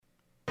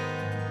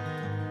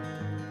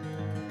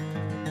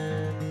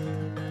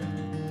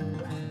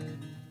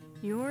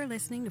You're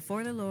listening to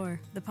For the Lore,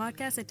 the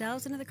podcast that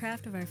delves into the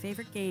craft of our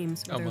favorite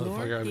games. Oh,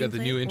 motherfucker, I've got the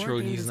new intro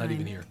and he's not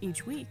even here.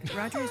 Each week,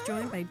 Roger is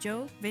joined by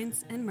Joe,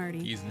 Vince, and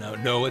Marty.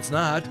 No, it's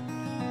not.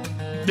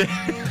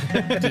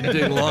 Didn't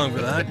take long for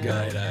that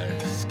guy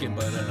to skim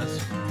butt on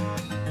us.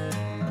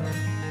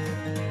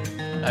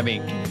 I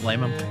mean, can you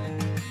blame him?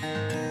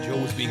 Joe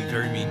was being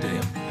very mean to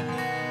him.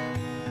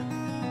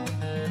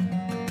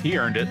 He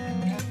earned it.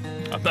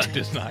 I'm not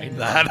denying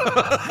that.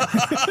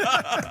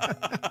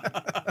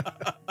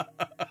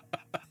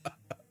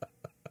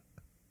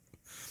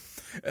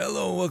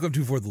 Hello and welcome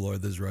to For the Lore.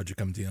 This is Roger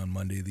coming to you on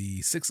Monday, the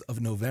 6th of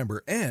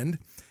November. And,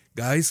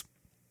 guys,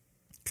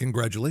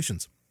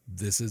 congratulations.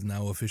 This is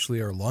now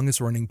officially our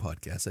longest running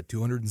podcast at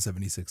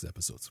 276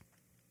 episodes.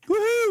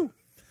 Woohoo!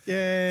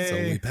 Yay! So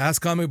we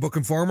passed Comic Book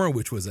Informer,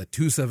 which was at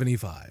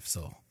 275.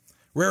 So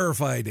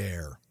rarefied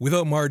air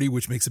without Marty,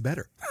 which makes it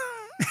better.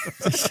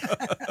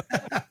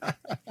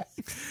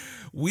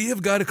 We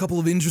have got a couple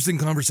of interesting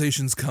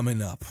conversations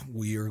coming up.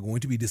 We are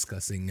going to be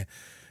discussing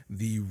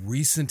the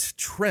recent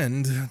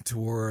trend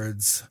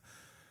towards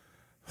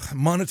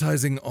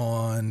monetizing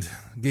on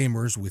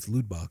gamers with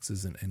loot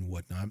boxes and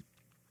whatnot,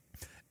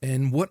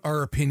 and what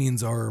our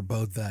opinions are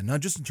about that,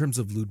 not just in terms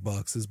of loot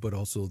boxes, but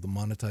also the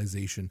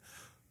monetization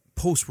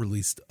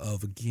post-release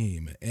of a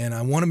game. And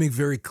I want to make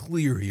very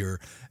clear here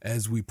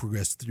as we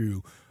progress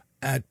through,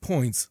 at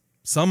points,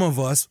 some of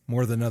us,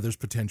 more than others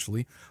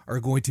potentially, are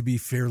going to be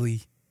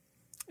fairly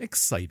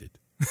excited,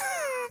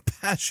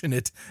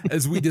 passionate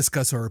as we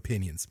discuss our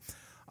opinions.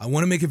 I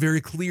want to make it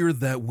very clear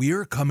that we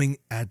are coming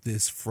at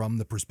this from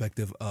the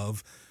perspective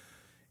of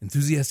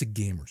enthusiastic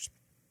gamers.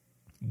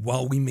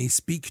 While we may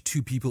speak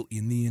to people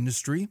in the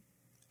industry,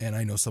 and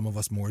I know some of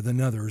us more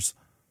than others,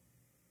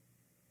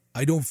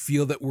 I don't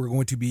feel that we're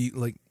going to be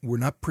we're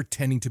not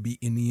pretending to be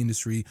in the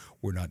industry.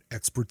 We're not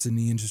experts in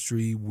the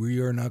industry. We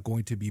are not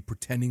going to be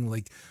pretending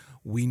like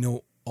we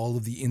know all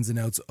of the ins and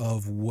outs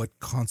of what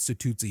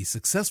constitutes a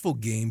successful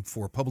game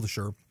for a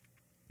publisher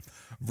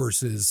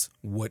versus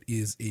what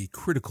is a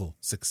critical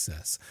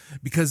success,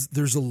 because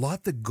there's a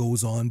lot that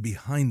goes on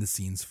behind the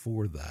scenes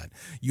for that.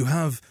 You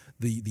have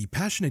the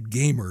passionate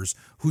gamers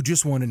who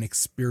just want an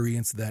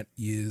experience that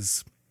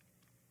is,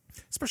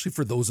 especially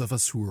for those of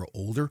us who are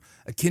older,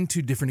 akin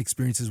to different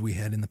experiences we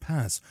had in the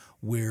past,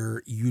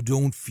 where you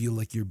don't feel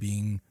like you're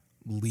being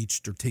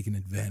leached or taken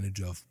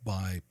advantage of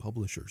by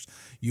publishers.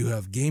 You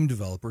have game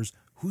developers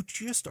who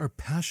just are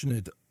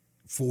passionate,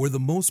 for the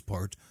most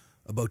part,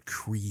 about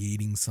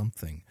creating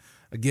something.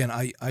 Again,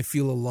 I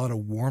feel a lot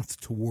of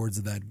warmth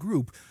towards that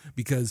group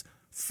because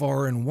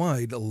far and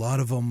wide, a lot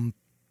of them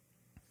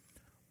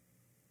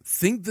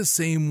think the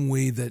same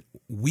way that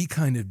we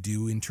kind of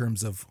do in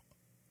terms of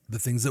the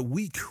things that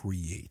we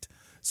create.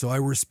 So I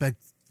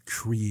respect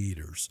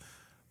creators.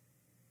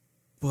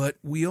 But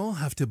we all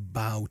have to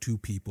bow to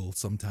people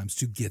sometimes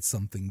to get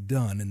something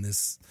done. In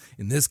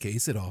this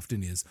case, it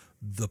often is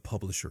the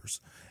publishers.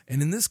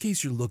 And in this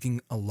case, you're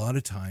looking a lot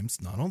of times,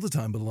 not all the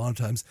time, but a lot of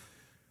times,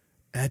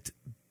 at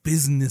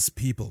business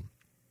people.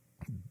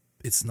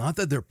 It's not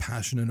that they're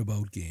passionate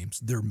about games.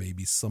 There may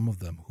be some of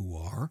them who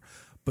are,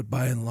 but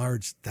by and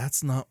large,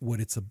 that's not what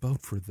it's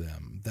about for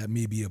them. That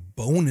may be a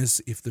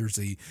bonus if there's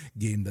a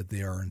game that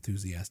they are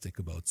enthusiastic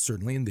about,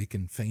 certainly, and they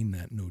can feign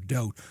that, no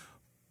doubt.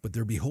 But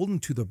they're beholden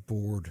to the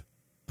board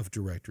of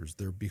directors.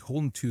 They're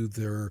beholden to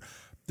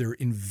their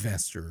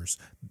investors.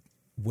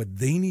 What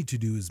they need to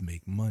do is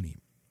make money.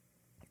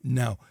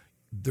 Now,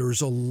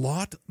 there's a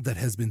lot that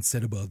has been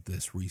said about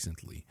this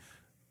recently,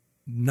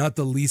 not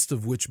the least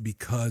of which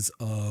because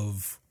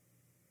of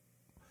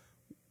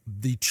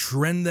the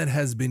trend that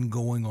has been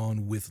going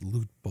on with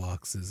loot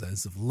boxes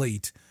as of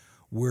late,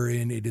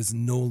 wherein it is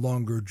no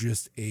longer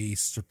just a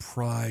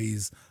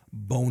surprise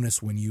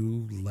bonus when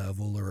you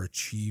level or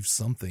achieve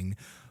something,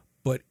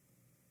 but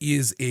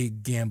is a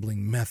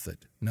gambling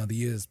method. Now,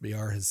 the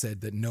ESBR has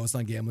said that no, it's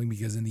not gambling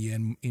because in the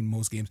end, in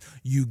most games,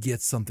 you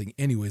get something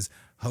anyways.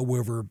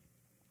 However,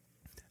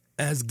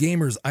 as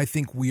gamers, I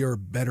think we are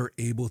better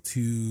able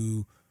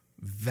to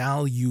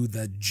value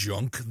the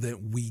junk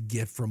that we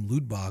get from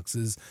loot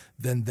boxes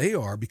than they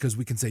are, because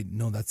we can say,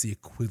 no, that's the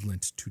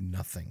equivalent to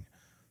nothing.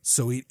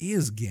 So it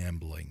is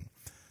gambling.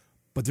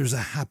 But there's a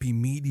happy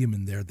medium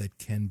in there that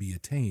can be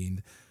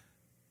attained.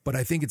 But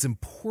I think it's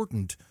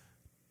important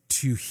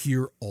to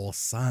hear all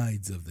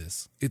sides of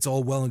this. It's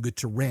all well and good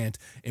to rant,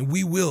 and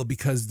we will,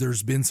 because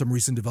there's been some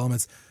recent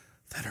developments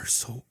that are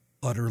so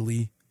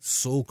utterly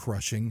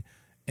soul-crushing.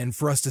 And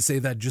for us to say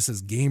that just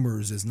as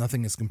gamers is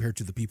nothing as compared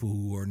to the people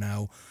who are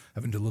now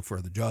having to look for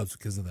other jobs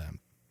because of that.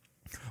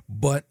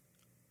 But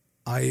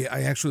I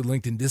actually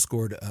linked in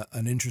Discord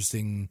an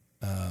interesting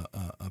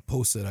a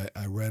post that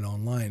I read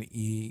online.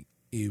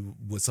 It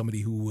was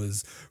somebody who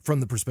was from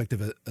the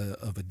perspective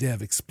of a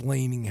dev,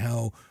 explaining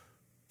how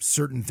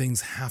certain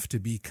things have to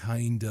be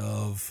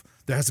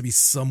there has to be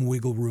some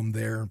wiggle room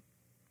there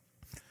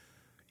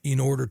in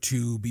order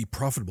to be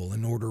profitable,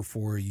 in order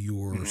for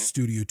your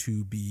studio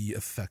to be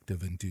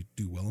effective and to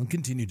do well and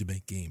continue to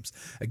make games.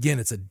 Again,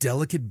 it's a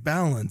delicate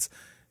balance,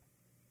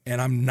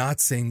 and I'm not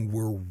saying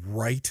we're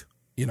right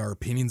in our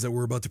opinions that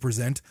we're about to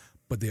present,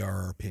 but they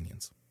are our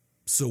opinions.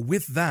 So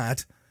with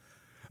that,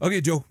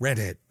 okay, Joe, rant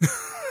ahead.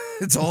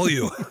 It's all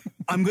you.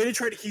 I'm going to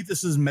try to keep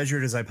this as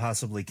measured as I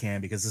possibly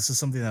can, because this is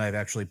something that I've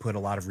actually put a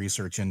lot of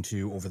research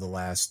into over the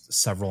last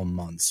several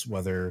months,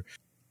 whether,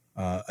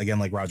 again,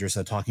 like Roger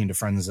said, talking to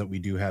friends that we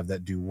do have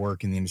that do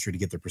work in the industry to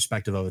get their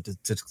perspective of it,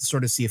 to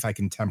sort of see if I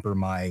can temper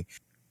my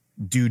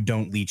dude,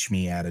 don't leech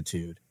me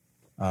attitude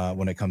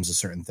when it comes to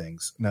certain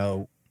things.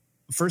 Now,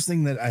 first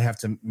thing that I have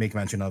to make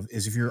mention of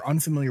is, if you're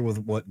unfamiliar with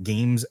what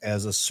games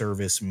as a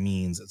service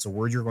means, it's a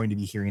word you're going to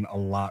be hearing a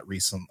lot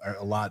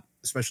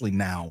especially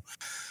now.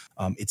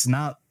 It's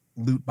not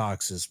loot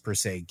boxes per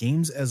se.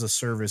 Games as a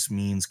service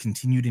means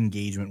continued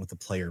engagement with the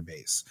player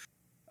base.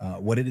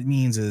 What it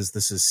means is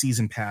this is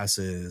season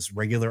passes,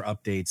 regular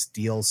updates,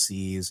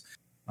 DLCs,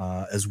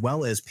 as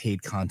well as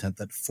paid content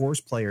that force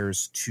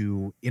players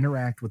to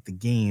interact with the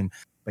game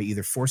by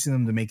either forcing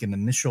them to make an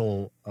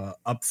initial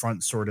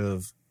upfront sort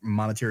of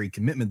monetary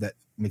commitment that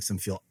makes them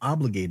feel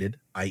obligated,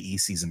 i.e.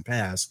 season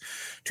pass,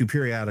 to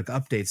periodic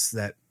updates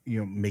that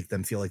make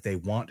them feel like they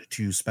want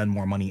to spend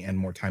more money and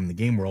more time in the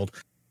game world,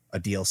 a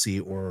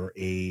DLC or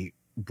a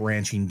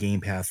branching game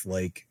path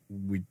like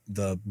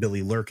the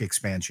Billy Lurk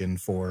expansion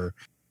for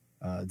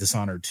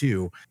Dishonored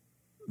 2.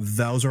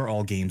 Those are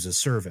all games as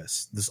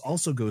service. This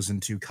also goes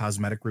into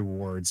cosmetic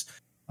rewards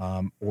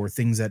or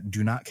things that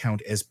do not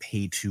count as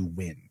pay to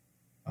win.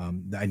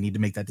 I need to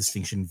make that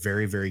distinction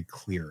very, very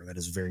clear. That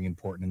is very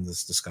important in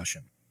this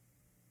discussion.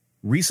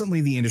 Recently,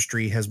 the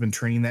industry has been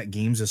turning that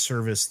games as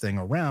service thing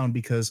around,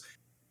 because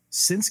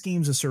since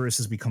games as service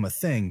has become a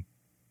thing,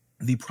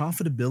 the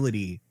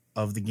profitability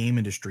of the game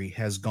industry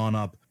has gone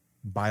up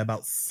by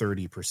about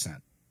 30%.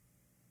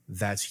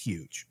 That's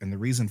huge. And the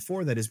reason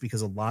for that is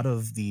because a lot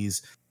of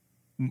these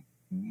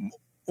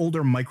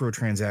older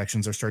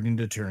microtransactions are starting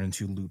to turn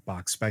into loot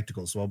box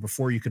spectacles. Well,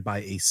 before you could buy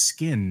a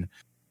skin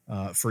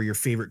for your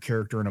favorite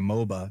character in a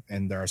MOBA,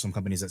 and there are some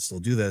companies that still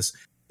do this,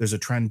 there's a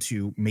trend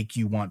to make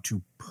you want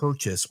to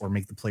purchase or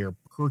make the player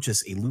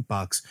purchase a loot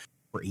box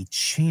for a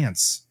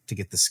chance to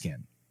get the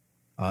skin.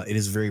 It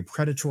is very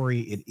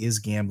predatory. It is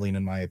gambling,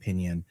 in my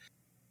opinion.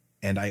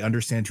 And I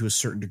understand to a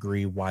certain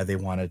degree why they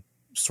want to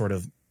sort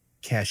of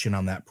cash in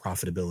on that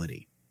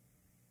profitability.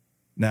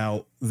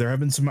 Now, there have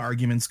been some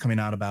arguments coming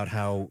out about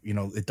how,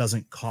 it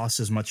doesn't cost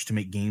as much to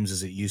make games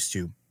as it used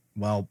to.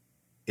 Well,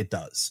 it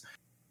does.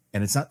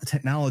 And it's not the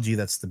technology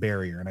that's the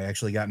barrier. And I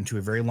actually got into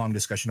a very long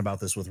discussion about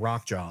this with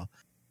Rockjaw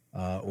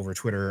over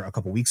Twitter a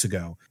couple weeks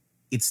ago.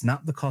 It's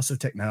not the cost of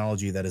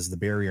technology that is the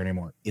barrier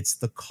anymore. It's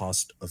the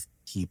cost of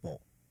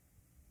people.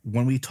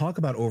 When we talk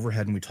about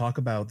overhead and we talk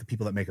about the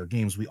people that make our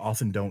games, we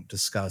often don't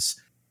discuss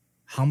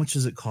how much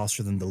does it cost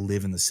for them to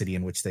live in the city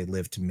in which they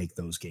live to make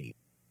those games.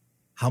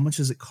 How much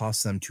does it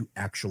cost them to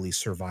actually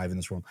survive in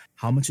this world?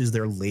 How much is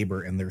their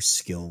labor and their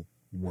skill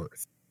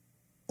worth?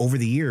 Over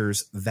the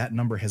years, that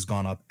number has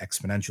gone up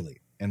exponentially.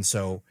 And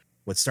so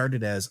what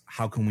started as,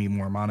 how can we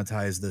more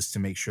monetize this to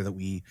make sure that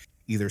we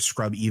either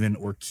scrub even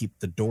or keep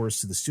the doors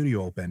to the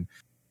studio open,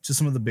 to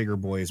some of the bigger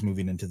boys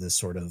moving into this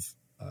sort of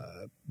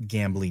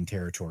gambling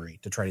territory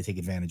to try to take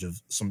advantage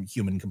of some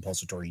human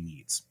compulsory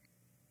needs.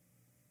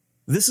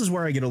 This is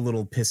where I get a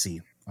little pissy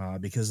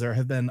because there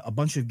have been a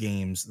bunch of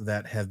games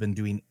that have been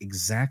doing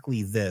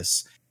exactly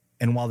this.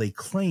 And while they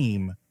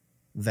claim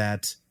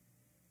that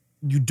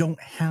you don't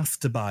have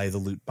to buy the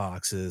loot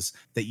boxes,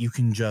 that you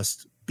can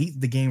just beat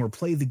the game or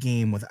play the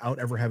game without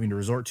ever having to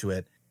resort to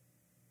it,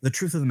 the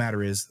truth of the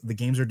matter is the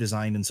games are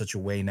designed in such a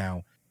way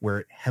now where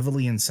it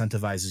heavily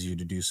incentivizes you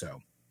to do so.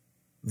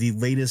 The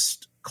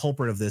latest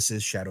culprit of this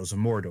is Shadows of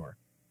Mordor.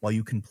 While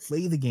you can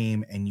play the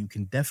game and you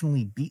can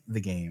definitely beat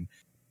the game,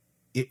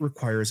 it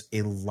requires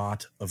a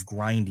lot of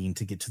grinding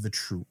to get to the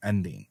true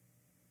ending.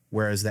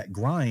 Whereas that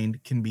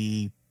grind can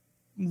be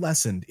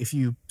lessened if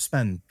you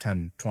spend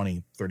 10,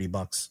 20, 30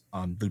 bucks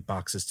on loot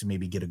boxes to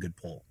maybe get a good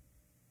pull.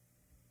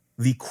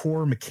 The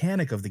core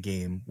mechanic of the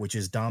game, which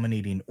is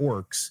dominating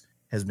orcs,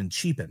 has been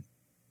cheapened.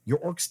 Your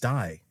orcs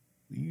die.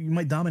 You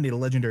might dominate a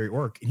legendary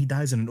orc, and he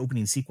dies in an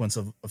opening sequence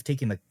of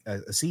taking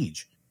a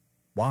siege.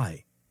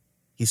 Why?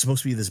 He's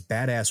supposed to be this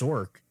badass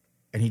orc,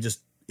 and he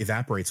just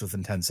evaporates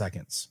within 10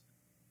 seconds.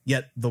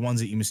 Yet the ones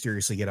that you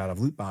mysteriously get out of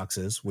loot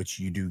boxes, which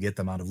you do get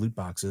them out of loot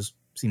boxes,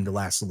 seem to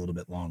last a little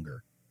bit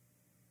longer.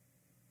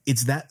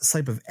 It's that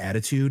type of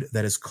attitude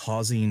that is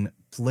causing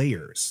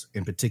players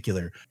in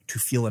particular to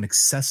feel an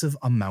excessive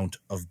amount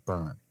of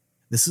burn.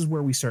 This is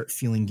where we start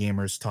feeling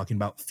gamers talking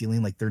about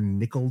feeling like they're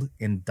nickeled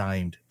and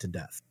dimed to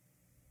death.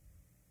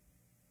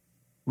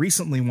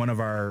 Recently, one of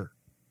our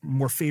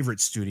more favorite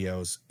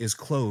studios is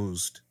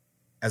closed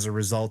as a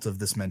result of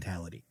this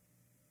mentality.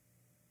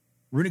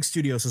 Runic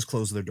Studios has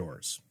closed their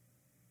doors.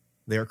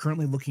 They are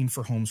currently looking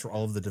for homes for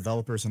all of the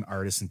developers and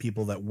artists and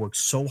people that worked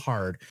so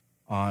hard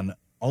on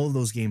all of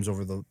those games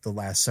over the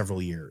last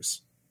several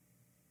years.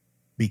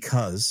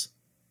 Because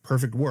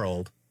Perfect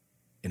World,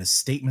 in a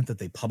statement that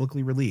they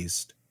publicly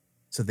released,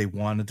 said they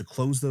wanted to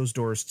close those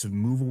doors to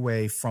move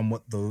away from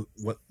what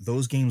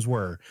those games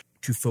were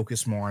to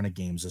focus more on a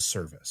games as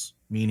service,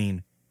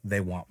 meaning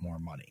they want more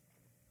money.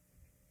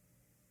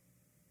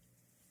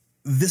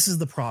 this is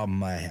the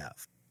problem I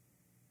have.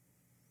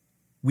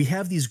 We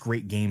have these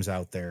great games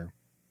out there,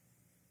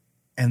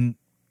 and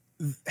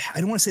I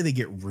don't want to say they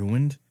get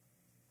ruined,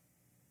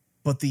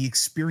 but the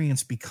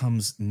experience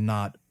becomes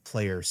not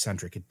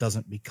player-centric. It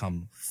doesn't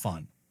become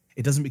fun.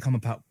 It doesn't become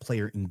about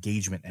player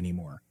engagement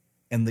anymore.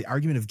 And the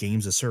argument of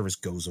games as service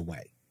goes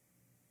away.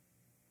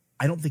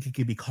 I don't think it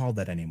could be called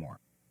that anymore.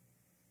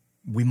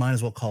 We might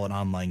as well call it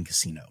online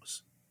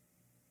casinos.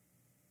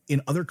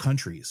 In other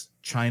countries,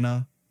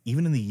 China,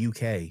 even in the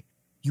UK,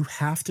 you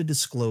have to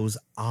disclose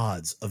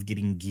odds of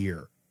getting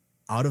gear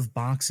out of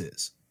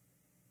boxes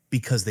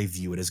because they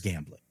view it as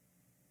gambling.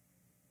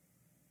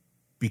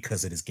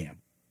 Because it is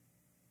gambling.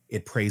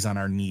 It preys on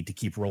our need to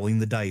keep rolling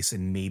the dice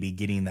and maybe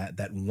getting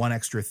that one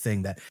extra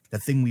thing, that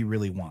thing we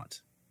really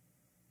want.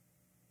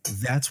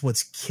 That's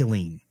what's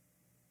killing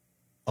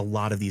a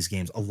lot of these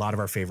games, a lot of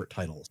our favorite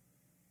titles.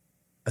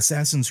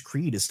 Assassin's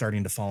Creed is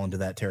starting to fall into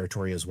that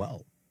territory as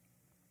well.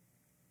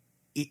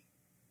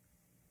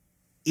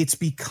 It's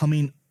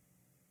becoming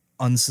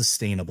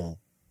unsustainable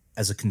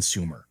as a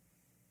consumer.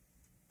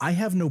 I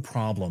have no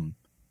problem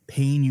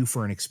paying you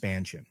for an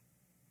expansion.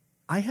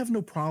 I have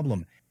no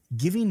problem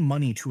giving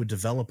money to a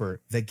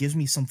developer that gives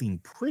me something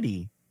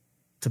pretty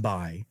to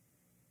buy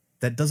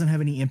that doesn't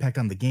have any impact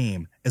on the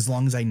game, as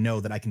long as I know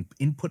that I can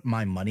input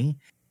my money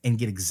and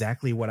get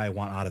exactly what I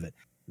want out of it.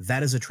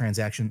 That is a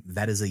transaction.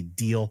 That is a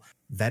deal.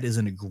 That is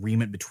an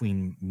agreement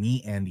between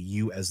me and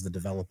you as the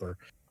developer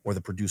or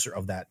the producer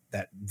of that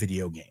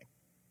video game.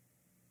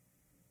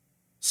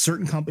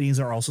 Certain companies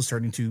are also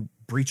starting to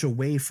breach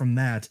away from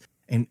that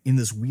and in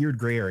this weird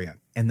gray area.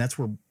 And that's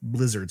where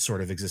Blizzard's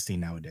sort of existing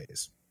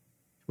nowadays.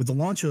 With the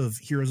launch of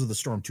Heroes of the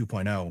Storm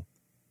 2.0,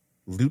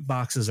 loot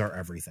boxes are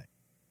everything.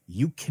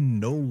 You can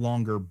no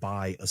longer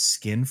buy a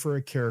skin for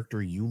a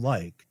character you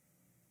like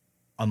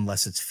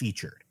unless it's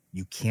featured.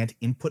 You can't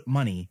input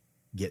money,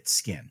 get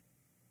skin.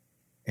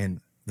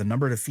 And the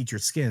number of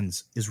featured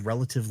skins is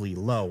relatively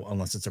low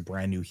unless it's a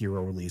brand new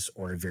hero release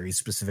or a very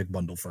specific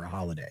bundle for a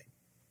holiday.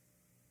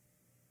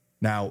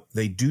 Now,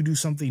 they do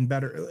something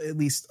better, at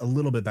least a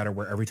little bit better,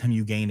 where every time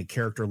you gain a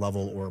character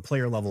level or a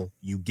player level,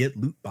 you get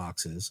loot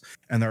boxes,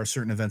 and there are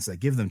certain events that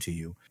give them to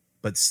you,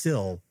 but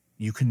still,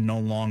 you can no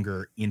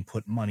longer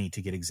input money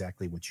to get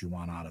exactly what you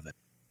want out of it.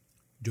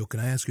 Joe, can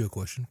I ask you a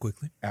question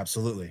quickly?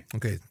 Absolutely.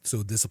 Okay,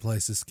 so this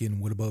applies to skin.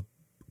 What about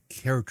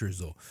characters,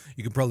 though?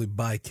 You can probably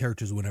buy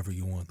characters whenever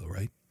you want, though,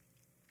 right?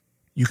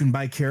 You can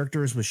buy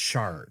characters with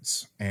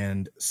shards,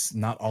 and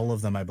not all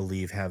of them, I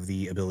believe, have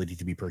the ability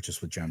to be purchased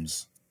with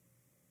gems.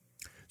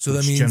 So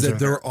that means that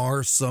there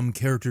are some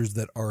characters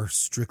that are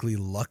strictly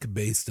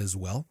luck-based as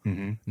well?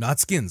 Mm-hmm. Not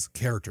skins,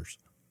 characters.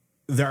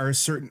 There are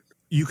certain...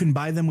 You can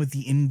buy them with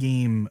the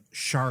in-game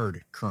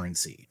shard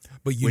currency,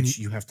 but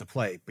you have to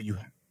play. But you...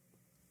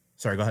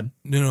 Sorry, go ahead.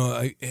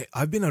 No,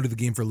 I've been out of the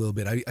game for a little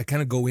bit. I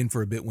kind of go in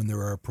for a bit when there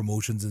are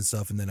promotions and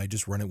stuff, and then I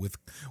just run it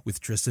with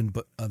Tristan.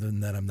 But other than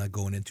that, I'm not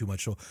going in too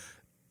much. So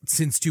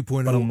since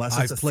 2.0,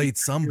 I've played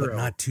some, but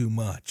not too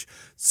much.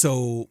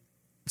 So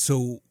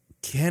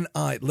can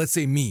I... Let's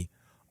say me...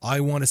 I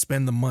want to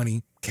spend the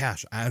money,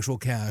 cash, actual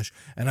cash,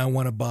 and I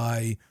want to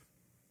buy,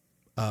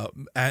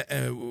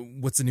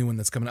 what's the new one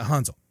that's coming out?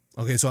 Hanzo.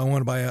 Okay, so I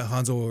want to buy a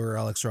Hanzo or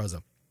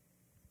Alexstrasza.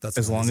 That's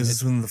as long as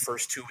it's within the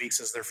first 2 weeks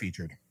as they're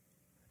featured.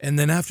 And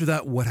then after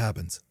that, what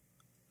happens?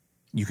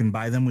 You can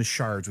buy them with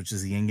shards, which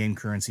is the in-game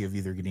currency of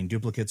either getting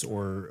duplicates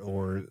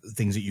or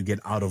things that you get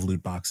out of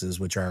loot boxes,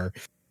 which are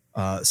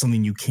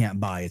something you can't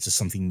buy. It's just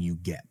something you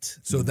get.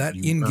 So that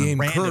in-game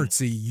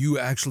currency, you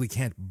actually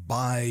can't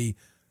buy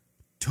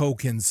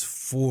tokens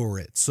for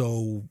it.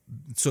 So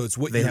it's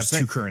what they you're have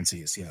saying. 2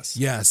 currencies. Yes.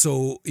 Yeah.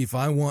 So if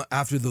I want,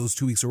 after those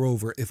 2 weeks are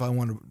over, if I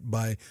want to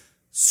buy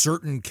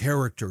certain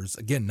characters,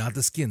 again, not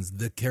the skins,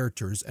 the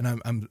characters, and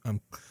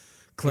I'm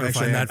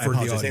clarifying that for the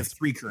audience. They have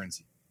 3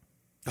 currencies.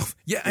 Oh,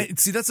 yeah.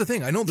 See, that's the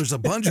thing. I know there's a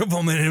bunch of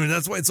them, and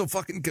that's why it's so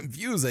fucking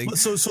confusing.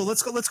 So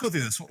let's go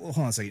through this. Hold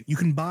on a second. You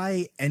can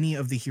buy any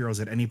of the heroes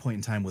at any point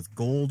in time with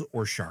gold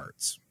or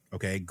shards.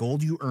 Okay.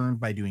 Gold you earn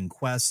by doing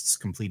quests,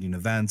 completing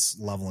events,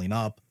 leveling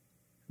up,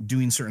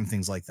 doing certain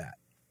things like that.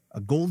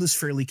 Gold is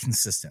fairly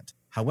consistent.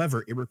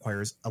 However, it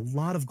requires a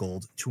lot of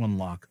gold to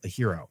unlock a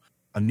hero.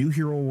 A new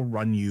hero will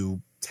run you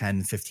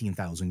 10,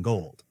 15,000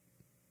 gold.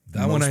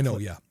 That one I know,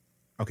 yeah.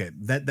 Okay,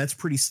 that's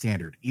pretty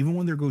standard. Even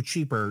when they go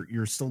cheaper,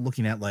 you're still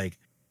looking at like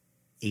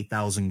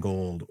 8,000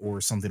 gold or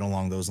something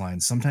along those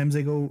lines. Sometimes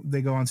they go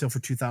on sale for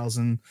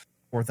 2,000,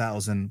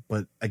 4,000,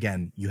 but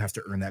again, you have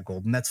to earn that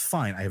gold, and that's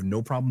fine. I have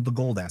no problem with the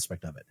gold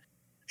aspect of it.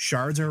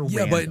 Shards are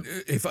random. But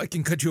if I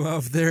can cut you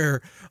off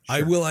there, sure.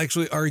 I will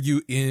actually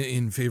argue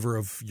in favor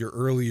of your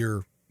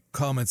earlier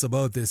comments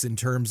about this in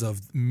terms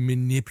of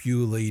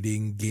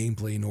manipulating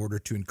gameplay in order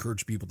to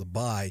encourage people to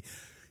buy.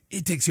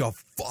 It takes you a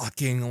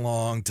fucking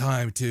long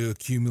time to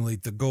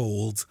accumulate the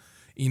gold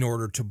in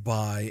order to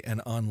buy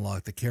and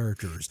unlock the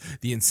characters.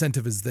 The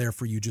incentive is there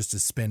for you just to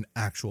spend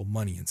actual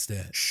money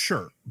instead.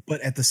 Sure, but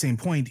at the same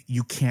point,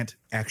 you can't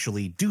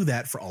actually do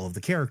that for all of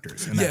the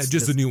characters. And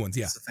just the new ones,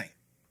 yeah. That's the thing.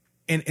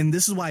 And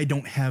this is why I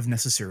don't have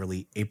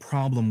necessarily a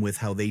problem with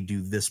how they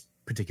do this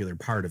particular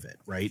part of it,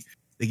 right?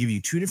 They give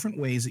you 2 different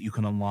ways that you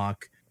can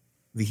unlock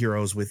the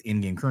heroes with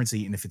in-game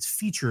currency, and if it's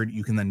featured,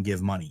 you can then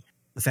give money.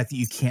 The fact that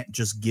you can't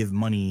just give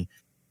money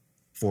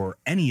for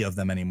any of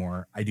them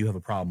anymore, I do have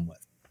a problem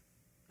with.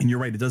 And you're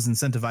right, it does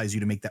incentivize you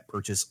to make that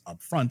purchase up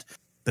front,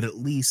 but at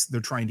least they're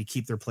trying to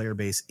keep their player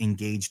base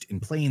engaged in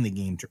playing the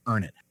game to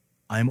earn it.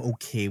 I'm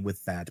okay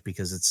with that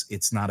because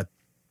it's not a,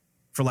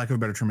 for lack of a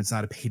better term, it's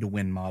not a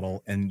pay-to-win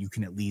model, and you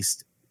can at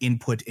least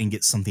input and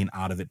get something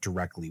out of it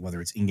directly, whether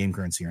it's in-game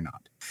currency or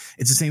not.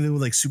 It's the same thing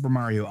with like Super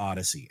Mario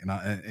Odyssey,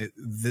 and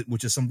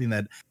which is something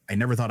that I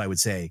never thought I would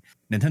say.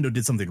 Nintendo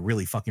did something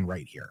really fucking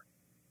right here,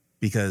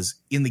 because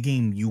in the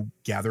game you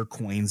gather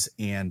coins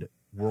and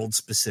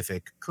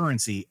world-specific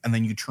currency, and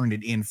then you turn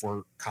it in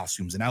for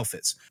costumes and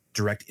outfits,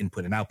 direct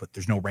input and output.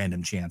 There's no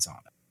random chance on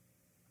it,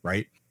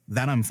 right?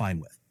 That I'm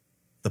fine with.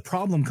 The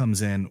problem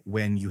comes in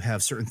when you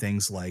have certain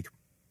things like,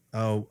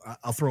 oh,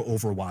 I'll throw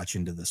Overwatch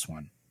into this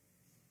one.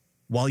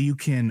 While you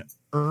can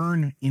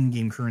earn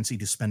in-game currency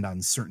to spend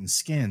on certain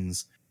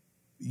skins,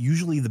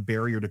 usually the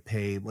barrier to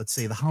pay, let's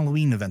say the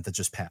Halloween event that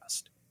just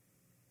passed,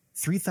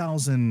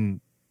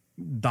 $3,000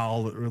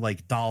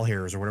 like doll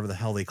hairs or whatever the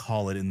hell they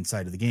call it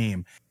inside of the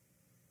game,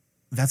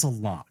 that's a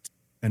lot.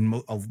 And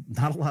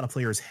not a lot of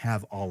players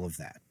have all of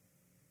that,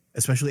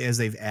 especially as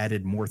they've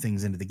added more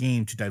things into the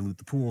game to dilute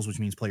the pools, which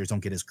means players don't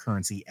get his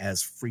currency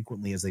as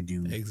frequently as they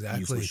do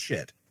useless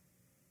shit.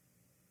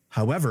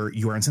 However,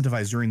 you are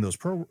incentivized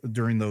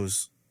during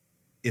those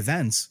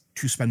events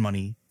to spend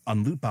money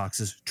on loot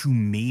boxes to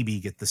maybe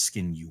get the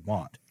skin you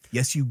want.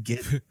 Yes, you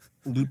get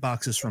loot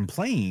boxes from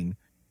playing,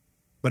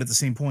 but at the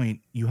same point,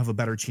 you have a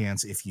better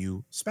chance if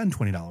you spend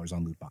 $20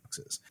 on loot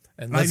boxes.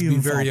 And let's be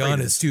very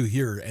honest too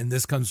here, and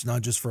this comes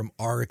not just from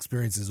our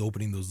experiences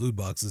opening those loot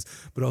boxes,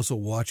 but also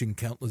watching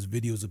countless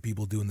videos of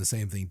people doing the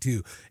same thing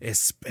too,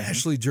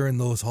 especially during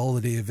those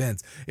holiday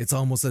events. It's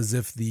almost as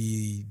if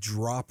the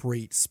drop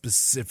rate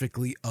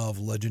specifically of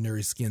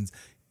legendary skins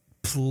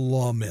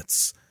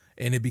plummets,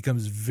 and it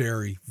becomes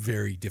very,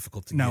 very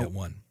difficult to get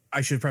one. I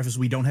should preface,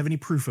 we don't have any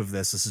proof of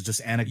this. This is just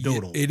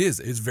anecdotal. It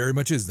is. It very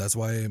much is. That's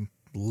why I'm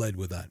led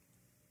with that.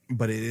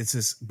 But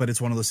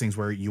it's one of those things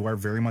where you are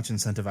very much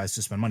incentivized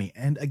to spend money.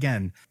 And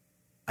again,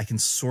 I can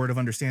sort of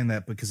understand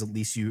that because at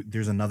least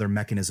there's another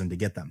mechanism to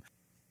get them.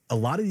 A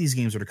lot of these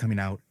games that are coming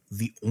out,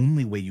 the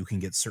only way you can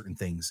get certain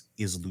things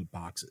is loot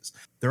boxes.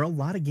 There are a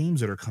lot of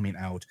games that are coming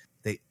out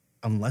that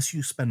unless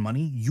you spend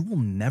money, you will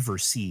never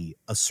see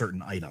a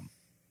certain item.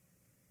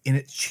 And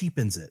it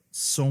cheapens it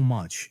so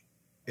much,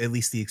 at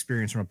least the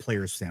experience from a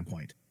player's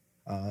standpoint.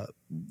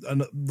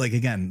 Like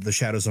again, the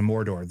Shadows of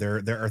Mordor,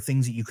 there are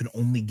things that you can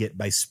only get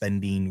by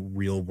spending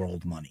real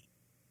world money.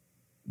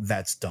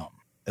 That's dumb,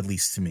 at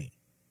least to me.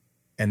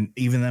 And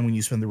even then, when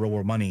you spend the real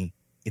world money,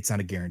 it's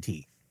not a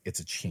guarantee. It's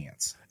a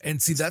chance.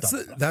 And see,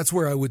 that's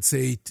where I would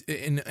say,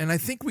 and I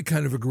think we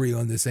kind of agree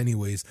on this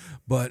anyways,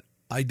 but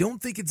I don't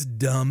think it's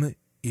dumb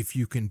if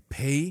you can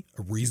pay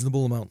a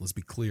reasonable amount, let's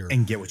be clear,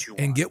 and get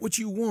what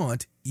you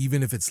want,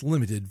 even if it's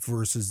limited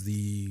versus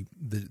the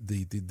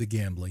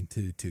gambling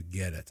to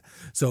get it.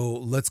 So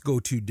let's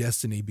go to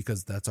Destiny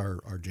because that's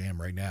our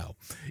jam right now.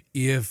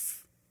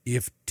 If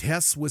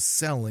Tess was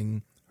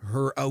selling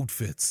her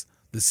outfits,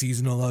 the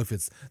seasonal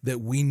outfits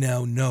that we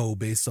now know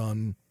based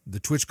on the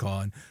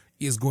TwitchCon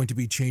is going to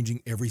be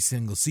changing every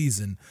single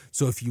season.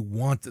 So if you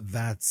want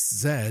that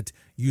set,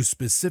 you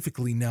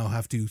specifically now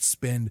have to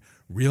spend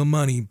real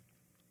money,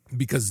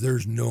 because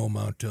there's no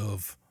amount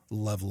of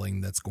leveling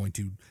that's going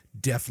to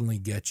definitely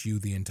get you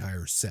the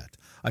entire set.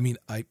 I mean,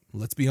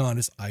 let's be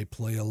honest, I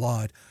play a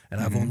lot, and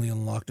I've only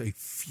unlocked a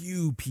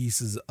few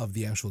pieces of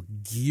the actual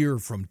gear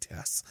from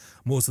Tess.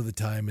 Most of the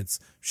time, it's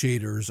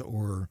shaders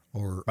or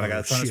but I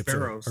got a ton of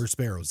sparrows. Or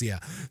sparrows, yeah.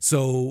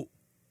 So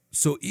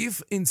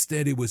if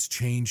instead it was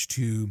changed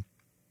to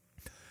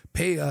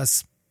pay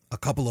us a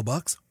couple of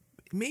bucks,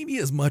 maybe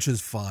as much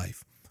as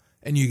 $5,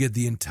 and you get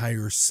the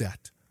entire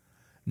set.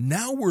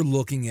 Now we're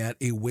looking at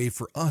a way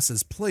for us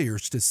as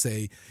players to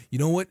say, you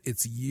know what,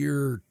 it's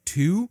year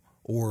 2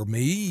 or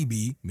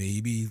maybe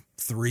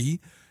 3,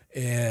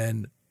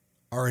 and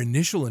our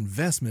initial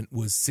investment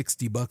was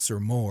 $60 or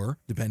more,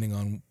 depending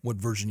on what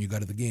version you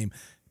got of the game.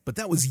 But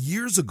that was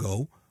years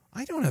ago.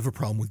 I don't have a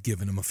problem with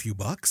giving them a few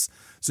bucks.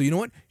 So you know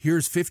what?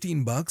 Here's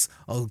 $15.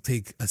 I'll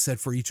take a set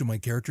for each of my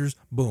characters.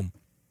 Boom.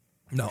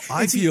 Now,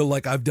 I feel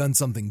like I've done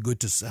something good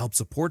to help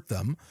support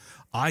them.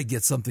 I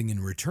get something in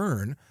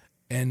return,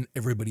 and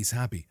everybody's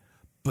happy.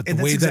 But the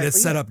way that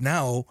it's set up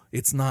now,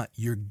 it's not.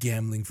 You're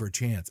gambling for a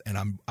chance,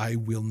 and I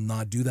will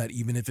not do that,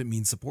 even if it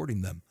means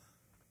supporting them.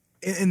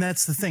 And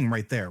that's the thing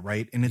right there,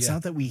 right? And it's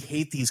not that we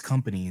hate these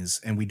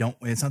companies, and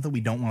it's not that we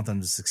don't want them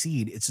to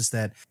succeed. It's just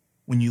that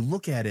when you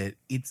look at it,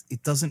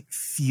 it doesn't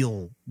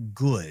feel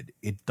good.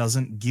 It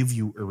doesn't give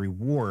you a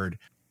reward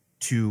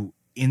to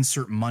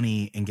insert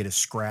money and get a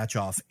scratch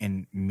off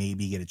and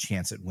maybe get a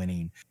chance at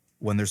winning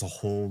when there's a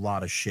whole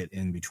lot of shit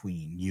in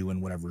between you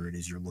and whatever it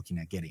is you're looking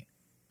at getting.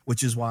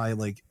 Which is why,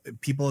 like,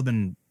 people have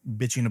been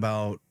bitching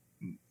about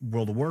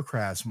World of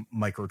Warcraft's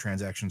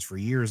microtransactions for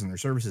years and their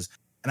services.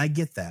 And I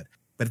get that.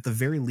 But at the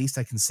very least,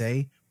 I can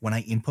say when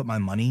I input my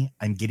money,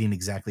 I'm getting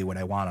exactly what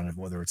I want on it,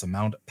 whether it's a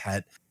mount,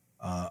 pet,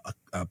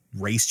 a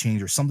race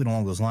change, or something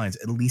along those lines.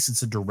 At least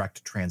it's a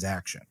direct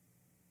transaction.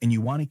 And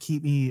you want to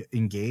keep me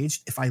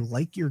engaged. If I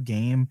like your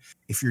game,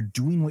 if you're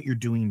doing what you're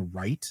doing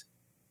right,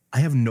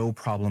 I have no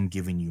problem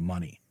giving you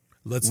money.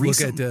 Let's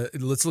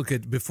look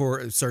at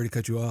before. Sorry to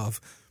cut you off.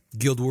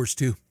 Guild Wars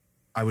 2.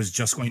 I was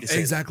just going to say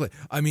exactly.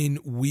 That. I mean,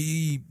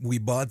 we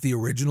bought the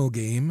original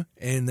game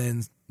and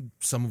then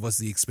some of us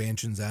the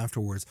expansions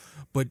afterwards.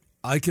 But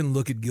I can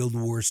look at Guild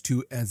Wars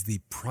 2 as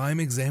the prime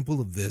example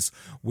of this,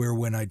 where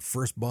when I'd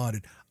first bought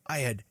it, I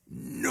had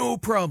no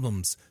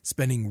problems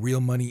spending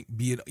real money,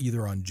 be it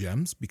either on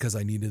gems because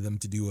I needed them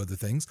to do other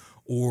things,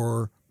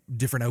 or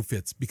different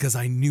outfits because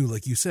I knew,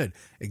 like you said,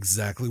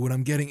 exactly what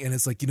I'm getting. And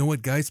it's like, you know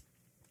what, guys?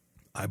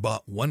 I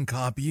bought one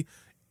copy.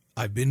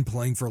 I've been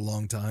playing for a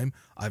long time.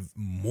 I've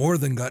more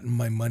than gotten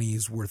my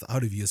money's worth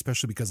out of you,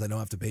 especially because I don't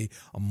have to pay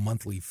a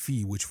monthly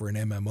fee, which for an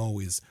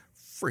MMO is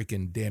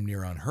freaking damn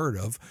near unheard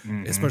of,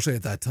 especially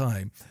at that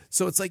time.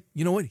 So it's like,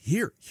 you know what?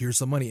 Here's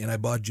some money. And I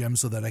bought gems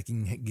so that I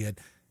can get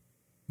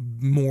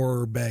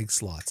more bag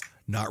slots.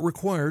 Not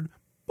required,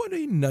 but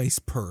a nice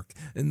perk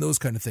and those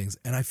kind of things.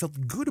 And I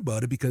felt good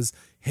about it because,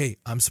 hey,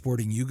 I'm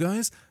supporting you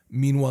guys.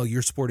 Meanwhile,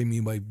 you're supporting me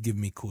by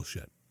giving me cool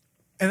shit.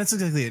 And that's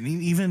exactly it.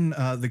 Even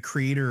the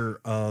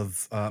creator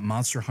of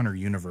Monster Hunter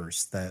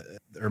Universe,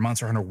 or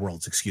Monster Hunter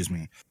Worlds, excuse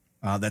me,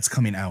 that's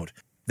coming out,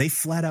 they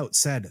flat out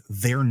said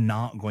they're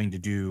not going to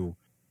do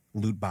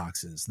loot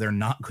boxes. They're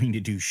not going to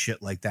do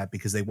shit like that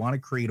because they want to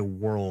create a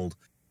world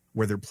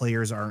where their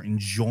players are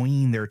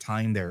enjoying their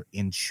time there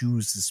and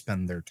choose to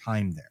spend their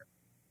time there.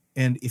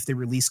 And if they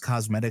release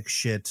cosmetic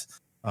shit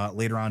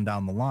later on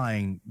down the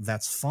line,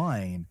 that's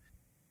fine.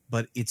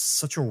 But it's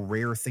such a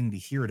rare thing to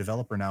hear a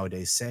developer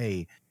nowadays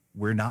say,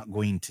 we're not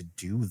going to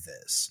do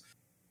this.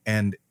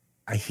 And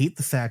I hate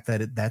the fact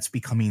that that's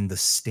becoming the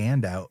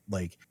standout.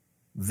 Like,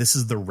 this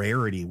is the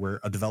rarity where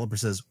a developer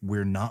says,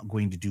 we're not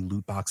going to do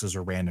loot boxes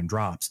or random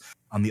drops.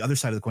 On the other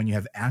side of the coin, you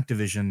have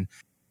Activision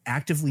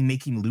actively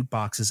making loot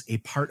boxes a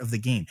part of the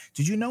game.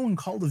 Did you know in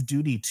Call of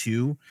Duty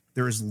 2,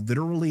 there is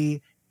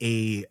literally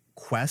a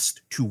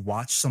quest to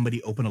watch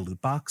somebody open a loot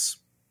box?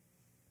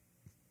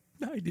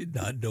 I did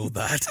not know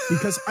that.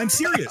 Because I'm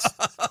serious.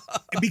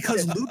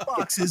 Because loot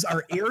boxes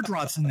are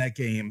airdrops in that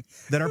game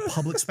that are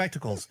public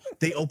spectacles.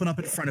 They open up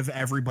in front of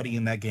everybody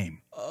in that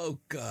game. Oh,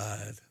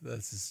 God.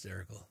 That's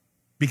hysterical.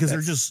 Because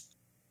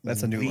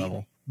that's a new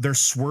level. They're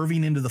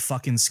swerving into the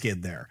fucking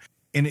skid there.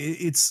 And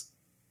it's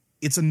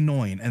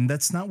annoying. And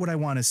that's not what I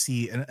want to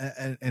see.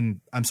 And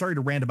I'm sorry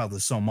to rant about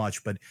this so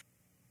much, but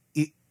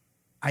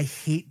I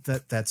hate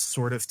that that's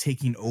sort of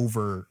taking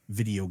over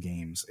video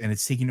games and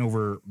it's taking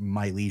over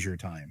my leisure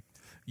time.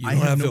 I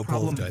have no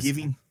problem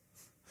giving.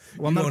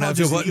 Well, I'm not I'm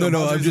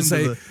just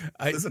saying,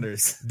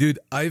 listeners. Dude,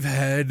 I've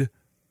had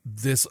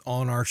this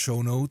on our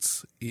show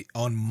notes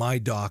on my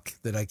doc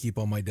that I keep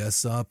on my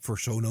desktop for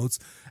show notes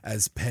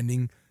as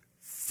pending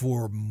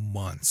for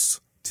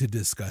months to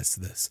discuss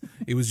this.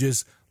 It was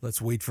just,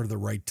 let's wait for the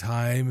right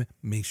time,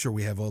 make sure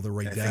we have all the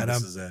right data.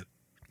 This is it.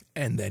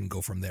 And then go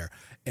from there.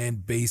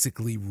 And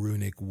basically,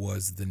 Runic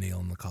was the nail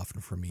in the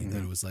coffin for me. Mm-hmm.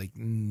 That it was like,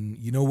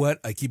 you know what?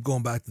 I keep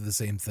going back to the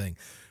same thing.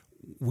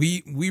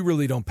 We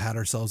really don't pat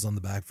ourselves on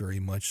the back very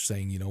much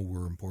saying,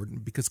 we're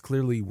important, because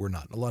clearly we're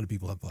not. A lot of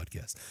people have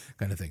podcasts,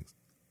 kind of things.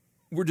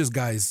 We're just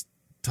guys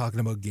talking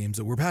about games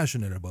that we're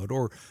passionate about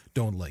or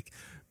don't like.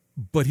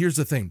 But here's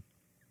the thing.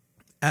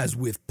 As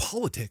with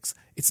politics,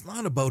 it's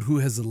not about who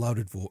has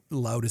the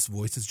loudest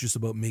voice. It's just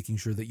about making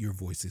sure that your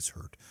voice is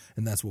heard.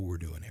 And that's what we're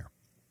doing here.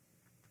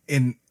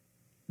 And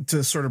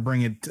to sort of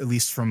bring it, at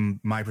least from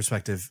my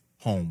perspective,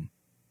 home,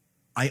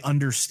 I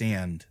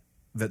understand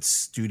that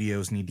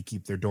studios need to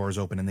keep their doors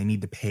open and they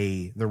need to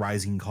pay the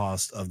rising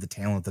cost of the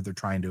talent that they're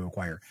trying to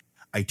acquire.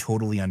 I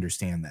totally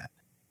understand that.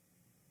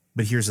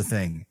 But here's the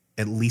thing.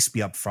 At least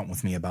be upfront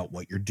with me about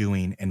what you're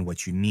doing and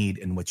what you need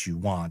and what you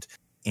want,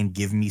 and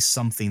give me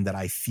something that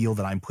I feel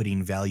that I'm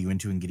putting value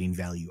into and getting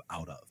value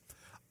out of.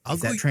 If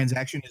that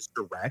transaction is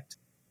direct,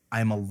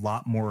 I'm a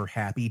lot more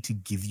happy to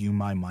give you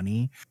my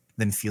money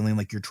than feeling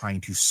like you're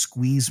trying to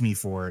squeeze me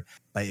for it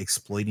by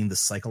exploiting the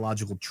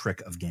psychological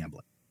trick of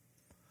gambling.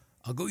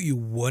 I'll go you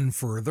one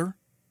further,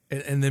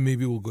 and then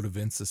maybe we'll go to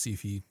Vince to see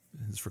if he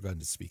has forgotten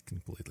to speak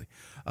completely.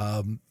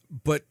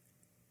 But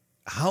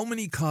how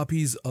many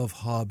copies of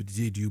Hob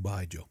did you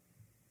buy, Joe?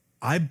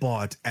 I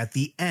bought, at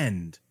the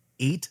end,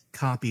 8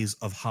 copies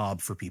of Hob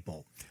for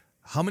people.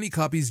 How many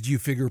copies do you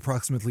figure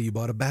approximately you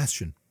bought of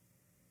Bastion?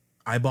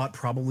 I bought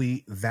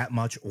probably that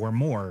much or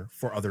more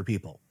for other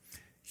people.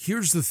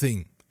 Here's the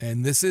thing,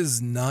 and this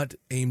is not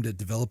aimed at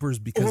developers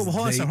because hold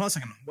on a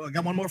second. Well, I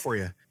got one more for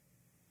you.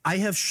 I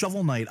have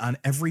Shovel Knight on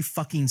every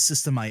fucking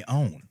system I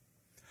own.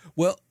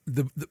 Well,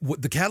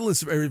 the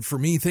catalyst for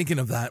me thinking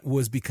of that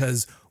was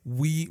because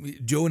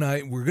Joe and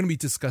I, we're going to be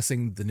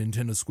discussing the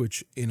Nintendo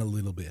Switch in a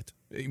little bit.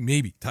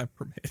 Maybe, time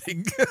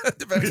permitting,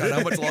 depending on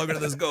how much longer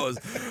this goes.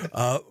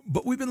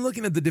 But we've been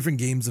looking at the different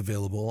games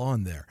available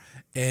on there.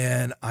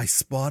 And I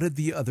spotted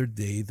the other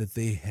day that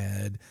they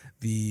had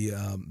the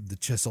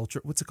Chess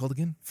Ultra. What's it called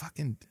again?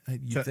 Fucking,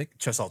 you think?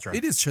 Chess Ultra.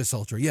 It is Chess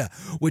Ultra, yeah.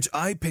 Which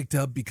I picked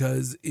up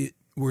because it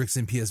works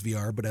in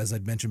PSVR, but as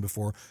I'd mentioned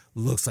before,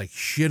 looks like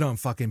shit on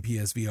fucking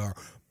PSVR.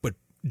 But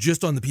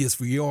just on the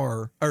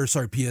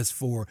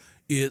PS4,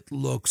 it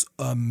looks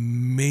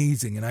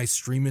amazing. And I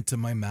stream it to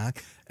my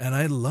Mac, and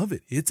I love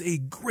it. It's a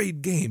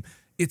great game.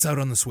 It's out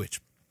on the Switch.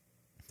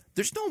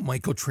 There's no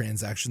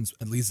microtransactions,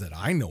 at least that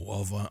I know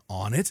of,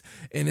 on it.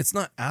 And it's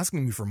not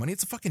asking me for money.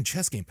 It's a fucking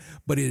chess game.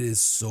 But it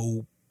is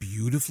so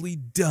beautifully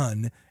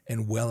done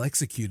and well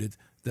executed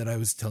that I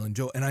was telling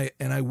Joe, and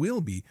I will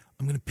be.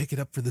 I'm going to pick it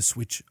up for the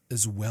Switch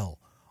as well.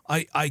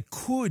 I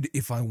could,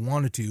 if I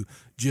wanted to,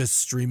 just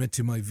stream it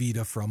to my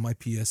Vita from my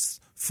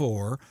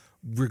PS4,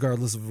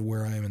 regardless of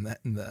where I am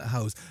in the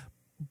house.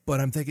 But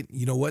I'm thinking,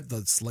 you know what?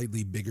 The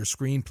slightly bigger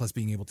screen, plus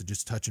being able to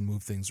just touch and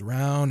move things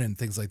around and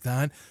things like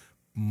that,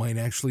 might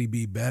actually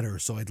be better.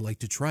 So I'd like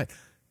to try it.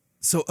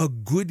 So a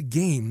good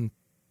game,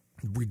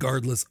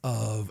 regardless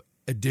of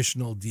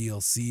additional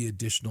DLC,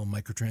 additional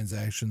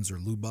microtransactions or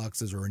loot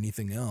boxes or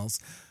anything else,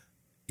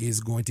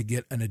 is going to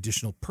get an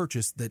additional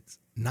purchase that's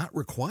not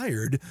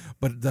required,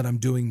 but that I'm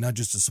doing not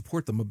just to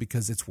support them, but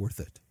because it's worth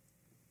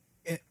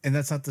it. And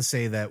that's not to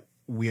say that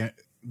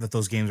that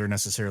those games are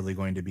necessarily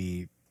going to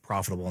be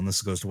profitable. And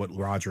this goes to what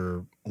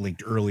Roger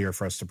linked earlier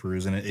for us to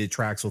peruse. And it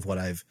tracks with what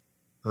I've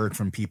heard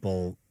from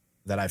people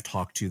that I've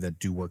talked to that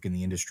do work in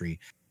the industry.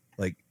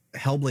 Like,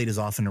 Hellblade is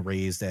often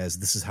raised as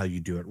this is how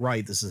you do it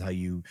right. This is how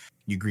you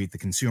greet the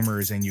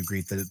consumers and you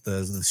greet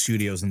the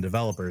studios and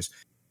developers.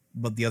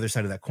 But the other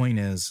side of that coin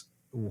is,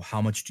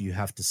 how much do you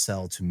have to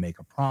sell to make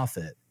a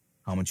profit?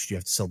 How much do you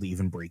have to sell to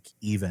even break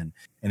even?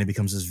 And it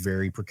becomes this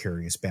very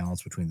precarious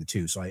balance between the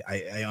two. So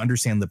I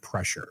understand the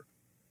pressure.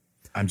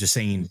 I'm just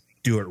saying,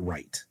 do it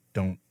right.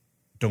 Don't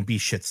be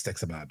shit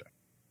sticks about it.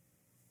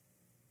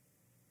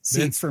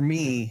 See, for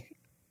me,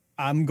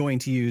 I'm going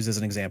to use as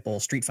an example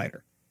Street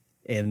Fighter,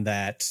 in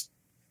that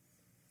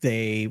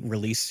they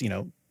release,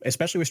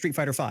 especially with Street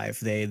Fighter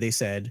V, they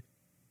said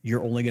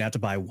you're only going to have to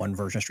buy one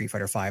version of Street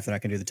Fighter V. They're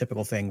not going to do the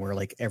typical thing where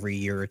like every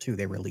year or two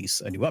they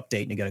release a new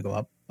update and you got to go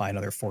up buy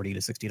another $40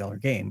 to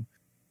 $60 game.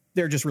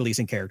 They're just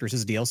releasing characters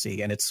as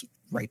DLC, and it's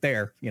right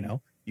there.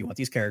 You want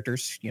these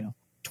characters,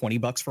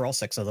 $20 for all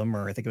 6 of them,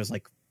 or I think it was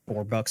like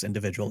 $4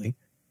 individually.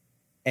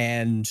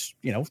 And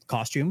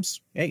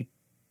costumes. Hey,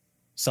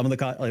 some of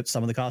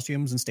the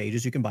costumes and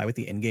stages you can buy with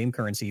the in-game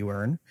currency you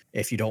earn.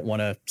 If you don't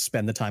want to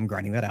spend the time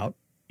grinding that out,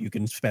 you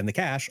can spend the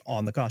cash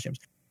on the costumes.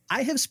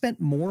 I have spent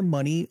more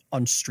money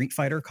on Street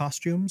Fighter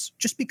costumes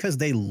just because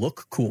they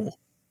look cool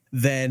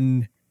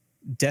than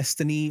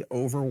Destiny,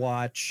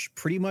 Overwatch,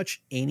 pretty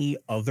much any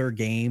other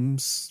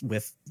games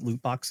with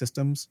loot box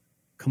systems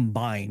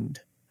combined.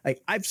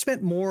 I've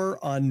spent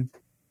more on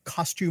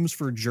costumes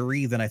for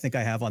Jury than I think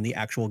I have on the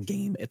actual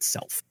game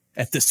itself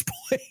at this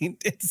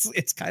point.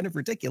 It's kind of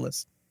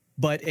ridiculous,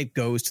 but it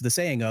goes to the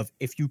saying of,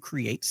 if you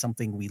create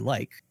something we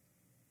like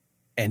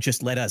and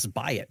just let us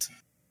buy it,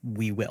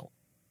 we will.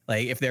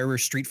 Like, if there were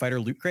Street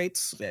Fighter loot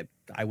crates,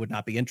 I would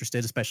not be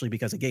interested, especially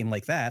because a game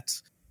like that,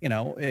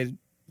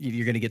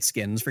 you're going to get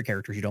skins for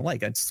characters you don't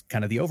like. It's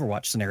kind of the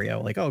Overwatch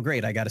scenario. Like, oh,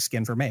 great, I got a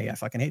skin for Mei. I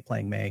fucking hate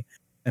playing Mei.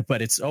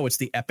 But it's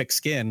the epic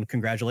skin.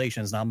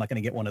 Congratulations. Now I'm not going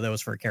to get one of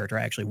those for a character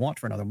I actually want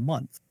for another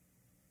month.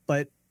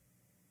 But,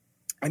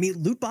 I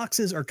mean, loot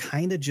boxes are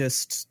kind of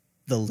just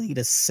the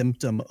latest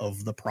symptom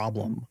of the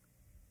problem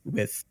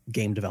with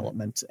game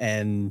development.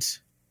 And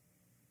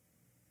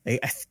a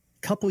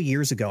couple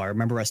years ago, I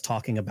remember us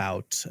talking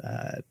about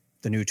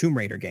the new Tomb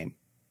Raider game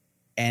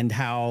and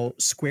how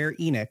Square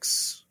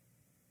Enix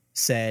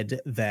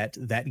said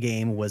that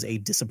game was a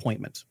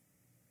disappointment.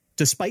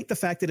 Despite the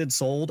fact that it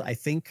sold, I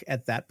think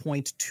at that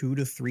point, 2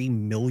 to 3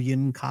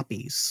 million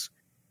copies.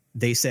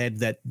 They said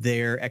that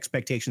their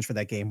expectations for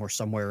that game were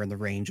somewhere in the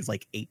range of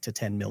like 8 to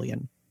 10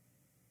 million.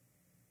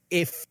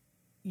 If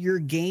your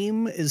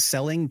game is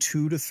selling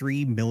 2 to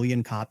 3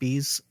 million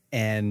copies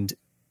and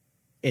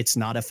it's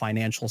not a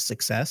financial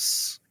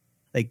success,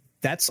 like,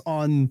 that's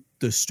on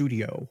the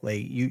studio.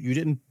 Like, you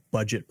didn't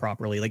budget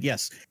properly. Like,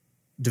 yes,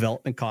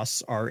 development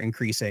costs are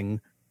increasing,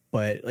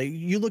 but like,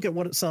 you look at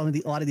what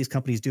a lot of these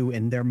companies do,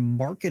 and their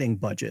marketing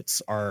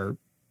budgets are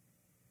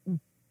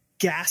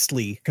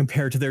ghastly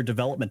compared to their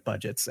development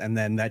budgets, and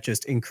then that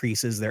just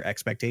increases their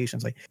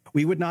expectations. Like,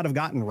 we would not have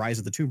gotten Rise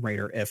of the Tomb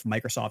Raider if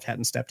Microsoft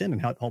hadn't stepped in and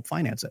helped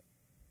finance it,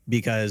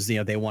 because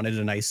they wanted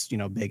a nice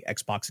big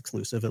Xbox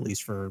exclusive, at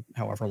least for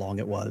however long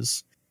it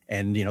was,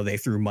 and they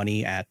threw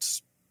money at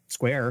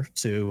Square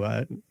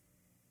to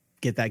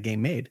get that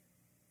game made.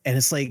 And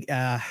it's like,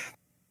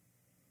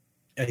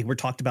 I think we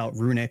talked about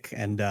Runic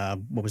and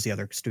what was the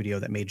other studio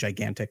that made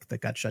Gigantic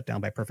that got shut down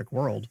by Perfect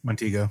World?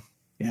 Montego.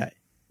 Yeah.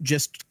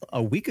 Just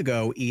a week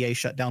ago, EA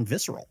shut down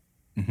Visceral.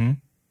 Mm-hmm.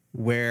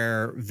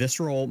 where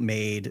Visceral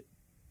made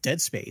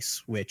Dead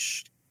Space,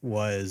 which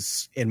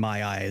was, in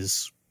my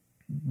eyes,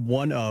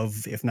 one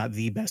of, if not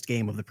the best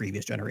game of the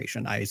previous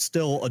generation. I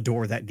still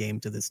adore that game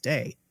to this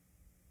day.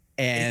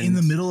 And in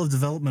the middle of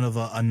development of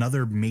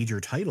another major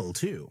title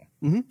too.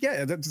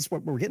 Yeah, that's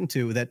what we're getting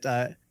to.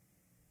 That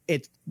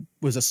it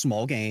was a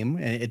small game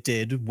and it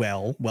did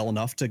well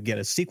enough to get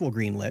a sequel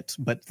greenlit.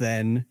 But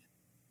then,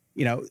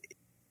 you know,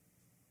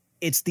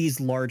 it's these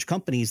large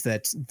companies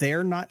that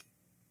they're not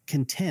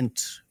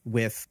content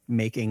with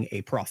making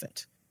a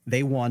profit.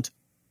 They want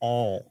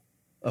all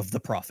of the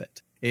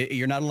profit.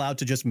 You're not allowed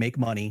to just make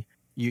money.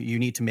 You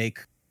need to make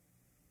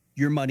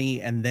your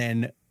money and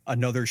then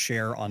another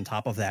share on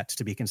top of that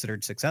to be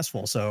considered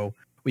successful. So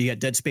we get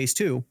Dead Space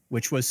 2,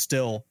 which was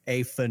still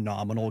a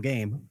phenomenal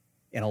game,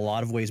 in a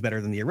lot of ways better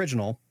than the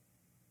original.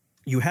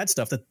 You had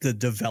stuff that the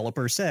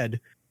developer said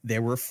they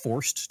were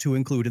forced to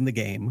include in the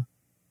game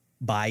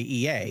by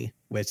EA,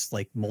 with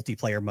like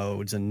multiplayer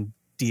modes and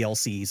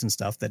DLCs and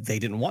stuff that they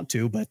didn't want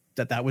to, but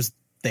that was,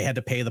 they had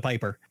to pay the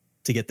piper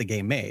to get the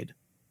game made.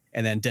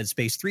 And then Dead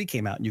Space 3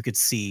 came out and you could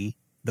see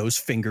those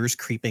fingers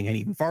creeping in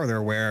even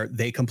farther, where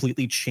they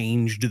completely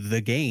changed the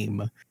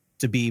game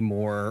to be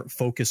more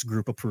focus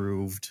group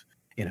approved,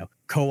 you know,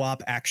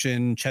 co-op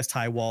action, chest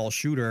high wall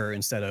shooter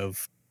instead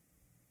of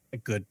a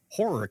good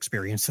horror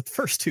experience that the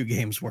first two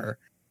games were.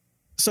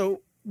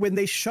 So when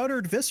they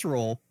shuttered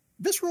Visceral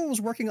was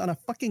working on a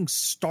fucking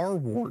Star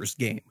Wars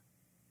game.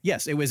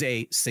 Yes, it was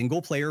a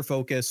single player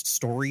focused,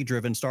 story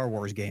driven Star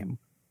Wars game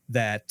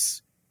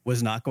that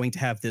was not going to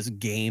have this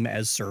game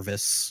as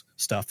service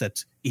stuff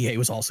that EA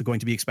was also going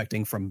to be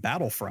expecting from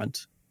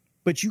Battlefront.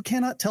 But you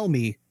cannot tell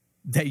me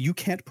that you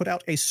can't put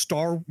out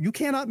you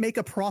cannot make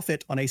a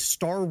profit on a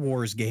Star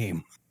Wars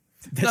game.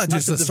 That's not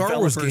just a Star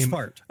Wars game,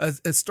 part.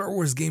 A Star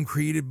Wars game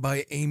created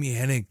by Amy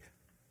Hennig.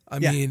 I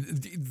mean,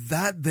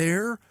 that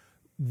there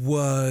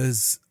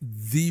was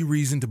the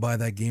reason to buy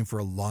that game for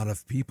a lot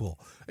of people,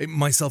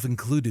 myself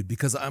included,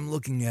 because I'm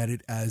looking at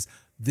it as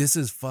this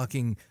is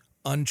fucking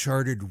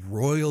Uncharted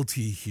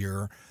royalty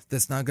here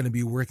that's not going to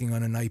be working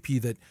on an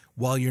IP that,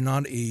 while you're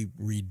not a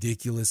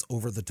ridiculous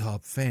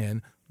over-the-top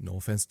fan, no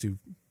offense to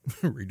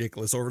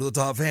ridiculous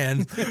over-the-top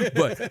fan,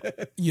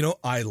 but, you know,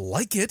 I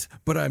like it,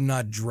 but I'm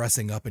not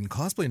dressing up in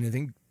cosplay or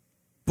anything.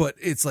 But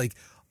it's like,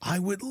 I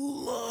would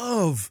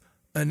love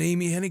an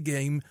Amy Hennig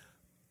game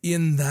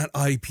in that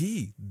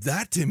IP.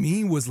 That to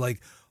me was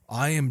like,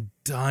 I am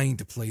dying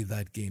to play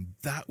that game.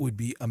 That would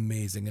be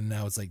amazing. And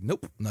now it's like,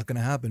 nope, not going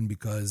to happen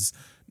because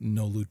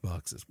no loot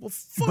boxes. Well,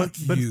 fuck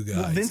you guys.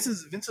 Well, Vince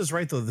is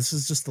right, though. This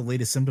is just the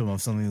latest symptom of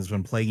something that's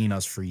been plaguing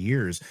us for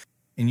years.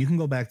 And you can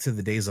go back to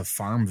the days of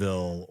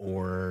Farmville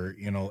or,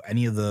 you know,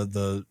 any of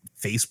the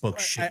Facebook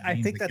shit.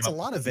 I think that's a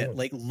lot of it.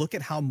 Like, look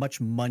at how much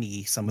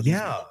money some of these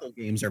mobile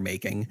games are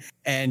making.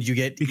 And you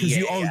get because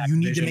EA, you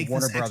need to make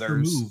Warner this extra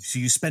Brothers move. So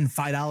you spend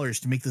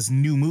 $5 to make this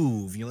new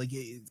move. You're like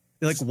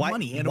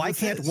why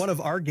can't one of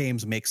our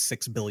games make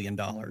 $6 billion?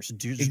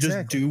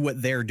 Just do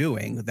what they're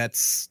doing.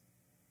 That's,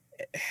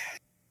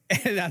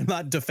 and I'm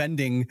not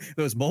defending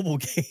those mobile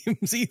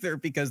games either,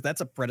 because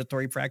that's a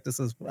predatory practice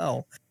as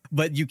well.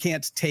 But you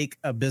can't take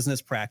a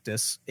business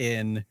practice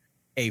in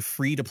a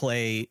free to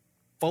play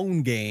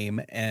phone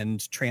game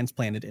and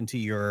transplant it into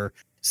your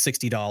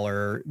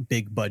 $60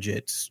 big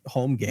budget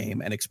home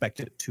game and expect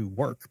it to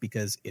work,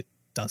 because it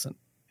doesn't.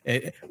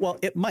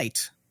 It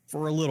might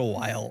for a little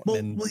while. Well,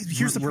 and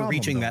here's the problem, we're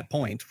reaching though. that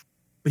point.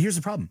 But here's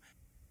the problem.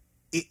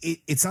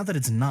 It's not that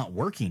it's not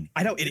working.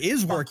 I know it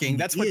is working.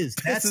 That's what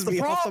pisses me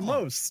off the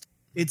most.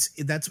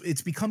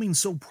 It's becoming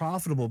so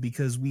profitable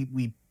because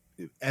we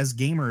as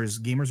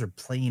gamers are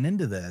playing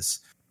into this.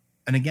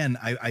 And again,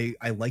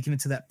 I liken it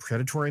to that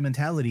predatory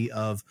mentality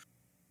of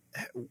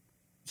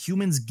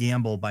humans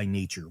gamble by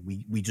nature.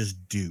 We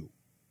just do.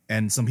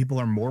 And some people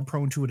are more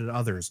prone to it than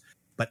others,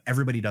 but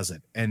everybody does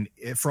it. And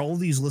for all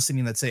these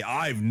listening that say,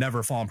 I've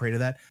never fallen prey to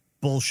that,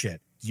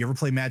 bullshit. Did you ever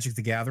play Magic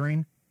the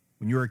Gathering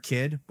when you were a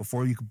kid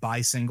before you could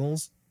buy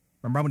singles?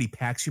 Remember how many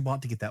packs you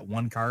bought to get that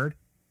one card?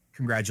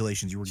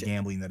 Congratulations, you were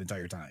gambling that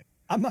entire time.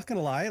 I'm not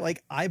gonna lie,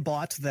 like I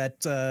bought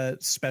that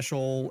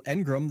special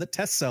engram that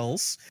Tess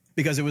sells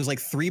because it was like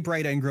 3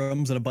 bright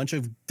engrams and a bunch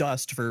of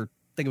dust for,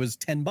 I think it was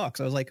 $10.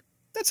 I was like,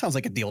 that sounds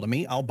like a deal to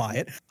me. I'll buy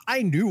it.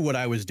 I knew what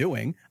I was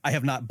doing. I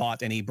have not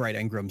bought any bright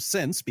engrams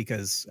since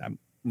because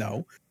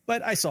no,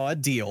 but I saw a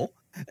deal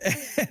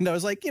and I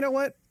was like, you know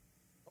what?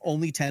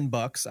 Only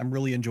 $10. I'm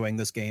really enjoying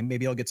this game.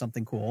 Maybe I'll get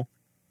something cool.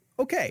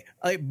 Okay.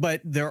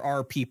 But there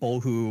are people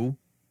who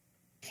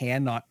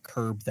cannot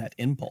curb that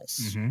impulse.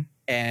 Mm-hmm.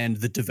 And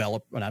the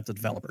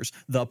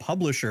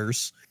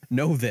publishers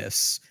know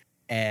this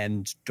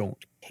and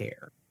don't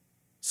care.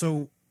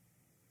 So,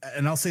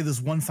 and I'll say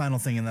this one final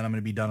thing and then I'm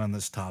going to be done on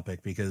this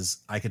topic because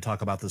I could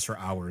talk about this for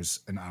hours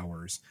and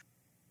hours.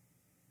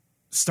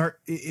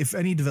 If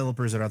any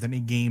developers are out there, any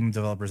game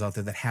developers out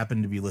there that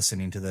happen to be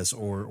listening to this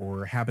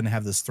or happen to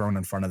have this thrown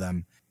in front of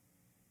them,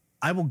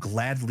 I will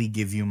gladly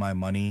give you my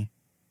money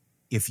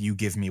if you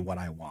give me what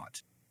I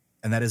want.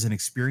 And that is an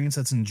experience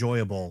that's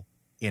enjoyable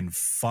in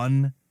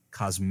fun,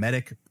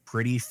 cosmetic,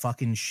 pretty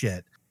fucking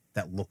shit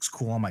that looks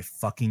cool on my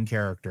fucking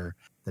character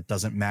that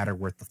doesn't matter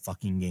worth the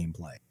fucking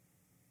gameplay,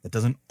 that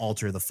doesn't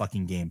alter the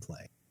fucking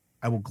gameplay.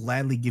 I will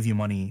gladly give you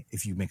money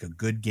if you make a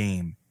good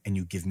game and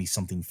you give me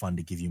something fun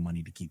to give you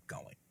money to keep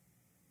going.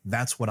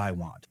 That's what I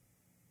want.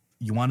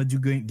 You want to do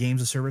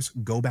games as service?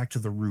 Go back to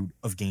the root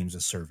of games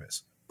as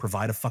service.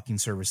 Provide a fucking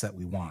service that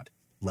we want.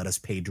 Let us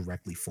pay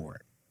directly for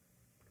it.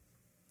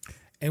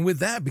 And with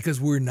that,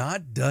 because we're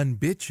not done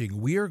bitching,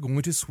 we are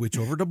going to switch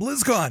over to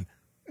BlizzCon.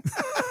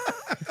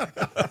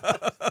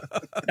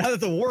 Now that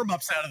the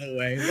warm-up's out of the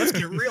way, let's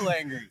get real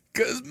angry.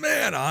 Because,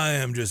 man, I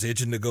am just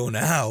itching to go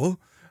now.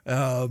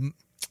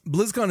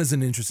 BlizzCon is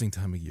an interesting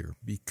time of year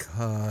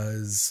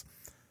because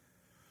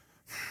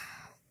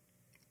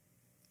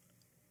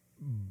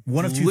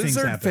one of two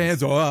Blizzard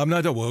things fans, I'm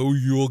not done. Well,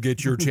 you'll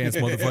get your chance,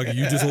 motherfucker.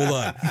 You just hold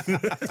on.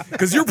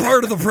 Because you're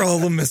part of the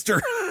problem,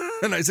 mister.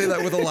 And I say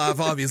that with a laugh,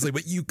 obviously,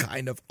 but you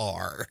kind of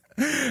are.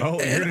 Oh,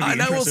 and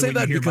I will say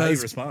that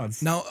because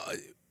response. Now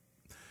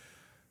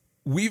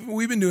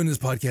we've been doing this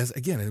podcast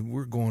again, and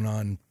we're going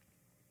on.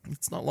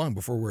 It's not long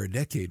before we're a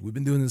decade. We've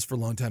been doing this for a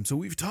long time, so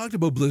we've talked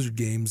about Blizzard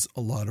games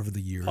a lot over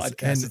the years.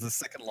 Podcast is the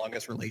second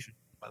longest relation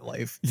in my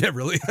life. Yeah,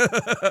 really.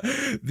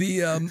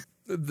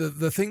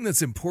 The thing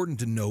that's important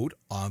to note,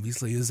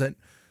 obviously, is that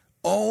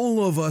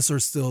all of us are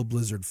still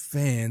Blizzard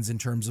fans in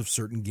terms of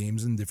certain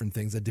games and different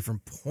things at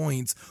different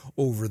points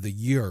over the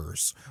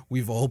years.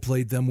 We've all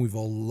played them. We've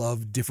all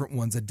loved different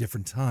ones at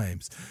different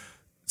times.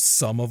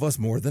 Some of us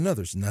more than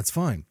others, and that's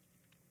fine.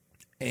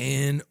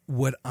 And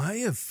what I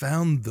have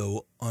found,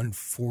 though,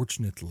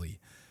 unfortunately,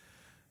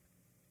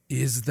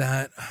 is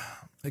that,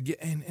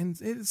 again, and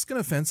it's going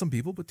to offend some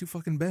people, but too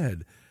fucking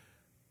bad.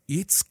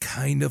 It's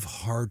kind of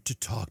hard to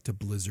talk to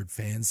Blizzard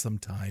fans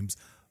sometimes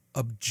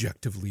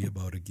objectively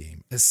about a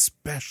game,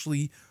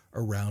 especially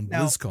around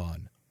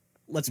BlizzCon.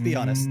 Let's be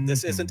honest.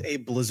 This isn't a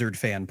Blizzard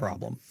fan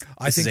problem.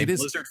 I think it is.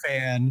 Blizzard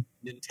fan,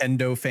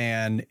 Nintendo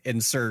fan,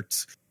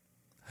 insert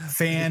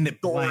fan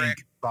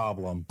blank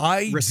problem.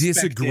 I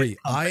disagree.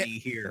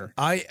 Here.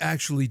 I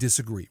actually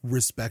disagree,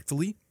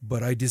 respectfully,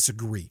 but I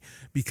disagree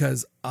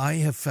because I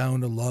have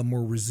found a lot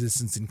more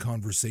resistance in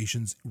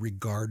conversations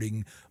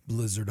regarding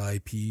Blizzard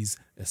IPs,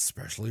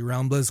 especially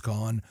around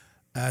BlizzCon,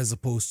 as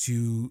opposed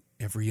to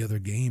every other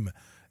game.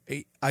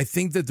 I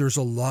think that there's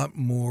a lot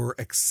more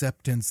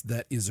acceptance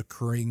that is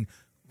occurring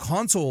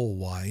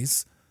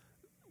console-wise.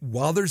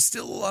 While there's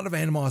still a lot of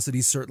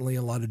animosity, certainly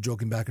a lot of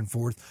joking back and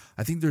forth,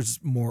 I think there's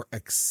more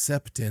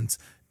acceptance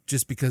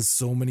just because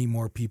so many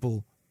more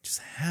people just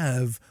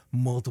have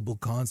multiple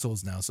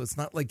consoles now. So it's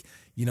not like,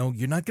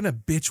 you're not going to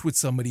bitch with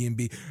somebody and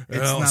be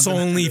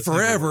Sony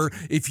forever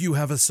if you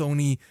have a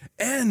Sony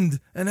and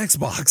an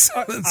Xbox.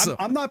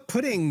 I'm not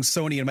putting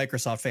Sony and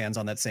Microsoft fans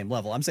on that same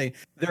level. I'm saying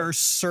there are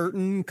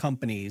certain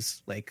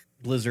companies like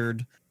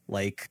Blizzard,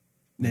 like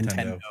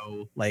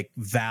Nintendo, like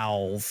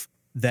Valve,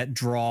 that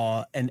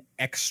draw an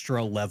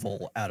extra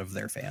level out of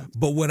their fans.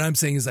 But what I'm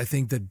saying is I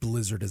think that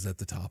Blizzard is at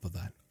the top of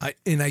that.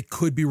 I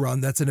could be wrong.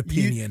 That's an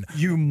opinion.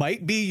 You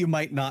might be, you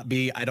might not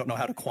be. I don't know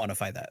how to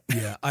quantify that.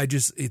 Yeah, I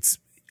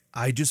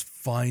just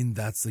find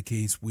that's the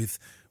case with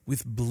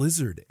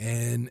Blizzard.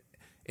 And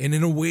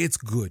in a way it's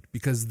good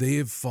because they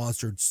have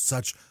fostered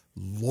such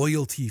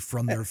loyalty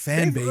from their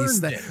fan base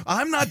that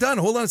I'm not done.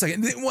 Hold on a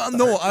second. Well,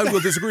 no, I will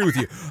disagree with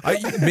you.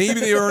 Maybe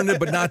they earned it,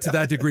 but not to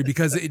that degree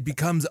because it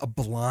becomes a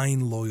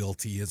blind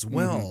loyalty as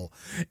well.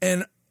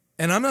 Mm-hmm.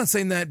 And I'm not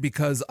saying that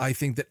because I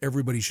think that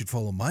everybody should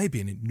follow my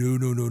opinion.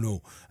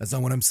 No. That's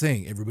not what I'm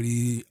saying.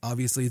 Everybody,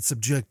 obviously, it's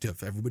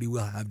subjective. Everybody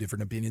will have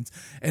different opinions.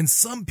 And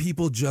some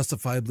people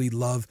justifiably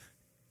love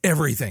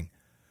everything.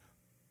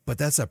 But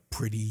that's a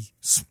pretty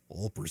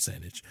small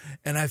percentage.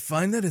 And I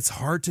find that it's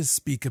hard to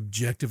speak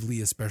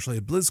objectively, especially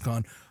at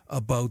BlizzCon,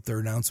 about their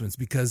announcements.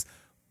 Because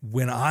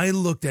when I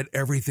looked at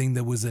everything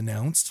that was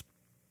announced,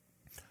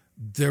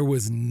 there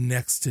was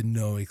next to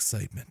no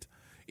excitement.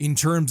 In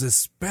terms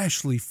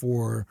especially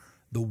for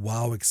the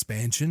WoW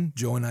expansion.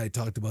 Joe and I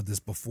talked about this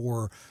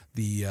before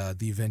the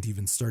event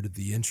even started,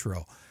 the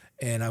intro.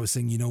 And I was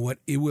saying, you know what?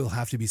 It will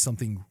have to be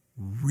something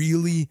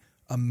really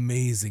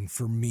amazing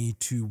for me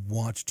to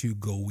want to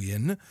go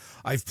in.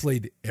 I've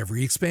played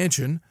every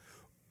expansion,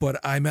 but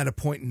I'm at a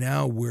point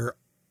now where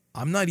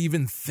I'm not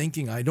even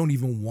thinking, I don't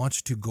even want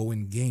to go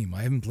in game.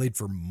 I haven't played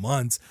for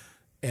months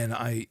and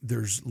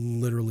there's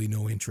literally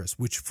no interest,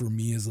 which for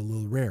me is a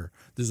little rare.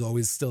 There's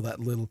always still that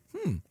little,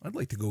 I'd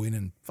like to go in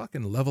and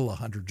fucking level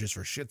 100 just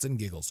for shits and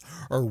giggles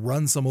or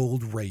run some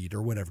old raid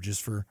or whatever,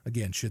 just for,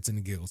 again, shits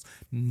and giggles.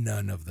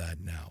 None of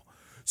that now.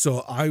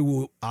 So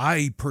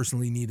I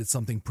personally needed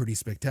something pretty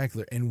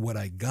spectacular. And what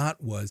I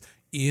got was,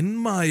 in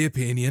my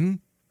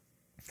opinion,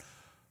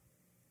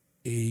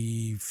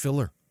 a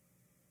filler.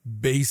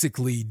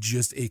 Basically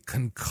just a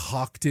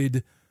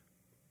concocted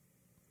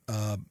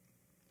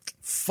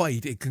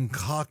fight, a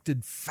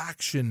concocted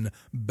faction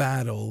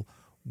battle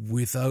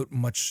without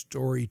much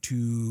story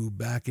to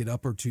back it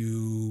up or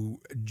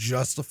to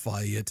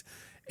justify it.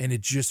 And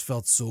it just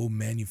felt so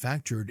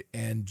manufactured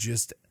and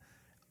just,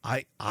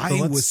 I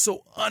So was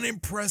so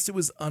unimpressed. It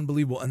was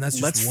unbelievable. And that's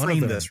just let's one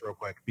frame of them. this real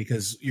quick,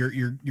 because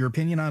your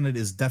opinion on it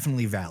is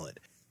definitely valid.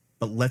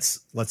 But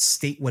let's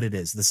state what it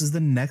is. This is the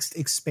next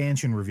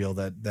expansion reveal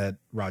that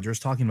Roger is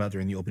talking about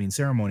during the opening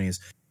ceremonies,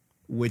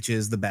 which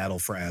is the battle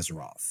for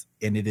Azeroth.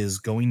 And it is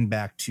going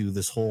back to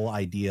this whole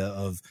idea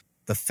of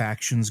the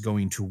factions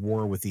going to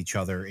war with each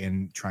other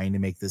and trying to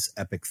make this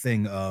epic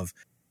thing of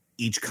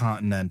each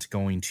continent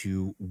going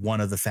to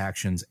one of the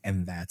factions,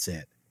 and that's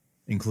it,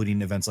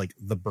 including events like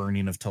the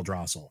burning of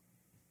Teldrassil.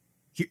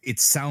 It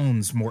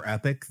sounds more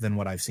epic than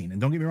what I've seen. And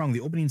don't get me wrong,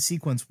 the opening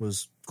sequence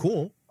was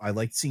cool. I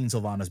liked seeing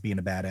Sylvanas being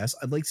a badass.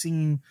 I liked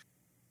seeing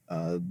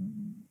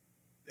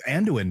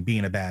Anduin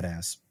being a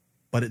badass.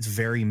 But it's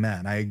very meh.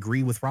 And I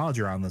agree with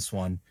Roger on this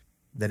one,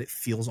 that it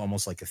feels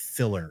almost like a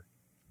filler.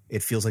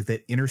 It feels like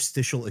that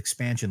interstitial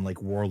expansion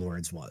like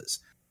Warlords was.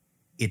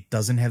 It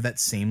doesn't have that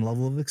same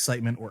level of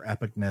excitement or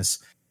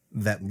epicness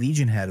that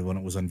Legion had when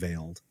it was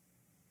unveiled.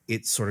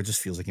 It sort of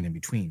just feels like an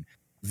in-between.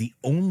 The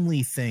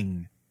only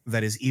thing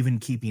that is even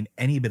keeping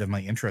any bit of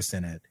my interest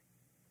in it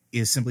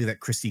is simply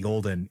that Christy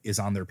Golden is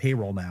on their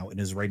payroll now and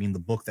is writing the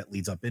book that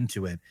leads up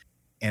into it.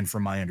 And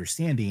from my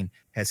understanding,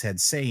 has had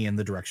say in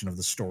the direction of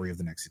the story of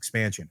the next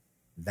expansion.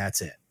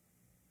 That's it.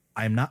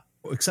 I'm not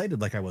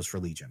excited like I was for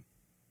Legion.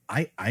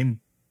 I'm,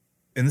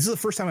 and this is the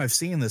first time I've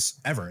seen this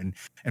ever.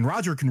 And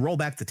Roger can roll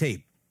back the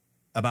tape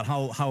about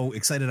how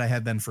excited I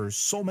have been for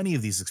so many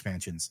of these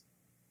expansions.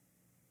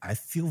 I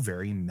feel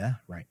very meh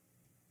right.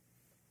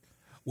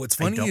 What's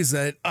funny is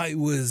that I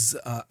was,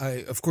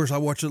 of course, I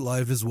watched it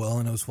live as well,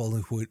 and I was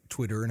following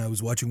Twitter, and I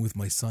was watching with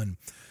my son,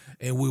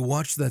 and we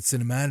watched that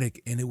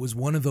cinematic, and it was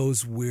one of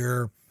those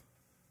where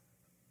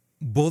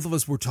both of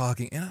us were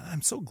talking, and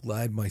I'm so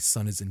glad my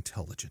son is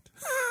intelligent.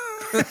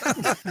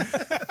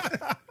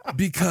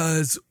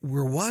 Because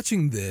we're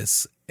watching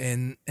this,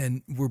 and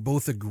we're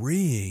both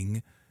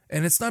agreeing,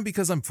 and it's not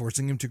because I'm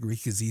forcing him to agree,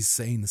 because he's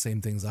saying the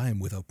same things I am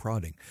without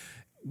prodding.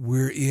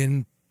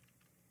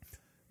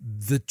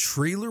 The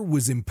trailer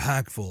was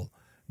impactful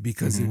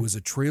because it was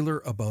a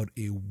trailer about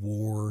a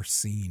war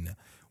scene.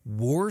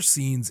 War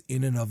scenes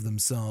in and of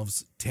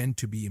themselves tend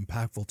to be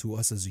impactful to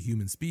us as a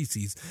human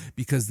species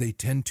because they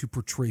tend to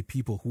portray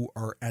people who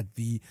are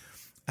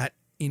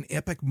in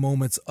epic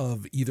moments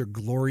of either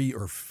glory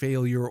or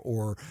failure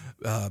or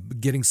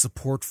getting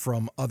support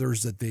from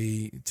others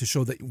to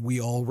show that we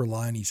all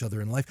rely on each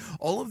other in life.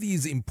 All of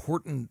these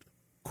important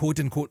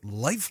quote unquote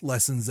life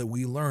lessons that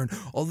we learn,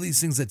 all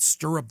these things that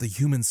stir up the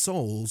human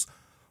souls,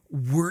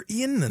 were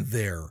in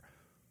there,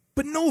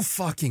 but no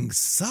fucking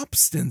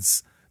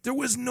substance. There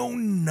was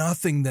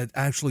nothing that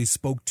actually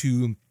spoke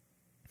to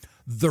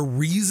the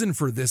reason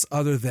for this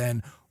other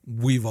than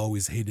we've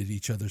always hated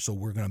each other, so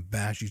we're going to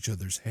bash each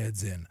other's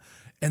heads in.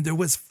 And there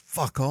was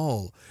fuck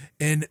all.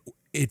 And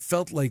it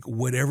felt like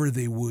whatever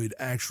they would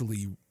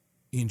actually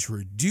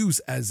introduce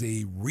as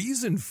a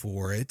reason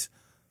for it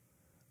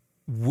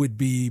would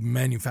be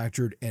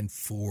manufactured and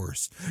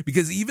forced.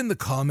 Because even the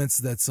comments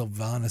that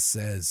Sylvanas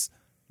says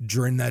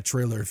during that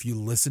trailer, if you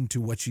listen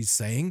to what she's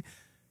saying,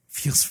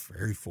 feels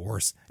very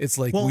forced. It's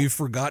like, we've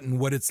forgotten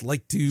what it's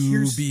like to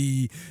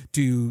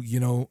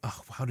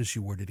how does she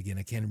word it again?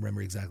 I can't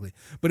remember exactly.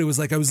 But it was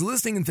like I was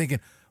listening and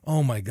thinking,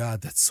 oh my God,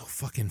 that's so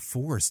fucking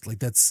forced.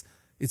 Like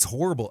it's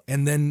horrible.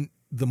 And then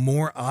the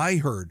more I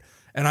heard,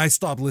 and I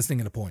stopped listening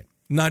at a point,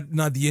 not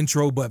the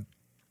intro, but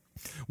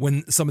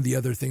when some of the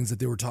other things that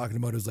they were talking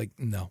about, it was like,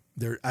 no,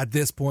 they're at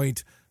this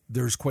point,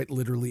 there's quite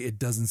literally, it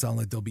doesn't sound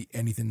like there'll be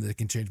anything that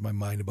can change my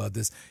mind about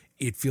this.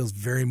 It feels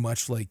very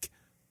much like,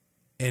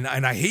 and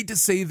I hate to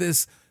say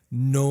this,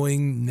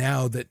 knowing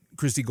now that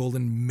Christy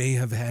Golden may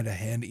have had a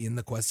hand in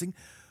the questing,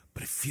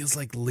 but it feels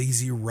like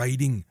lazy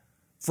writing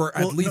for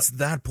at least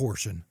that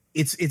portion.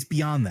 It's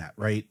beyond that,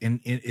 right? And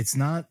it's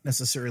not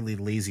necessarily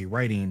lazy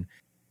writing.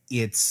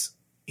 It's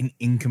an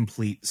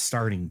incomplete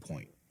starting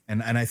point.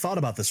 And I thought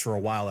about this for a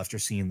while after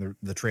seeing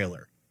the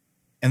trailer.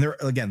 And there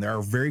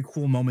are very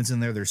cool moments in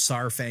there. There's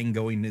Saurfang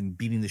going and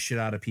beating the shit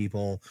out of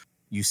people.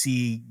 You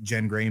see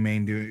Jen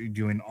Greymane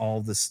doing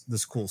all this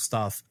cool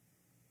stuff.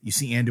 You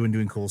see Anduin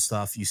doing cool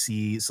stuff. You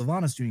see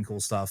Sylvanas doing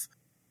cool stuff.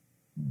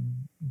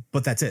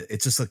 But that's it.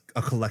 It's just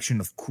a collection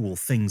of cool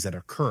things that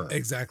occur.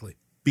 Exactly.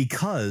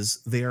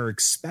 Because they are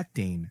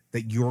expecting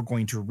that you're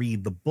going to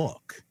read the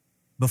book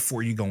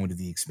before you go into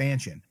the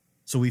expansion.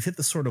 So we've hit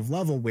the sort of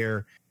level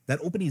where that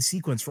opening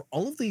sequence for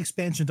all of the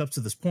expansions up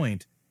to this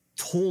point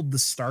told the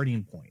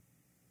starting point.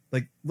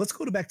 Like, let's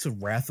go back to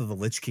Wrath of the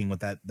Lich King with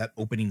that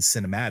opening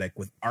cinematic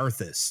with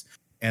Arthas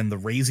and the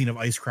raising of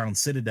Icecrown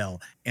Citadel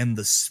and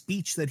the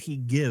speech that he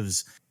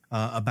gives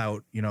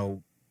about,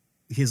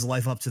 his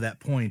life up to that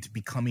point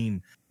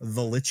becoming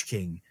the Lich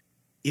King.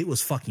 It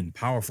was fucking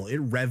powerful. It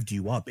revved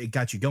you up. It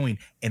got you going,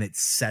 and it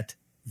set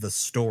the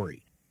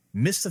story.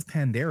 Mists of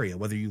Pandaria,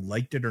 whether you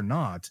liked it or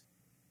not,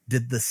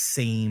 did the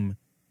same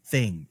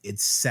thing. It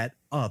set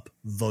up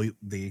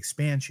the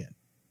expansion.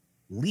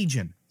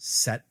 Legion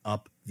set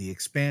up the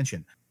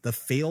expansion. The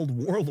failed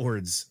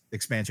Warlords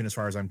expansion, as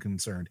far as I'm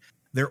concerned,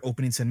 their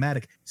opening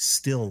cinematic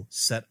still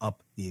set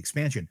up the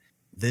expansion.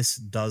 This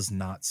does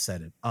not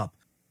set it up.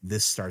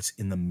 This starts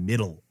in the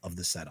middle of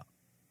the setup.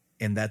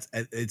 And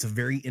it's a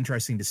very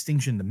interesting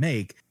distinction to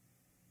make,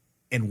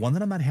 and one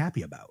that I'm not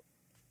happy about.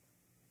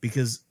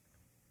 Because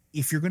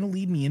if you're going to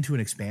lead me into an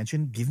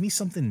expansion, give me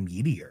something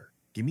meatier.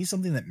 Give me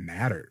something that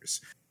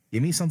matters.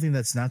 Give me something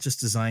that's not just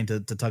designed to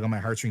tug on my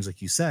heartstrings,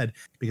 like you said,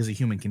 because of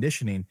human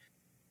conditioning.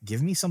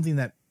 Give me something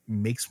that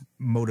makes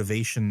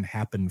motivation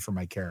happen for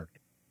my character.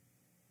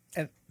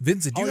 And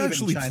Vince, did you I'll even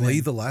actually chime play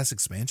in. the last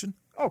expansion?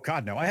 Oh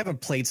God, no! I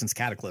haven't played since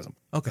Cataclysm.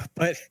 Okay.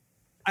 But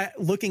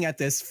looking at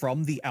this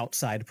from the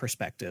outside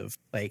perspective,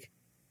 like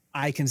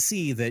I can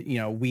see that,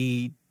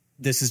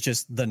 this is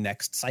just the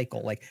next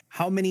cycle. Like,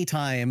 how many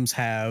times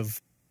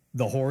have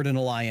the Horde and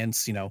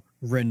Alliance,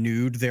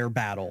 renewed their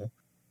battle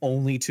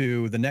only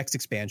to the next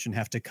expansion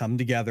have to come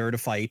together to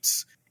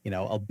fight,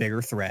 a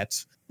bigger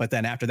threat. But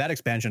then after that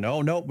expansion,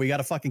 oh no, we got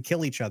to fucking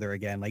kill each other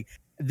again. Like,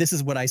 this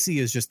is what I see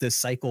is just this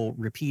cycle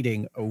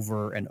repeating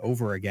over and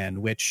over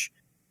again, which,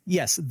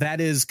 yes, that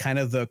is kind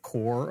of the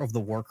core of the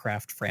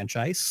Warcraft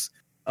franchise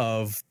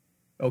of,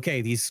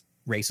 okay, these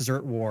races are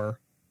at war,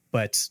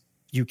 but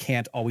you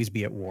can't always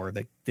be at war.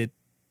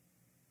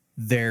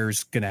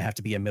 There's going to have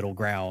to be a middle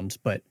ground,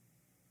 but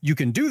you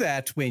can do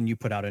that when you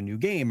put out a new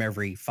game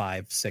every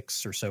 5,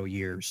 6 or so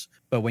years.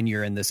 But when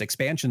you're in this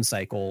expansion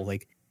cycle,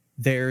 like,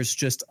 there's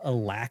just a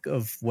lack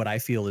of what I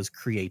feel is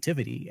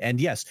creativity.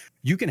 And yes,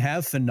 you can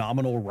have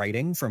phenomenal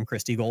writing from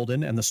Christy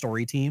Golden and the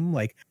story team.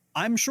 Like,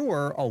 I'm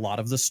sure a lot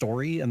of the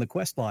story and the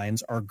quest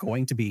lines are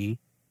going to be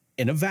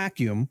in a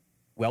vacuum,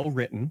 well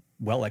written,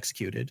 well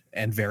executed,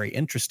 and very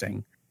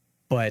interesting.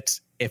 But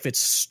if it's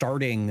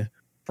starting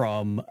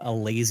from a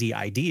lazy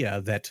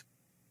idea that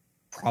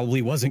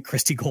probably wasn't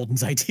Christy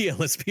Golden's idea,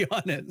 let's be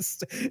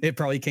honest, it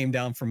probably came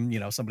down from,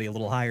 somebody a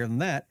little higher than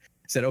that,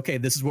 said, okay,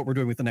 this is what we're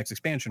doing with the next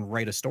expansion,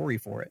 write a story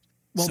for it.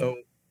 Well, so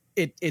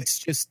it's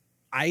just,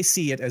 I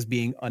see it as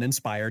being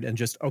uninspired and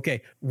just,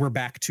 okay, we're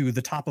back to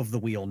the top of the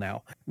wheel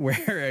now, where,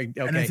 okay,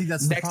 and I think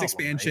that's the next problem,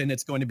 expansion, right?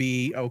 It's going to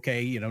be,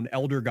 okay, an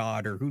Elder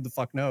God or who the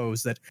fuck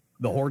knows, that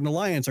the Horde and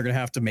Alliance are going to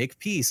have to make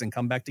peace and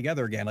come back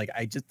together again. Like,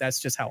 that's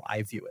just how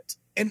I view it.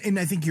 And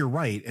I think you're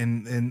right.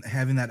 And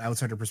having that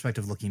outsider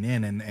perspective looking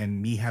in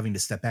and me having to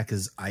step back,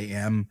 because I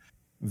am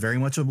very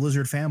much a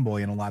Blizzard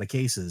fanboy in a lot of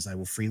cases. I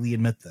will freely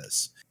admit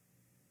this.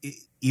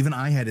 Even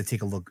I had to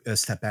take a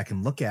step back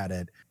and look at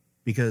it,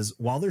 because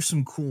while there's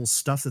some cool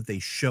stuff that they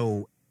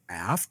show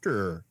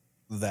after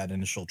that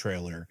initial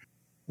trailer,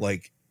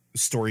 like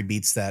story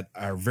beats that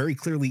are very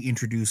clearly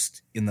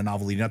introduced in the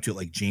novel leading up to it,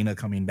 like Jaina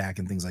coming back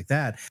and things like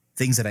that,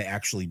 things that I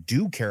actually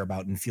do care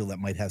about and feel that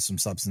might have some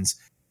substance,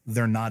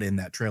 they're not in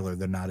that trailer.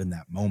 They're not in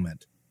that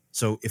moment.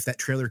 So if that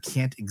trailer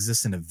can't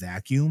exist in a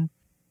vacuum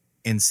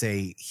and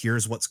say,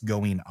 here's what's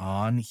going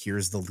on,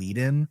 here's the lead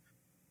in,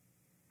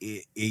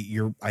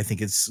 I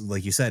think it's,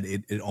 like you said,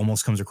 it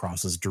almost comes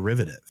across as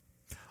derivative.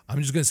 I'm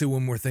just going to say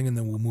one more thing, and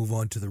then we'll move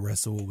on to the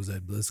rest of what was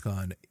at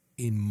BlizzCon.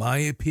 In my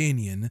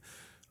opinion,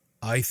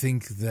 I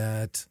think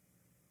that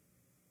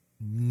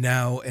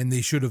now, and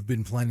they should have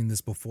been planning this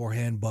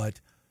beforehand,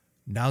 but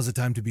now's the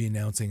time to be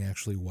announcing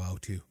actually WoW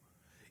 2.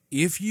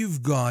 If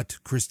you've got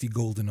Christy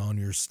Golden on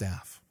your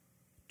staff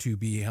to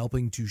be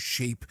helping to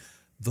shape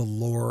the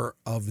lore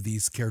of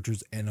these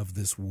characters and of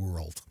this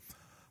world,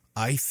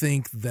 I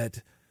think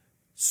that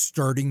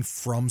starting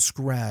from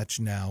scratch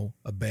now,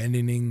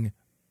 abandoning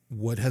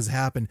what has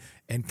happened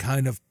and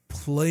kind of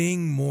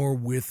playing more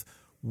with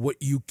what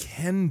you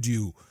can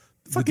do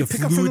with the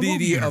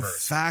fluidity of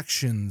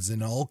factions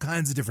and all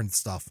kinds of different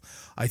stuff.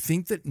 I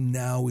think that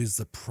now is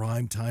the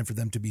prime time for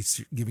them to be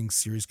giving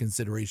serious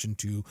consideration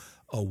to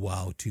a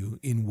WoW 2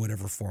 in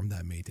whatever form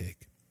that may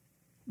take.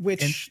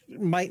 Which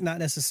might not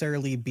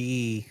necessarily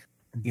be,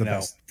 the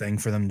best thing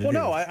for them to do. Well,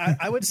 no,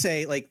 I would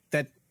say like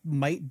that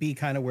might be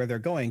kind of where they're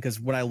going, because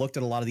when I looked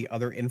at a lot of the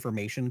other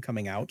information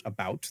coming out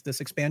about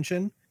this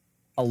expansion,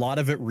 a lot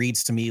of it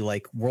reads to me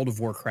like World of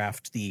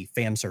Warcraft, the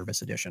fan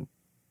service edition,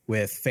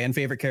 with fan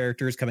favorite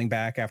characters coming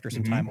back after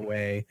some time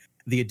away,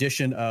 the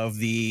addition of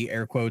the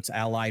air quotes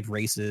allied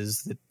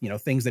races,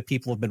 that, things that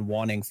people have been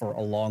wanting for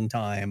a long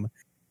time.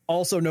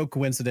 Also, no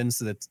coincidence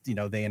that,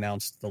 they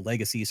announced the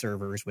legacy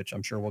servers, which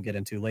I'm sure we'll get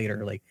into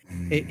later. Like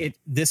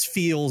this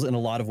feels in a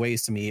lot of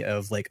ways to me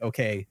of like,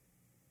 okay,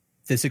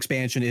 this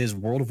expansion is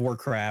World of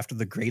Warcraft,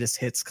 the greatest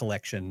hits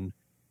collection,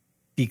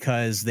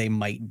 because they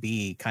might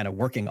be kind of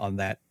working on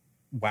that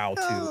WoW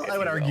 2. I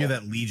would argue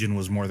that Legion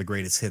was more the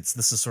greatest hits.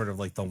 This is sort of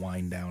like the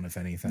wind down, if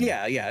anything.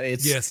 Yeah.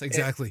 Yes,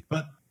 exactly.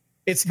 But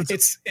it's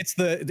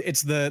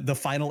the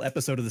final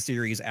episode of the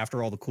series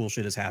after all the cool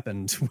shit has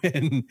happened,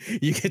 when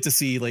you get to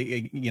see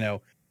like,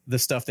 the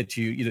stuff that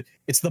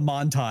it's the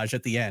montage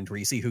at the end where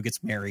you see who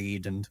gets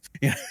married and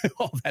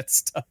all that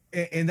stuff.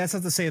 And that's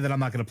not to say that I'm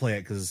not going to play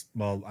it, because,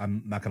 well,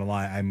 I'm not going to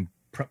lie, I'm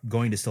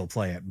going to still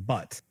play it,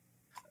 but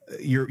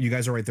you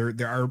guys are right.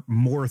 There are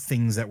more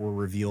things that were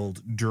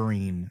revealed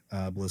during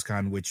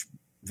BlizzCon, which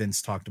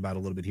Vince talked about a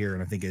little bit here,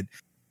 and I think it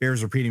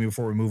bears repeating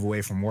before we move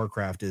away from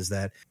Warcraft, is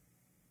that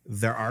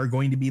there are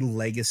going to be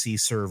legacy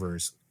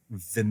servers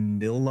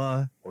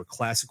vanilla or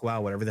classic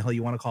WoW, whatever the hell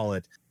you want to call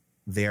it,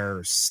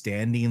 they're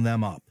standing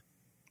them up.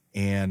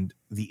 And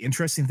the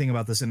interesting thing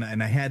about this, and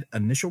I had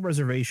initial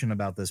reservation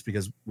about this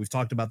because we've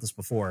talked about this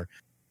before,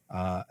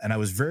 and I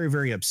was very,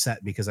 very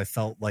upset because I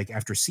felt like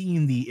after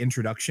seeing the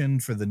introduction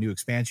for the new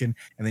expansion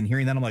and then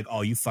hearing that, I'm like,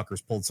 oh, you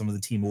fuckers pulled some of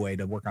the team away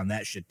to work on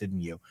that shit,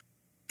 didn't you?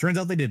 Turns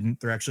out they didn't.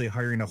 They're actually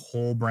hiring a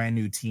whole brand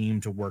new team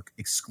to work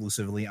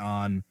exclusively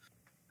on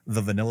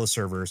the vanilla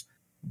servers.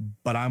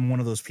 But I'm one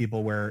of those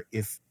people where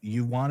if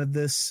you wanted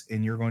this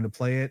and you're going to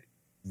play it,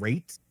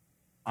 great.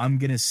 I'm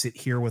going to sit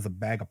here with a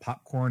bag of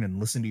popcorn and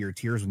listen to your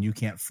tears when you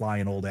can't fly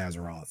in old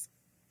Azeroth.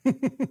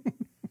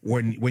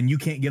 when you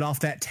can't get off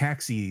that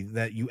taxi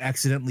that you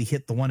accidentally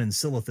hit the one in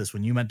Silithus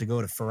when you meant to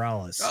go to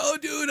Feralis. Oh,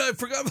 dude, I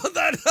forgot about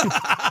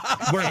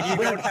that. Where you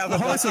don't have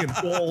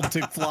enough gold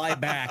to fly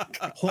back.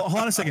 Hold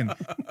on a second.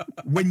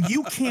 When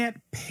you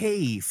can't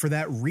pay for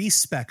that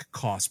respec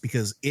cost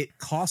because it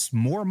costs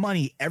more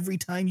money every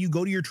time you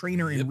go to your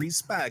trainer and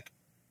respec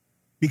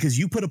because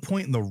you put a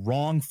point in the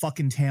wrong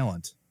fucking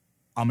talent,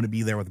 I'm going to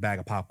be there with a bag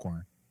of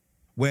popcorn.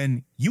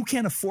 When you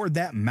can't afford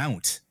that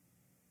mount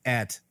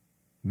at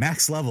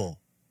max level,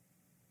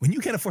 when you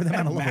can't afford that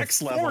mount at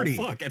max level 40,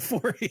 level, fuck, at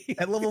 40.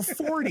 at level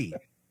 40,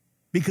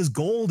 because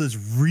gold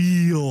is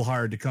real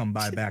hard to come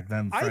by back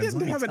then. I friends,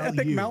 didn't have an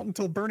epic mount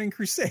until Burning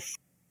Crusade.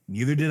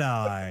 Neither did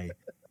I.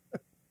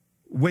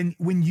 When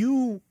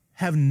you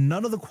have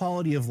none of the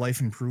quality of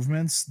life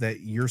improvements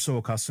that you're so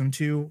accustomed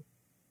to,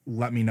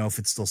 let me know if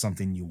it's still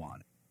something you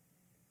want.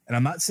 And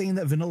I'm not saying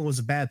that vanilla was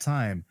a bad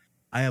time.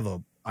 I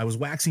was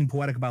waxing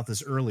poetic about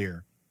this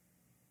earlier.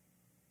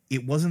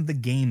 It wasn't the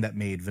game that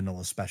made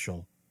vanilla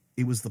special.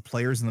 It was the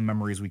players and the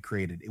memories we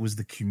created. It was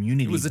the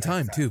community. It was the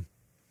time too.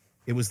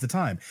 It was the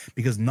time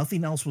because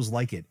nothing else was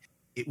like it.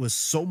 It was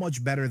so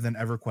much better than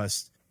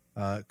EverQuest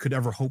could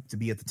ever hope to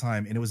be at the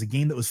time. And it was a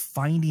game that was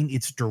finding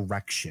its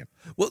direction.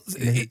 Well,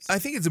 I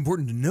think it's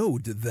important to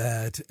note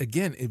that,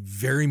 again, it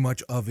very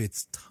much of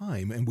its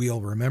time, and we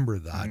all remember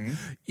that.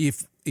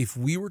 Mm-hmm. If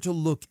we were to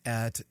look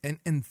at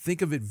and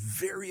think of it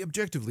very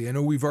objectively, I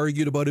know we've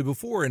argued about it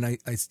before, and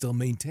I still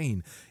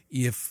maintain,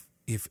 if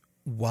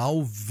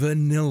WoW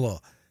Vanilla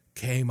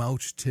came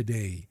out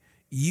today,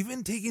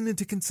 even taking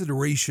into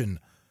consideration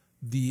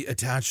the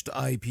attached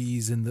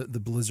IPs and the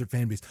Blizzard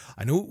fan base,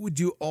 I know it would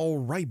do all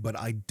right, but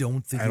I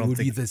don't think it would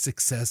be the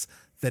success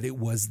that it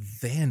was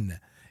then.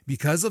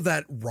 Because of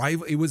that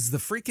rival, it was the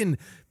freaking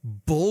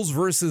Bulls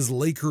versus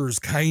Lakers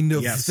kind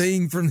of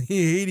thing from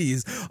the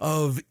 80s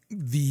of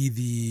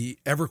the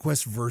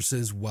EverQuest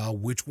versus WoW,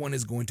 which one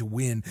is going to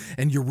win?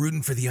 And you're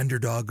rooting for the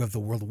underdog of the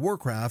World of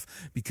Warcraft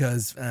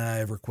because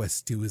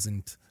EverQuest 2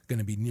 isn't going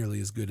to be nearly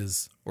as good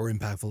as or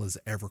impactful as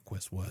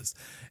EverQuest was.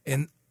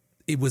 And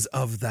it was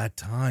of that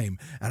time.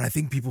 And I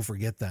think people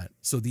forget that.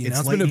 So the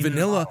announcement of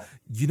vanilla,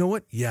 you know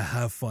what? Yeah,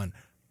 have fun.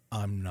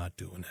 I'm not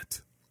doing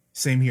it.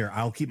 Same here.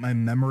 I'll keep my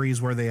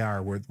memories where they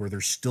are, where they're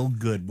still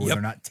good, where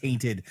they're not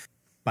tainted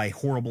by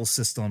horrible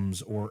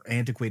systems or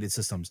antiquated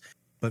systems.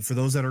 But for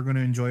those that are going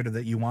to enjoy it or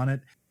that you want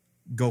it,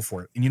 go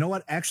for it. And you know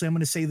what? Actually, I'm going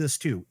to say this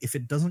too. If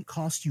it doesn't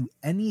cost you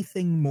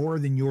anything more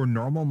than your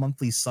normal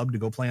monthly sub to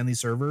go play on these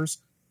servers,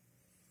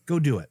 go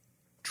do it.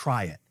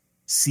 Try it.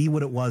 See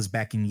what it was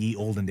back in ye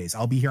olden days.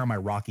 I'll be here on my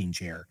rocking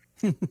chair,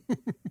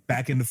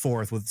 back and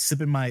forth with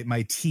sipping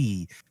my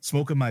tea,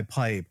 smoking my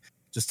pipe,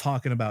 just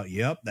talking about,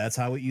 yep, that's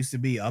how it used to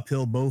be,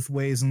 uphill both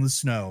ways in the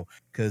snow,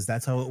 because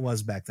that's how it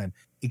was back then.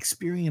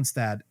 Experience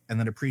that and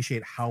then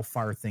appreciate how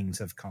far things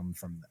have come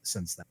from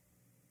since then.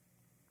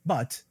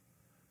 But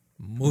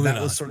moving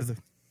on. Was sort of the.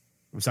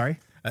 I'm sorry?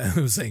 I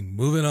was saying,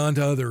 moving on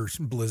to other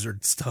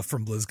Blizzard stuff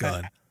from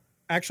BlizzCon.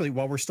 Actually,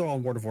 while we're still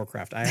on World of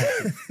Warcraft, I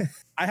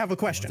have a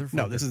question.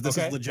 No, this is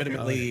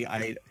legitimately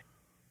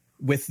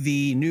with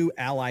the new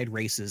allied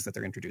races that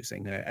they're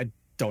introducing. I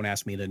don't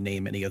ask me to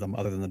name any of them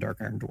other than the Dark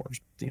Iron Dwarves,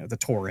 the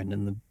Tauren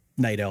and the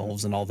Night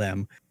Elves and all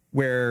them,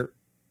 where,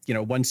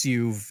 once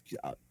you've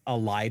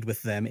allied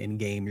with them in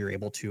game, you're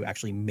able to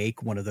actually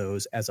make one of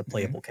those as a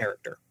playable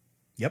character.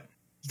 Yep.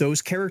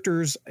 Those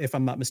characters, if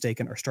I'm not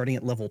mistaken, are starting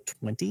at level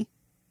 20.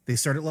 They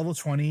start at level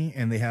 20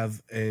 and they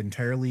have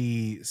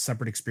entirely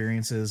separate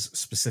experiences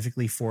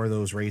specifically for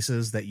those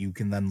races that you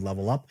can then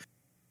level up.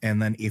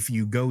 And then if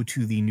you go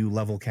to the new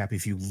level cap,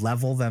 if you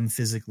level them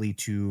physically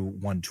to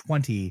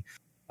 120,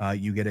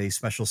 you get a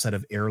special set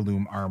of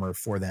heirloom armor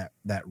for that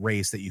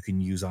race that you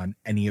can use on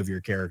any of your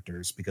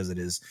characters because it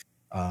is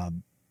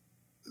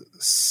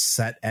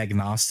set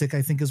agnostic,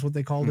 I think is what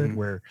they called it,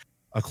 where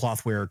a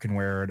cloth wearer can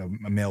wear it,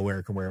 a male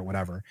wearer can wear it,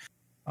 whatever.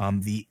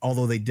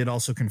 Although they did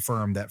also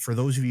confirm that for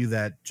those of you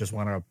that just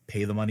want to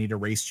pay the money to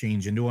race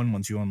change into one,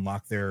 once you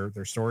unlock their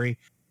story,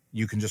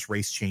 you can just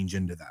race change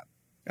into that.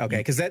 Okay,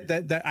 because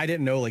that I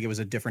didn't know it was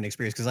a different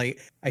experience, because I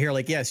hear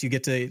yes, you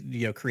get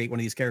to create one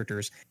of these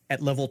characters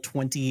at level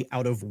 20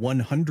 out of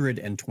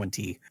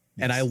 120, yes.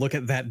 And I look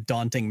at that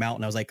daunting amount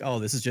and I was like, oh,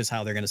 this is just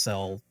how they're going to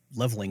sell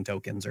leveling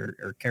tokens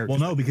or characters.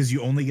 Well, no, because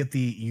you only get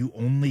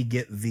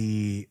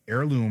the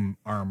heirloom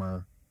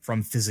armor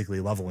from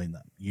physically leveling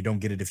them. You don't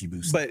get it if you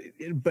boost them.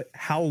 But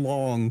how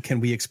long can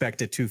we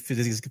expect it to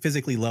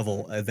physically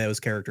level those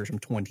characters from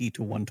 20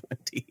 to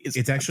 120?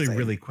 It's actually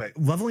really quick.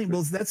 Leveling,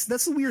 well, that's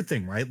the weird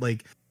thing, right?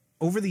 Like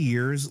over the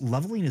years,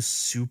 leveling is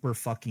super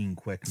fucking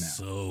quick now.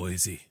 So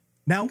easy.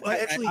 Now,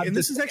 actually, and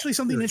this is actually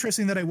something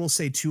interesting that I will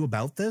say too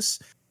about this.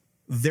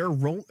 Their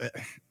role,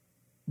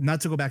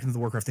 not to go back into the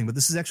Warcraft thing, but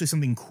this is actually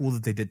something cool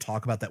that they did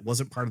talk about that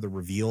wasn't part of the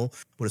reveal,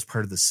 but as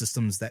part of the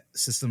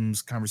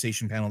systems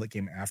conversation panel that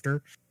came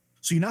after.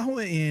 So you know how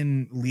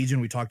in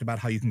Legion we talked about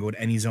how you can go to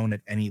any zone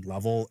at any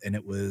level and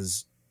it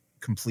was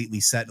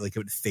completely set, like it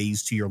would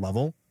phase to your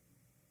level.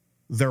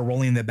 They're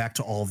rolling that back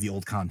to all of the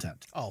old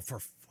content. Oh,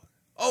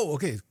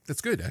 okay,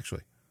 that's good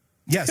actually.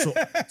 Yeah. So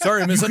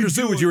sorry, I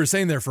misunderstood what you were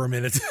saying there for a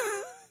minute.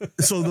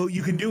 So what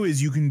you can do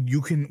is you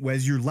can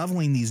as you're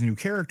leveling these new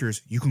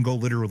characters, you can go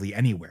literally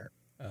anywhere.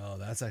 Oh,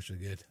 that's actually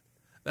good.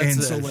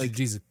 And so like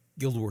Jesus,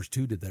 Guild Wars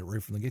 2 did that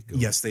right from the get-go.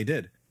 Yes, they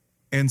did.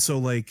 And so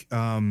like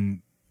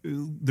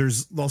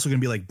there's also going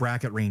to be like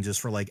bracket ranges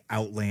for like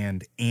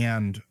Outland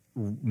and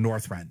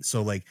Northrend.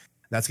 So like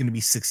that's going to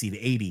be 60 to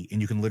 80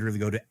 and you can literally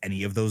go to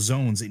any of those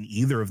zones in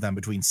either of them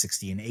between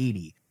 60 and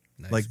 80.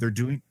 Nice. Like they're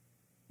doing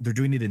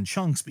it in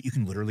chunks, but you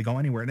can literally go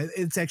anywhere. And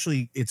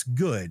it's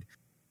good.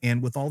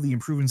 And with all the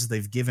improvements that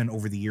they've given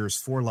over the years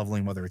for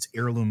leveling, whether it's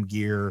heirloom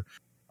gear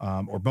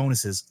or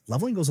bonuses,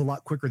 leveling goes a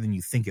lot quicker than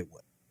you think it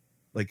would.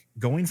 Like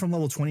going from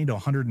level 20 to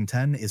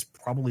 110 is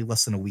probably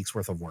less than a week's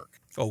worth of work.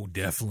 Oh,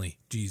 definitely.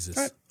 Jesus.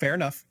 Right, fair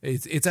enough.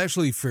 It's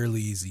actually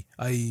fairly easy.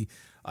 I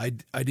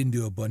didn't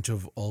do a bunch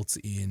of alts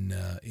in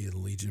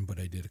Legion, but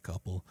I did a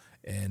couple.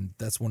 And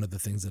that's one of the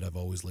things that I've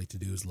always liked to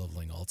do is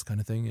leveling alts kind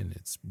of thing. And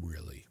it's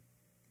really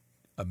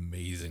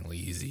amazingly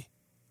easy.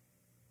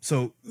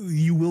 So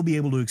you will be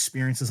able to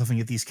experience this stuff and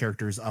get these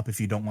characters up. If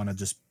you don't want to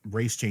just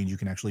race change, you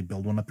can actually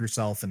build one up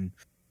yourself and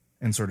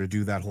sort of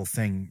do that whole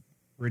thing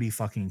pretty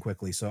fucking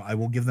quickly. So I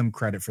will give them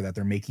credit for that.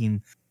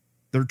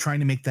 They're trying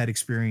to make that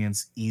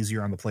experience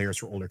easier on the players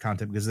for older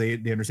content because they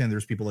understand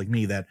there's people like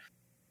me that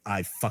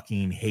I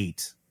fucking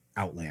hate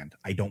Outland.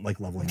 I don't like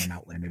leveling in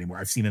Outland anymore.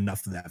 I've seen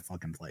enough of that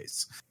fucking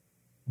place.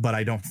 But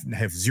I don't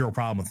have zero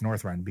problem with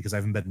Northrend because I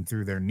haven't been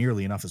through there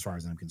nearly enough as far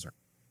as I'm concerned.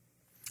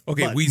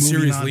 Okay, But we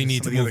seriously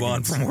need to move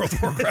on from World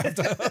of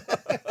Warcraft.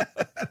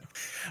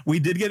 We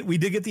did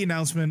get the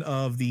announcement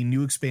of the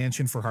new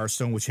expansion for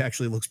Hearthstone, which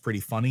actually looks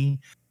pretty funny.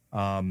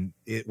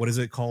 What is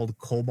it called?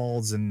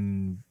 Kobolds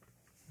and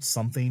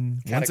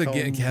something. Once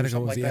again,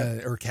 catacombs, like yeah,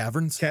 that. or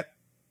caverns.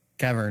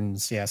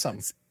 Caverns, yeah,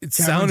 something.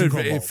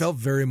 It felt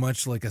very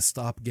much like a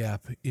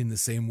stopgap in the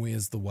same way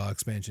as the WoW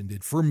expansion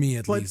did for me,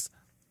 at least.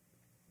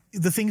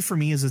 The thing for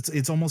me is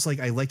it's almost like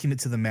I liken it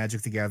to the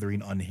Magic the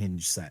Gathering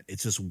Unhinged set.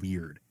 It's just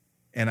weird.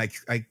 And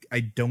I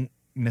don't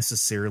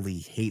necessarily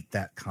hate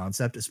that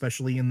concept,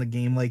 especially in the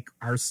game like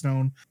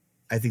Hearthstone.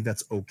 I think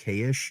that's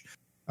okay-ish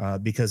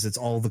because it's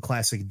all the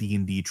classic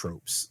D&D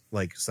tropes.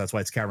 Like, so that's why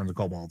it's Caverns and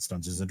Kobolds,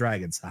 Dungeons and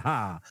Dragons.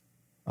 Haha.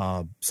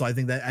 So I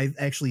think that I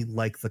actually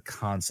like the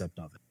concept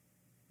of it.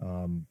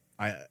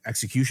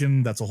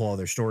 Execution, that's a whole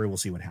other story. We'll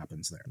see what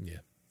happens there. Yeah.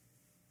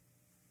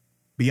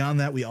 Beyond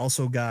that, we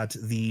also got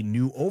the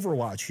new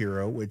Overwatch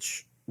hero,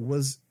 which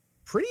was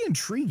pretty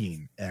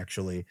intriguing,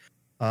 actually.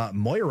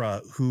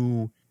 Moira,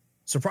 who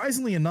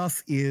surprisingly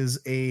enough is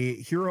a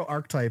hero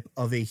archetype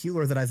of a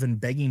healer that I've been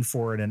begging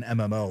for in an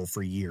MMO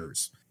for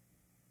years.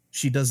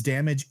 She does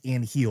damage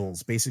and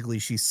heals. Basically,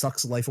 she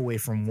sucks life away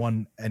from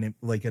an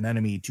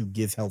enemy to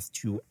give health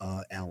to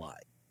an ally.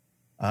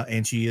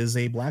 And she is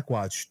a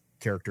Blackwatch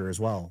character as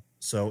well.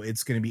 So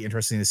it's going to be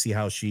interesting to see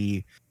how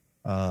she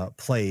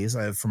plays.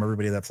 From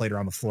everybody that played her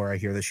on the floor, I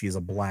hear that she is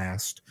a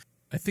blast.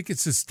 I think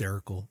it's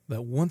hysterical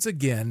that once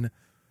again,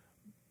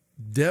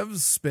 devs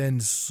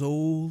spend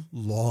so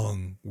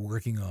long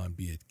working on,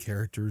 be it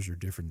characters or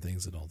different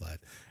things and all that,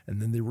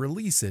 and then they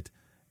release it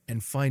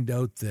and find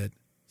out that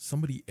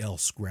somebody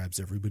else grabs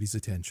everybody's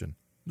attention.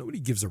 Nobody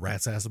gives a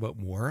rat's ass about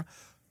Moira.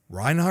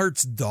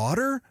 Reinhardt's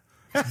daughter?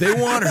 They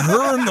want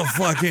her in the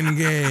fucking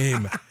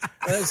game.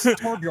 That's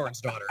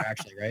Torbjorn's daughter,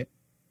 actually, right?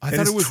 I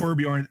thought it was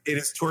Torbjorn. It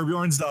is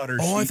Torbjorn's daughter.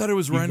 I thought it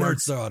was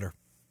Reinhardt's daughter.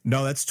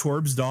 No, that's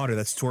Torb's daughter.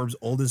 That's Torb's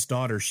oldest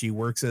daughter. She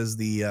works as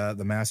the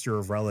master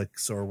of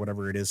relics or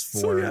whatever it is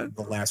for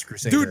the Last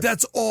Crusader. Dude,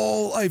 that's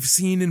all I've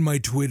seen in my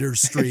Twitter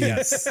stream.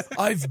 Yes.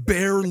 I've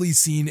barely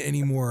seen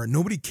any more.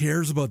 Nobody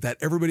cares about that.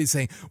 Everybody's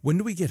saying, when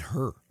do we get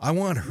her? I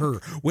want her.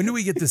 When do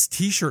we get this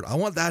t-shirt? I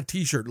want that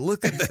t-shirt.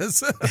 Look at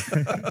this.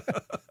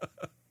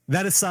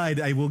 That aside,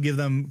 I will give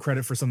them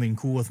credit for something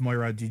cool with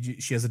Moira.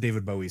 She has a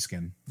David Bowie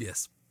skin.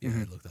 Yes. Yeah,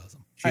 it looked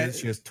awesome.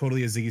 She has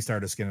totally a Ziggy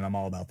Stardust skin, and I'm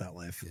all about that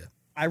life. Yeah.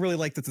 I really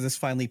like that this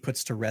finally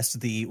puts to rest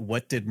the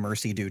what did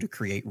Mercy do to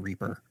create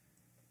Reaper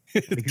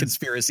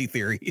conspiracy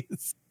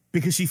theories.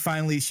 Because she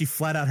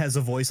flat out has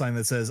a voice line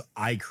that says,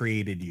 I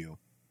created you.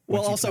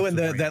 Well, also in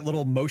that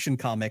little motion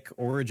comic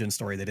origin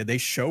story they did, they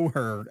show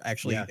her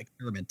actually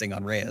experimenting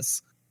on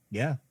Reyes.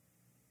 Yeah.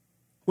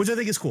 Which I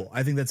think is cool.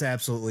 I think that's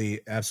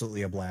absolutely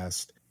a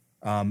blast.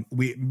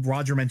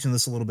 Roger mentioned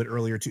this a little bit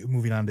earlier too,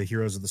 moving on to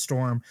Heroes of the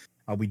Storm.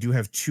 We do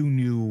have two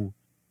new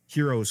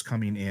heroes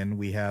coming in.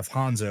 We have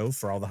Hanzo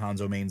for all the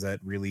Hanzo mains that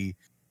really,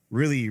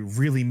 really,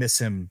 really miss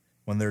him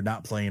when they're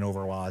not playing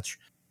Overwatch.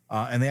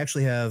 And they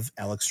actually have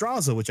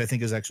Alexstrasza, which I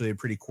think is actually a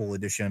pretty cool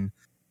addition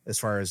as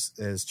far as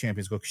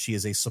champions go, because she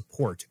is a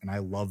support, and I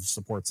love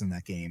supports in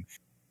that game.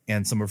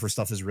 And some of her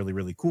stuff is really,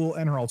 really cool.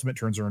 And her ultimate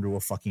turns her into a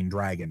fucking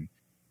dragon,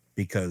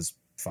 because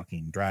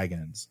fucking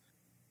dragons.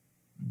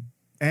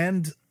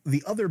 And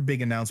the other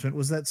big announcement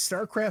was that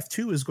StarCraft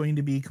 2 is going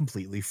to be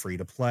completely free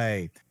to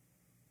play.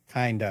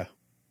 Kinda.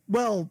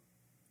 Well,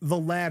 the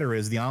latter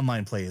is the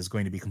online play is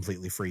going to be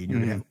completely free. You're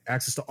going to have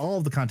access to all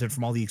of the content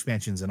from all the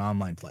expansions in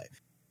online play.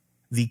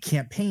 The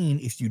campaign,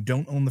 if you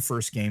don't own the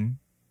first game,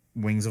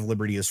 Wings of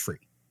Liberty is free.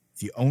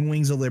 If you own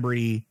Wings of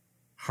Liberty,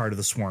 Heart of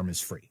the Swarm is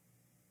free,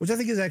 which I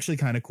think is actually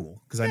kind of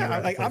cool. Because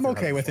I'm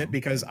okay with it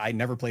because I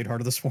never played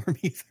Heart of the Swarm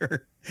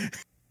either.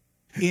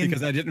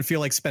 Because I didn't feel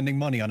like spending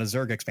money on a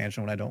Zerg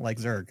expansion when I don't like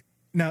Zerg.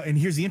 Now, and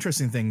here's the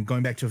interesting thing,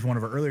 going back to one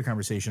of our earlier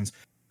conversations,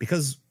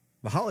 because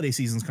the holiday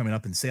season's coming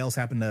up and sales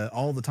happen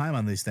all the time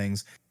on these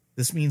things,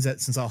 this means that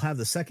since I'll have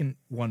the second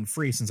one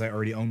free, since I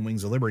already own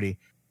Wings of Liberty,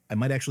 I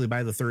might actually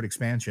buy the third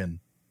expansion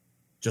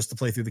just to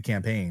play through the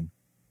campaign,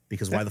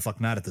 because why the fuck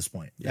not at this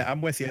point? Yeah,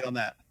 I'm with you on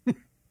that.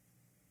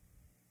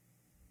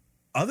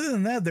 Other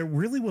than that, there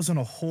really wasn't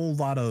a whole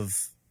lot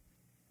of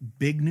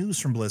big news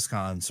from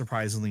BlizzCon,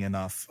 surprisingly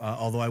enough.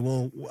 Although I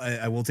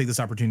will take this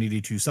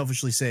opportunity to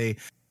selfishly say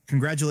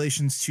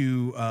congratulations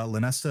to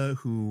Linesta,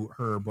 who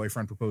her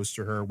boyfriend proposed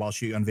to her while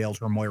she unveiled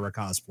her Moira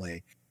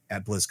cosplay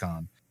at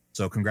BlizzCon.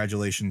 So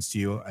congratulations to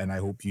you, and I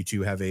hope you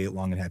two have a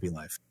long and happy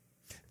life.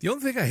 The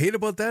only thing I hate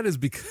about that is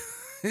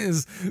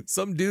because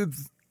some dude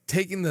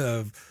taking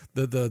the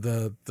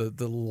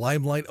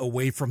limelight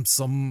away from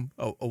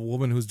a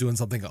woman who's doing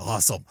something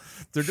awesome.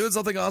 They're doing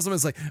something awesome.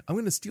 It's like, I'm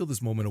going to steal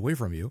this moment away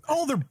from you.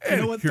 Oh, you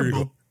know what?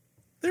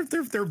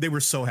 They were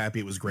so happy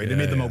it was great. It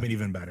made the moment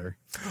even better.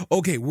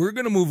 Okay, we're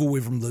going to move away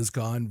from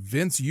BlizzCon.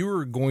 Vince, you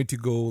are going to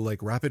go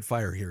like rapid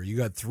fire here. You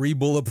got 3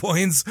 bullet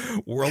points: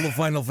 World of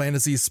Final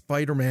Fantasy,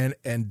 Spider-Man,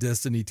 and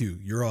Destiny 2.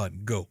 You're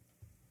on. Go.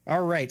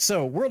 All right.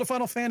 So World of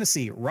Final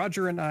Fantasy,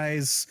 Roger and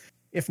I's,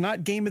 if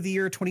not Game of the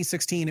Year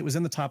 2016, it was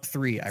in the top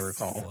 3, I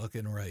recall.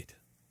 Fucking right.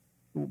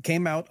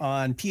 Came out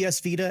on PS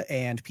Vita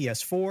and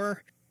PS4.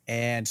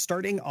 And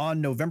starting on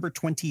November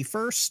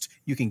 21st,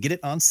 you can get it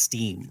on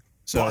Steam.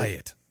 So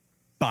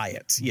Buy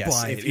it.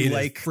 Yes. If you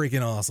like,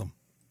 freaking awesome.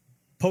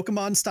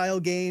 Pokemon style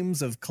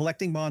games of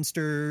collecting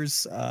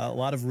monsters, a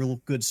lot of real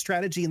good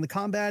strategy in the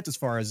combat as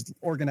far as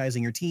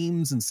organizing your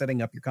teams and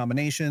setting up your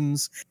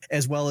combinations,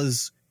 as well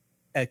as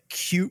a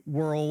cute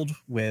world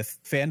with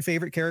fan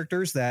favorite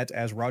characters that,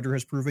 as Roger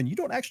has proven, you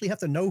don't actually have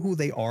to know who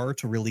they are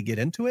to really get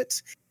into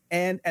it.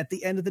 And at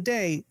the end of the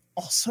day,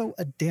 also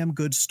a damn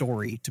good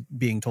story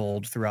being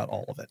told throughout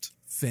all of it.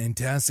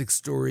 Fantastic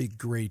story,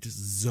 great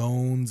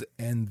zones,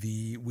 and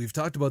we've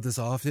talked about this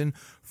often,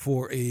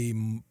 for a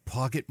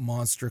pocket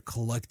monster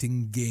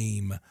collecting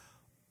game.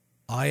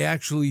 I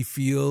actually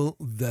feel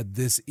that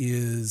this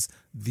is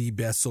the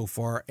best so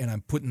far, and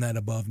I'm putting that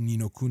above Ni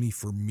no Kuni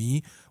for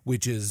me,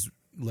 which is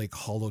like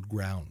hallowed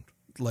ground.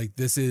 Like,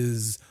 this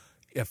is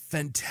a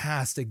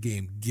fantastic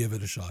game. Give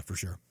it a shot for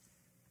sure.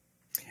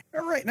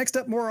 All right, next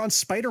up, more on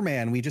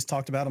Spider-Man. We just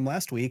talked about him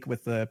last week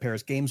with the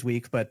Paris Games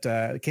Week, but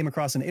came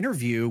across an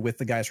interview with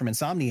the guys from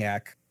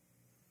Insomniac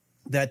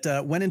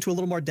that went into a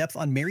little more depth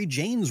on Mary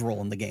Jane's role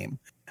in the game.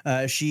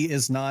 She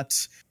is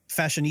not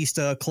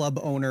fashionista, club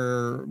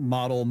owner,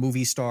 model,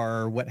 movie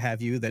star, what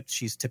have you, that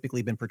she's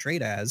typically been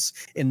portrayed as.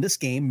 In this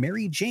game,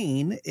 Mary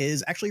Jane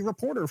is actually a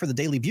reporter for the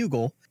Daily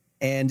Bugle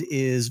and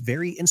is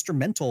very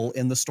instrumental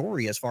in the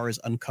story as far as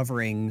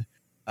uncovering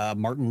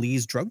Martin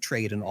Lee's drug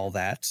trade and all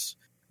that,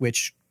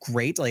 which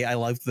great. Like, I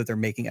love that they're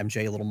making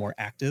MJ a little more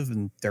active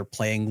and they're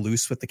playing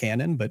loose with the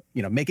canon, but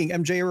making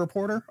MJ a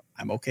reporter,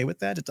 I'm okay with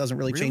that. It doesn't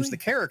really change the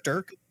character.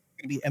 It's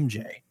going to be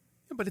MJ.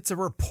 Yeah, but it's a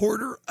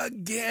reporter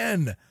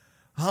again.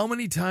 How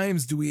many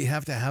times do we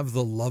have to have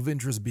the love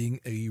interest being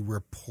a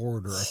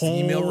reporter, a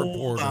female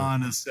reporter? Hold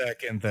on a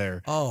second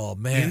there. Oh,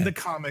 man. In the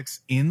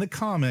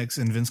comics,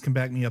 and Vince can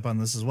back me up on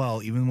this as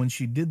well, even when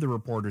she did the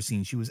reporter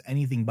scene, she was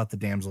anything but the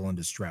damsel in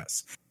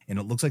distress. And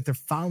it looks like they're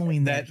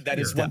following that. That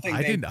is one thing.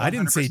 I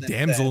didn't say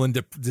damsel in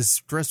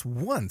distress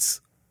once.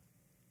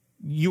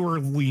 You were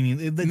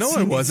leaning. No,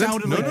 I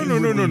wasn't.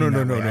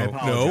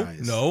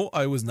 No,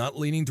 I was not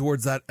leaning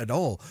towards that at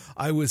all.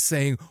 I was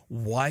saying,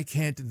 why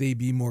can't they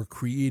be more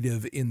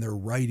creative in their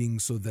writing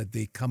so that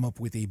they come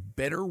up with a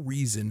better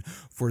reason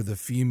for the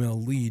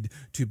female lead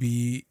to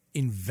be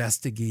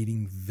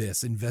investigating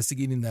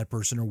that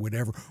person or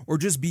whatever, or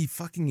just be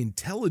fucking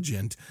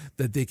intelligent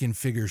that they can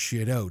figure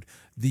shit out.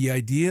 The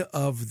idea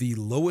of the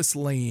Lois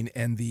Lane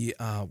and the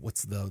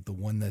what's the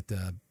one that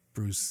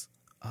Bruce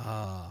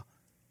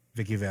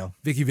Vicky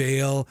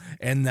Vale,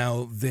 and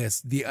now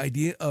the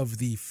idea of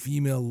the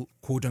female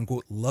quote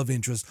unquote love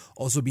interest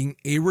also being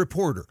a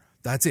reporter.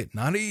 That's it,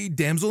 not a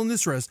damsel in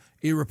distress,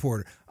 a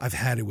reporter. I've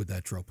had it with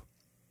that trope.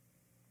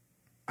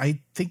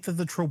 I think that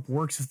the trope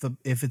works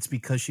if it's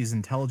because she's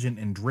intelligent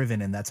and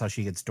driven, and that's how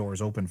she gets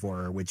doors open for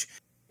her, which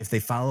If they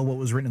follow what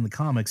was written in the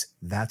comics,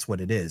 that's what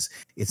it is.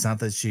 It's not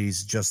that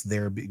she's just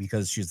there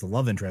because she's the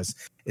love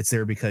interest. It's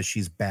there because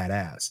she's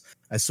badass.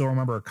 I still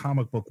remember a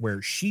comic book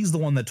where she's the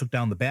one that took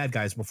down the bad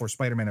guys before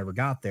Spider-Man ever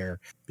got there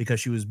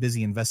because she was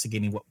busy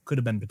investigating what could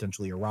have been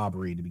potentially a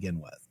robbery to begin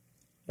with.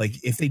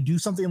 Like, if they do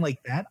something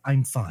like that,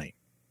 I'm fine.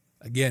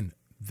 Again,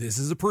 this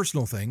is a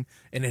personal thing,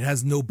 and it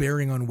has no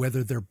bearing on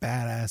whether they're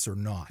badass or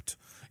not.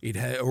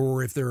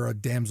 Or if they're a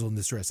damsel in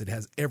distress. It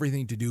has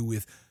everything to do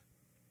with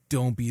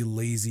don't be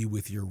lazy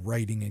with your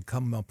writing and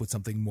come up with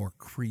something more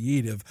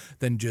creative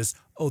than just,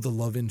 oh, the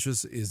love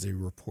interest is a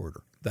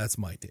reporter. That's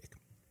my take.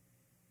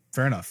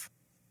 Fair enough.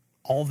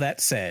 All that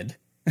said,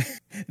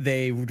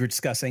 they were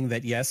discussing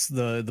that, yes,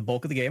 the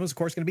bulk of the game is, of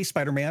course, going to be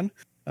Spider-Man,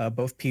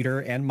 both Peter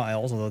and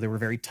Miles, although they were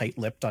very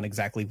tight-lipped on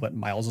exactly what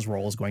Miles'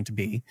 role is going to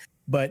be.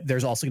 But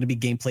there's also going to be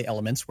gameplay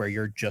elements where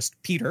you're just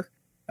Peter,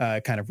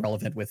 kind of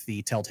relevant with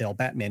the Telltale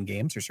Batman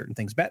games. There's certain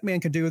things Batman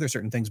can do. There's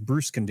certain things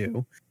Bruce can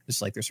do,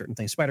 just like there's certain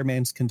things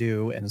Spider-Man can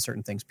do and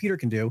certain things Peter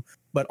can do.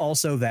 But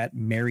also that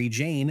Mary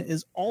Jane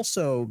is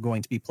also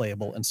going to be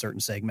playable in certain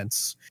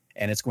segments,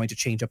 and it's going to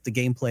change up the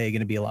gameplay,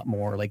 going to be a lot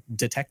more like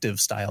detective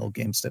style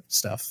game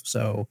stuff.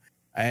 So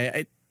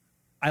I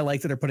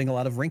like that they're putting a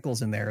lot of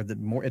wrinkles in there.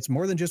 It's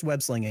more than just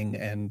web slinging,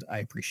 and I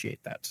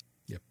appreciate that.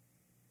 Yep.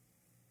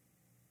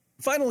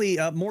 Finally,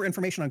 more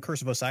information on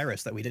Curse of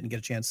Osiris that we didn't get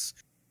a chance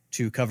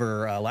to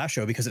cover last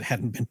show because it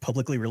hadn't been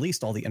publicly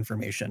released, all the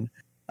information.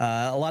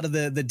 A lot of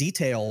the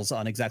details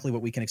on exactly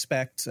what we can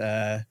expect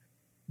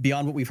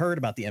beyond what we've heard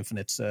about the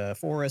Infinite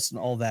Forest and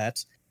all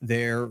that.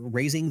 They're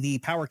raising the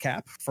power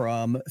cap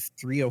from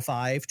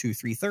 305 to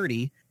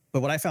 330.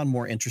 But what I found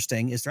more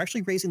interesting is they're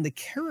actually raising the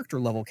character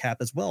level cap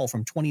as well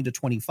from 20 to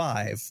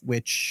 25,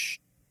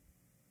 which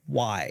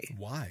why?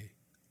 Why?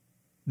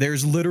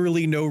 There's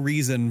literally no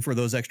reason for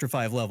those extra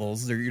 5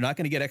 levels. You're not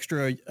going to get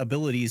extra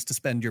abilities to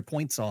spend your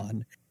points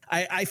on.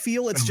 I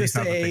feel it's just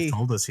they've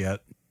told us yet.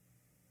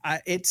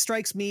 It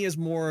strikes me as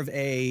more of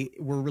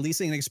we're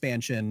releasing an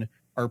expansion.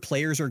 Our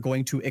players are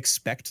going to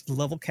expect the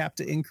level cap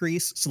to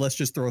increase. So let's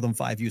just throw them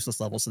 5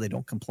 useless levels so they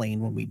don't complain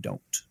when we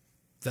don't.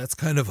 That's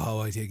kind of how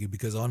I take it,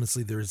 because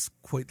honestly, there's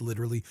quite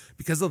literally,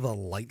 because of the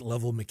light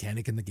level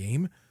mechanic in the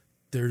game,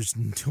 there's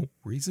no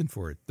reason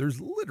for it.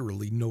 There's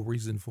literally no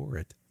reason for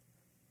it.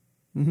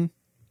 Mm-hmm.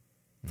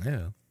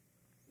 Yeah.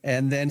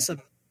 And then some.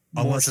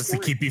 Unless it's to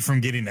keep you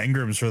from getting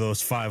engrams for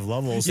those 5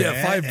 levels.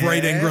 Yeah, 5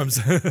 bright engrams.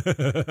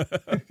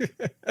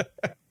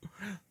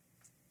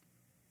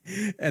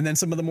 And then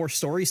some of the more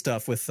story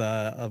stuff with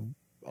a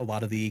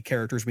lot of the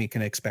characters we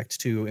can expect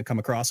to come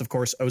across. Of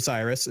course,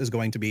 Osiris is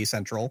going to be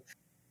central.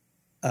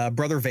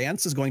 Brother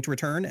Vance is going to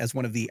return as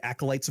one of the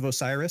acolytes of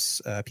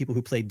Osiris. People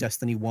who played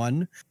Destiny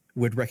 1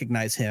 would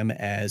recognize him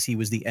as he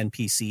was the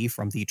NPC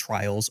from the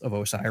Trials of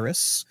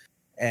Osiris.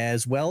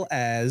 As well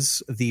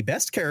as the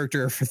best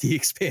character for the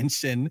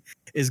expansion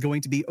is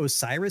going to be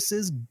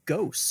Osiris's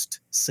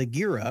ghost,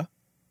 Sagira,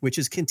 which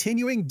is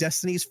continuing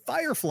Destiny's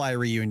Firefly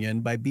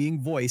reunion by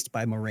being voiced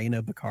by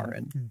Morena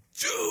Baccarin.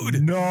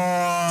 Dude!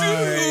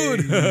 No!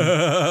 Dude!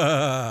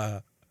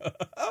 All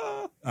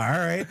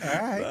right.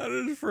 That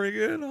is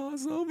freaking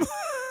awesome.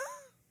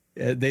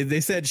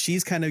 They said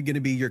she's kind of going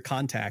to be your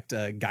contact,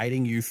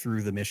 guiding you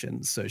through the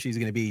missions. So she's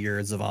going to be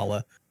your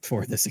Zavala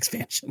for this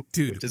expansion.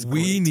 Dude,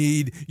 we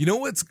need, you know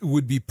what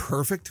would be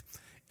perfect?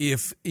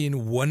 If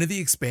in one of the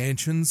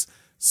expansions,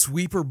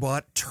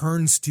 Sweeperbot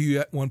turns to you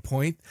at one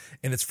point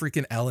and it's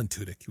freaking Alan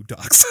Tudyk who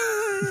talks.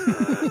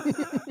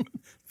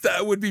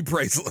 That would be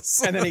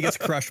priceless. And then he gets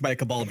crushed by a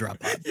Cabal drop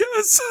pod.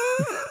 Yes.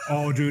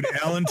 Oh, dude,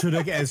 Alan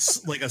Tudyk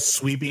as like a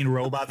sweeping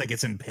robot that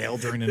gets impaled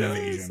during an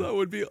invasion. That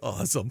would be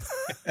awesome.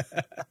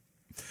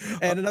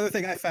 And another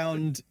thing I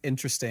found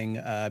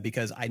interesting,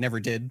 because I never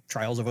did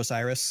Trials of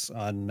Osiris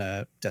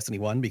on Destiny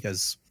 1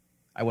 because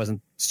I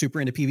wasn't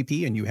super into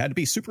PvP, and you had to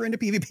be super into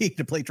PvP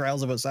to play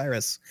Trials of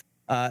Osiris.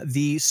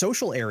 The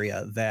social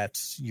area that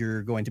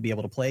you're going to be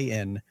able to play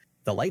in,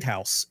 the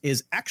Lighthouse,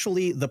 is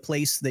actually the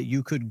place that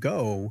you could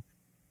go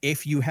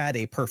if you had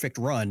a perfect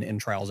run in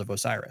Trials of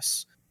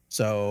Osiris.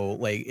 So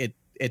like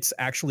it's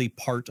actually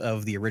part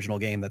of the original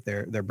game that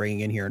they're bringing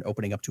in here and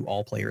opening up to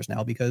all players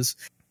now, because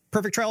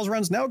perfect Trials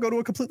runs now go to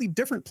a completely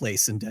different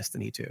place in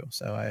Destiny 2.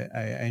 So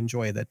I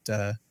enjoy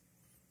that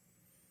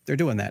they're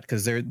doing that,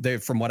 because they're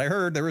from what I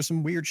heard, there was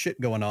some weird shit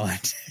going on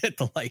at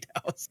the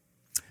Lighthouse.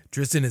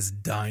 Tristan is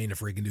dying to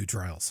freaking do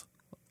Trials.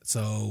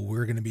 So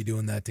we're going to be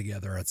doing that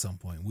together at some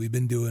point. We've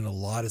been doing a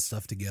lot of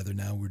stuff together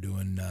now. We're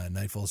doing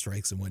Nightfall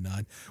Strikes and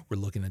whatnot. We're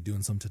looking at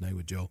doing some tonight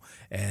with Joe.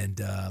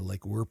 And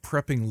we're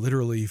prepping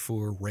literally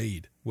for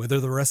raid.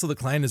 Whether the rest of the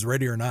clan is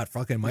ready or not,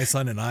 fucking my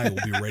son and I will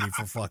be ready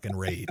for fucking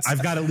raids.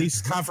 I've got at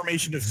least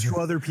confirmation of 2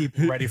 other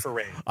people ready for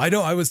raid. I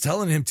know. I was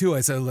telling him too.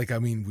 I said,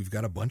 we've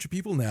got a bunch of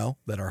people now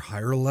that are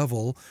higher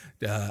level.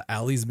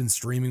 Allie's been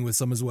streaming with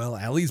some as well.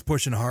 Allie's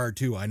pushing hard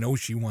too. I know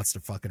she wants to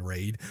fucking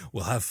raid.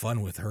 We'll have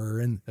fun with her,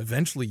 and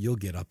eventually you'll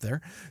get up there.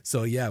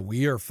 So yeah,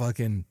 we're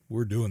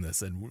doing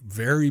this, and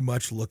very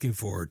much looking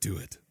forward to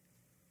it.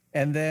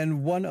 And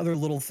then one other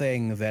little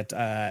thing that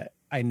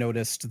I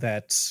noticed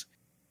that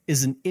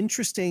is an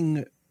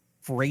interesting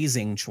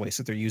phrasing choice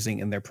that they're using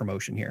in their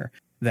promotion here.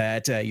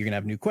 That you're going to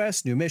have new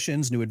quests, new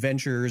missions, new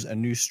adventures, a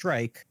new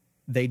strike.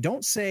 They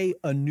don't say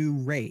a new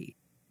raid.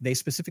 They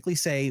specifically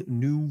say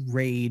new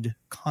raid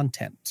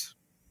content,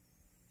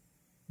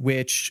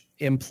 which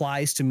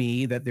implies to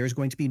me that there's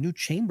going to be new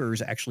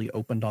chambers actually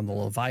opened on the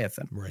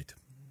Leviathan. Right.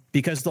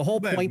 Because the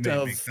whole point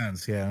of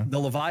sense, yeah. the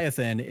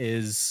Leviathan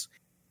is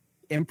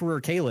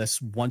Emperor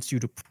Kalis wants you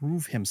to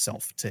prove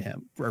himself to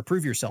him, or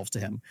prove yourself to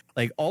him.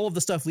 Like all of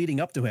the stuff leading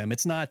up to him,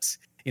 it's not,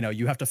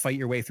 you have to fight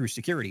your way through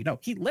security. No,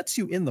 he lets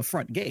you in the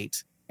front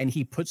gate and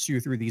he puts you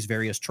through these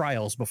various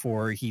trials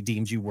before he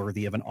deems you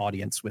worthy of an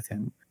audience with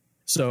him.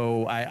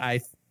 So I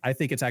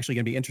think it's actually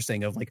going to be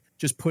interesting of like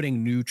just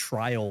putting new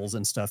trials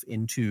and stuff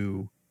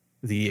into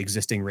the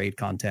existing raid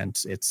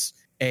content. It's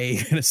going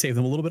to save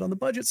them a little bit on the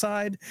budget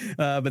side,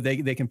 but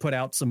they can put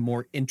out some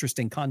more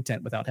interesting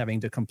content without having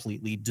to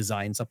completely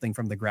design something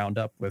from the ground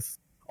up with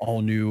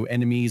all new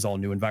enemies, all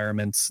new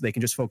environments. They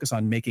can just focus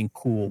on making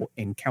cool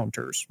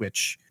encounters,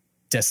 which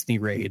Destiny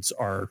raids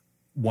are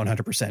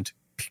 100%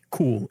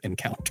 cool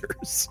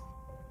encounters.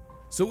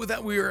 So with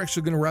that, we are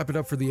actually going to wrap it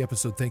up for the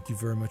episode. Thank you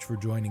very much for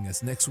joining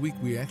us. Next week,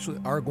 we actually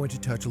are going to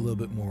touch a little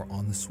bit more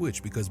on the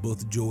Switch because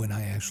both Joe and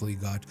I actually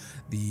got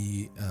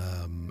the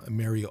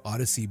Mario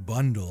Odyssey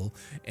bundle,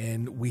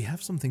 and we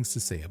have some things to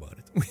say about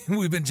it.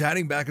 We've been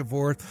chatting back and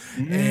forth,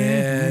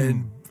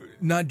 and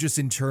not just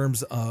in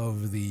terms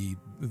of the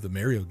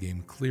Mario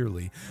game,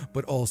 clearly,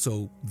 but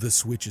also the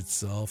Switch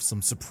itself,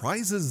 some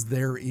surprises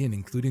therein,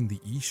 including the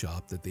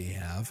eShop that they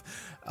have.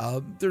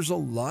 There's a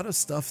lot of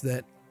stuff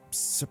that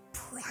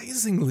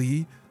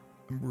surprisingly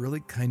I'm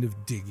really kind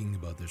of digging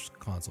about this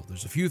console.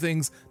 There's a few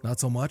things, not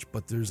so much,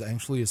 but there's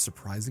actually a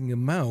surprising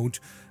amount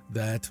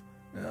that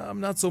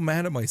I'm not so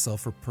mad at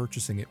myself for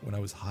purchasing it when I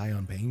was high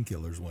on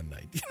painkillers one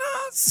night.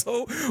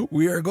 So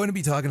we are going to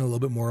be talking a little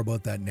bit more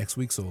about that next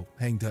week, so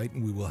hang tight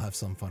and we will have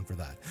some fun for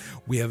that.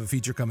 We have a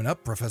feature coming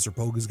up. Professor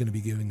Pogue is going to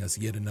be giving us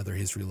yet another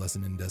history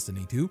lesson in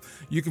Destiny 2.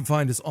 You can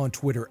find us on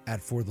Twitter at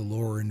For The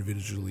Lore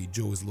individually.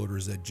 Joe is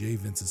Loaders at J,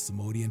 Vince is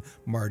Simodian,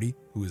 Marty,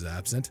 who is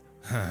absent,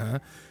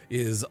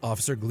 is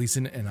Officer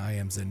Gleason, and I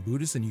am Zen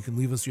Buddhist, and you can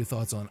leave us your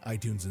thoughts on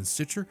iTunes and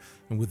Stitcher,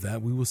 and with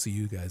that, we will see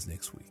you guys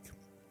next week.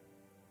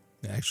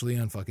 Actually,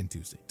 on fucking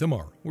Tuesday.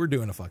 Tomorrow. We're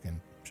doing a fucking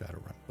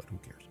Shadowrun, but who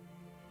cares?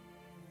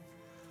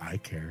 I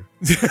care.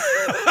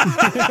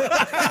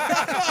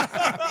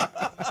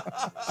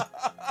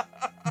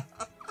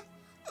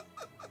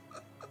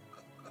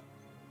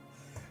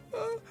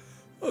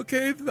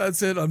 Okay,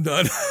 that's it. I'm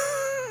done.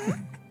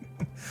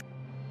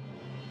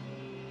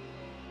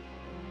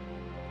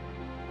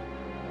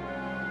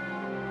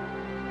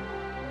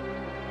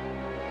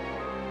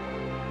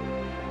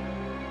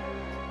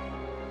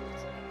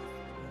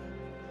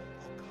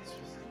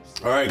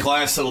 All right,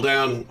 class, settle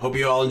down. Hope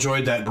you all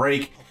enjoyed that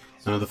break.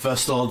 The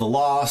Festival of the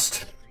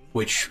Lost,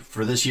 which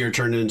for this year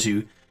turned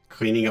into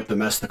cleaning up the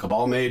mess the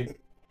Cabal made.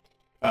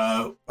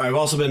 I've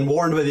also been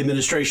warned by the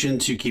administration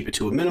to keep it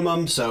to a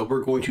minimum, so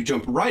we're going to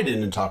jump right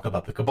in and talk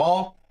about the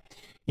Cabal.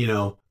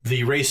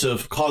 The race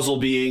of causal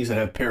beings that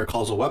have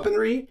paracausal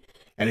weaponry.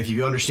 And if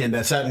you understand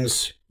that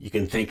sentence, you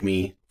can thank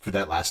me for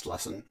that last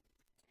lesson.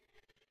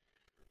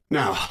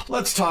 Now,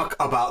 let's talk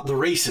about the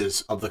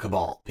races of the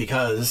Cabal,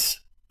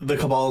 because the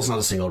Cabal is not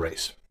a single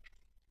race.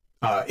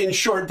 In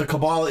short, the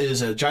Cabal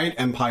is a giant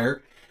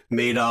empire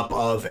made up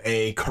of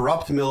a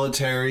corrupt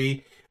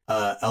military,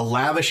 a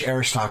lavish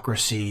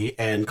aristocracy,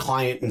 and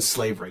client and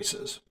slave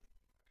races.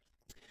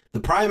 The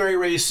primary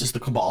race is the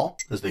Cabal,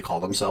 as they call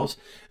themselves.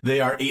 They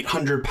are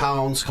 800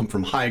 pounds, come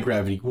from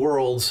high-gravity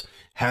worlds,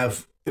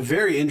 have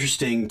very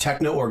interesting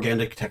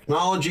techno-organic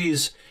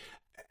technologies,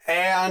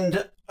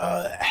 and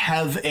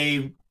have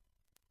a...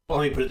 Well,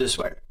 let me put it this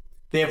way.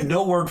 They have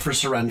no word for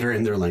surrender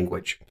in their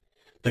language.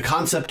 The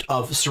concept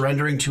of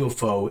surrendering to a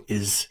foe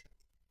is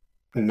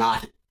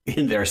not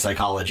in their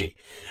psychology.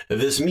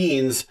 This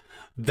means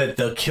that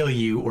they'll kill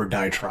you or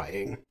die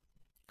trying,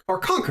 or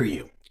conquer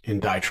you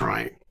and die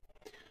trying.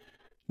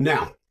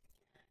 Now,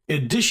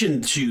 in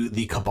addition to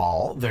the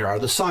Cabal, there are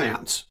the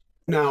Scions.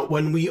 Now,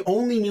 when we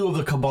only knew of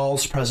the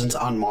Cabal's presence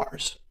on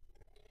Mars,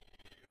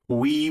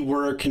 we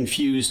were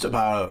confused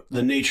about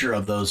the nature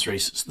of those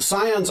races. The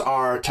Scions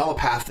are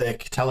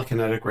telepathic,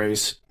 telekinetic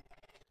race,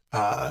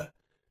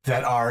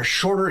 that are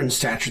shorter in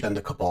stature than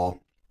the Cabal,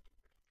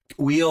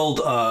 wield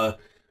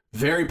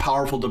very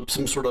powerful,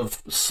 some sort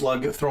of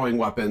slug-throwing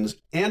weapons,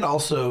 and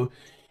also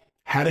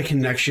had a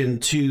connection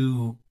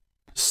to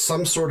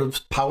some sort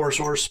of power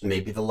source,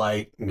 maybe the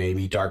light,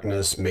 maybe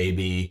darkness,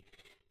 maybe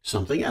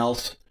something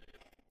else,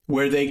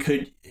 where they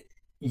could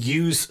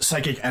use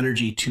psychic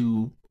energy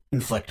to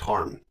inflict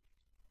harm.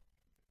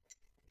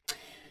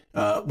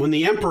 When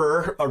the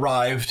Emperor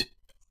arrived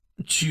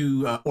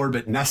to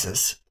orbit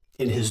Nessus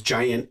in his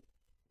giant,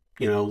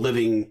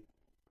 living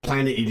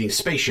planet-eating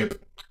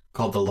spaceship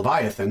called the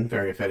Leviathan,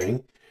 very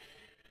fitting,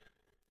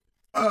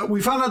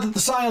 we found out that the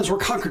Scions were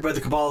conquered by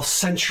the Cabal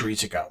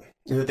centuries ago,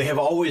 and that they have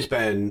always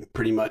been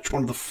pretty much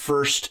one of the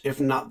first, if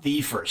not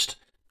the first,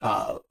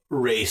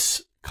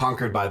 race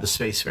conquered by the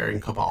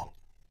spacefaring Cabal.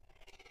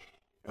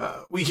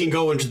 We can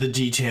go into the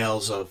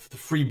details of the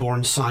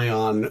freeborn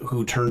scion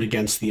who turned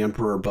against the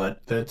Emperor,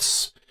 but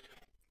that's,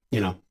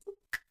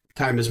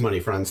 time is money,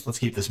 friends. Let's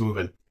keep this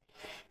moving.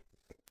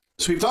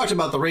 So we've talked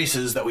about the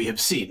races that we have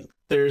seen.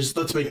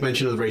 Let's make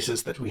mention of the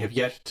races that we have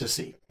yet to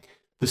see.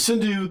 The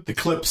Sindhu, the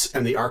Clips,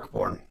 and the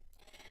Arkborn.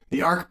 The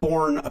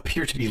Arkborn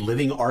appear to be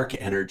living Ark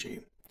energy.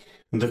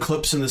 The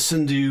Clips and the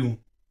Sindhu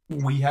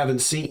we haven't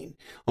seen,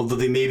 although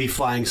they may be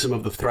flying some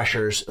of the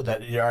Threshers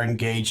that are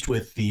engaged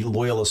with the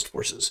Loyalist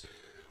forces.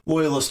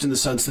 Loyalist in the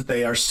sense that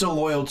they are still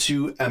loyal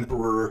to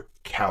Emperor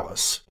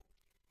Callus.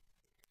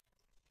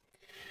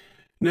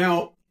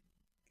 Now,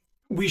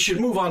 we should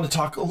move on to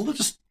talk a little,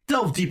 just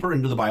delve deeper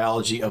into the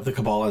biology of the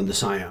Cabal and the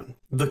Scion.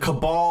 The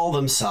Cabal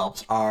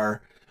themselves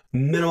are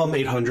minimum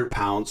 800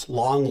 pounds,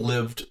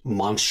 long-lived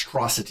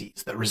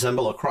monstrosities that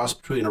resemble a cross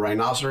between a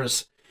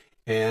rhinoceros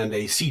and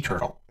a sea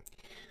turtle.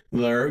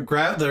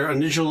 Their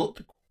initial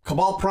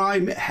Cabal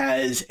Prime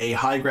has a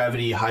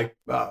high-gravity,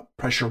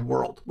 high-pressure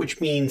world,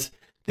 which means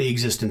they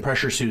exist in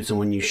pressure suits, and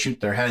when you shoot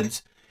their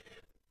heads,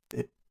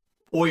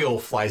 oil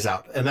flies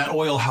out, and that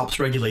oil helps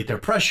regulate their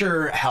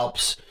pressure,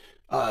 helps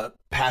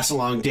pass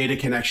along data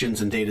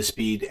connections and data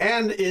speed,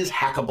 and is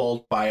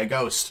hackable by a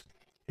ghost.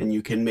 And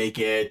you can make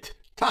it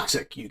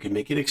toxic, you can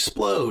make it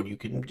explode, you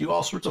can do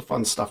all sorts of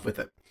fun stuff with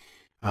it.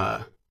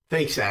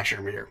 Thanks,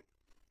 Asher Mir.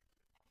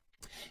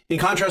 In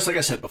contrast, like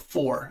I said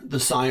before, the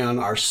Scion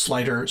are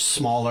slighter,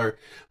 smaller,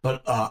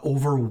 but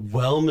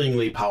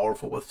overwhelmingly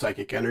powerful with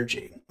psychic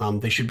energy.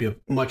 They should be of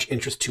much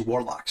interest to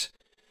warlocks.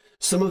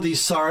 Some of these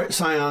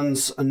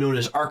Scions, known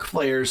as Arc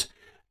Flayers,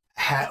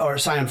 or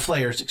Scion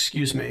Flayers,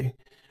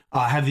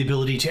 have the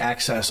ability to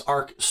access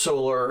Arc,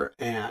 Solar,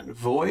 and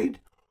Void,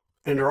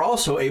 and are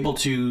also able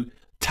to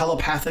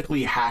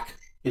telepathically hack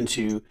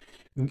into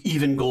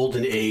even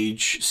Golden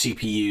Age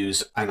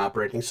CPUs and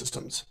operating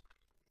systems.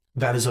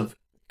 That is of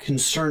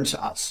concern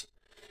to us.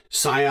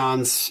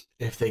 Scions,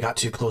 if they got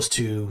too close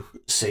to,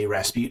 say,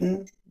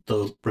 Rasputin,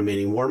 the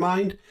remaining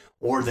Warmind,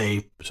 or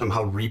they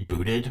somehow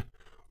rebooted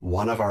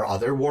one of our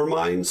other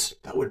Warminds,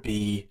 that would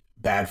be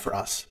bad for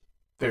us.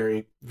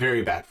 Very,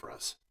 very bad for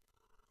us.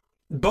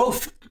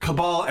 Both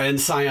Cabal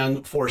and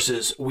Scion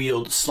forces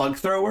wield slug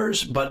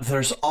throwers, but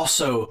there's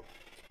also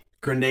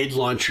grenade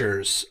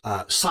launchers.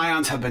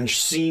 Scions have been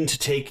seen to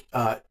take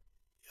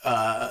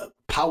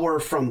power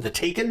from the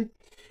Taken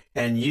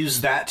and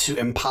use that to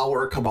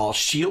empower Cabal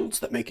shields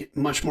that make it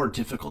much more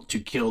difficult to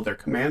kill their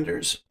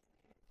commanders.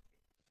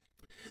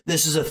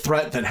 This is a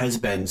threat that has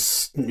been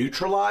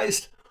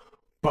neutralized,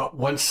 but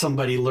once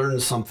somebody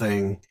learns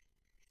something,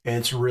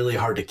 it's really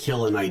hard to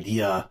kill an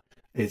idea.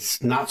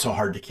 It's not so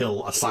hard to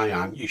kill a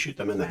Scion. You shoot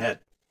them in the head.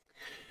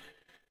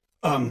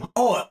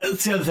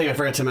 That's the other thing I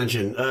forgot to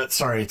mention.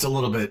 Sorry, it's a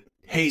little bit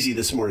hazy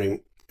this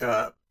morning.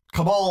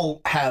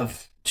 Cabal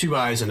have 2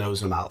 eyes, a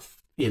nose, and a mouth.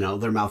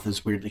 Their mouth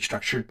is weirdly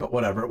structured, but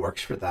whatever, it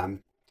works for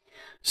them.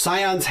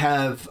 Scions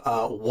have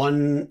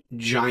one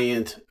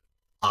giant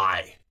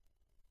eye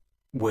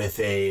with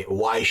a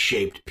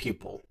Y-shaped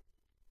pupil.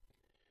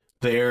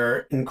 They're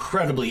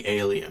incredibly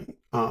alien.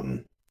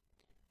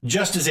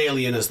 Just as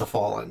alien as the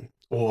Fallen,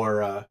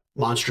 or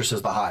monstrous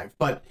as the Hive,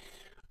 but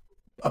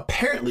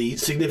apparently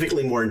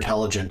significantly more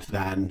intelligent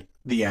than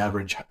the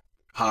average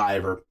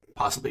Hive, or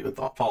possibly even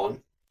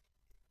Fallen.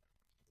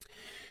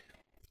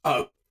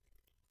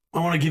 I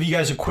want to give you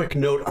guys a quick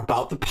note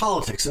about the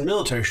politics and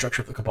military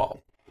structure of the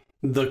Cabal.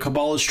 The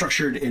Cabal is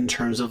structured in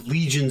terms of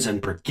legions and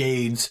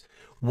brigades.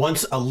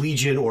 Once a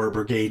legion or a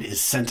brigade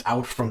is sent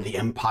out from the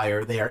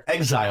Empire, they are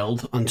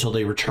exiled until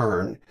they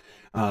return.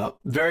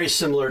 Very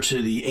similar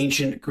to the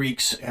ancient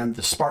Greeks and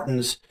the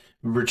Spartans,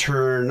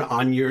 return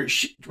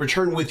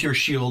with your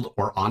shield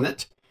or on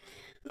it.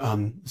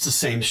 It's the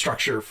same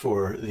structure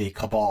for the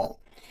Cabal.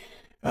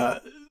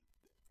 The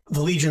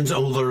legions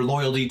owe their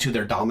loyalty to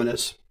their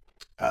dominus.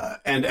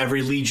 And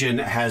every legion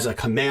has a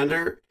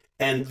commander,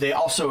 and they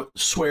also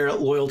swear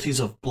loyalties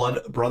of blood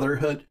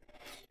brotherhood,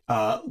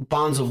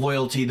 bonds of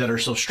loyalty that are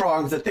so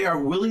strong that they are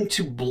willing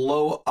to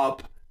blow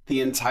up the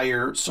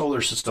entire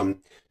solar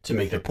system to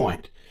make their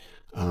point.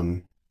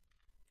 They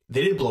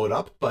didn't blow it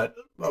up, but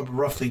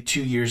roughly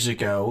 2 years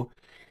ago,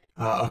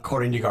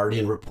 according to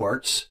Guardian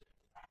reports,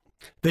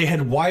 they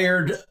had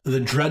wired the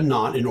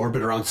Dreadnought in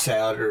orbit around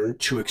Saturn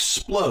to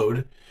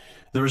explode.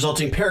 The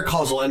resulting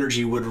paracausal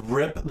energy would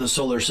rip the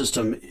solar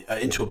system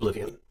into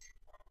oblivion.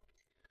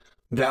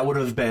 That would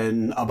have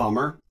been a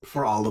bummer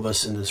for all of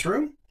us in this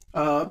room,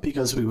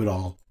 because we would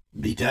all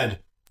be dead.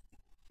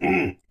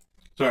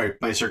 Sorry,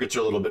 my circuits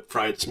are a little bit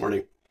fried this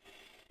morning.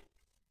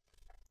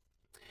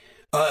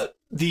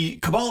 The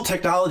Cabal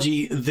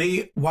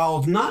technology,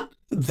 while not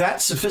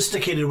that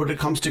sophisticated when it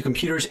comes to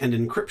computers and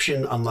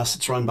encryption, unless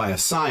it's run by a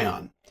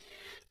Scion,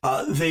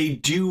 they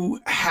do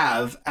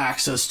have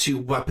access to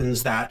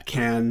weapons that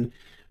can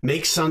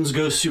make suns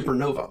go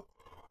supernova,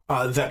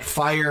 that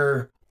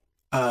fire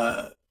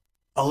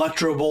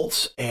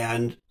electrobolts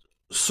and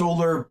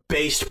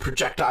solar-based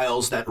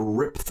projectiles that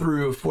rip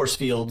through force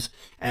fields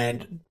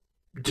and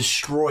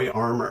destroy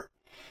armor.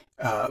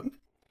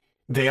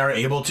 they are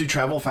able to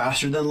travel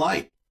faster than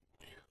light.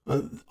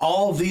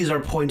 All of these are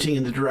pointing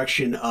in the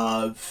direction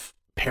of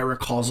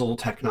paracausal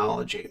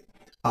technology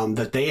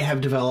that they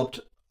have developed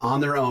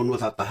on their own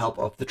without the help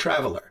of the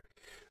Traveler.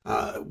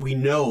 We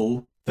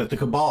know that the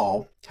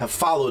Cabal have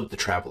followed the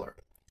Traveler,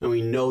 and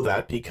we know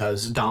that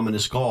because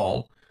Dominus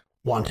Gaul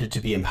wanted to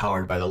be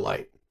empowered by the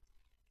light.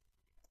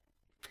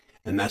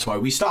 And that's why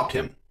we stopped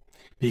him.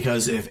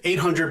 Because if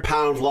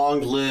 800-pound,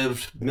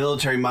 long-lived,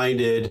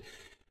 military-minded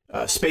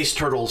space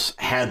turtles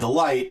had the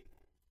light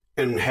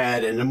and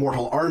had an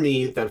immortal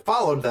army that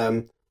followed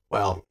them,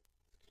 well,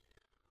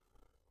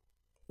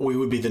 we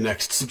would be the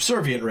next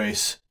subservient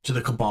race to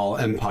the Cabal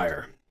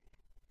Empire.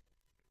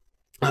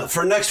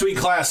 For next week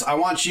class, I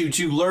want you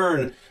to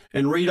learn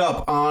and read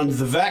up on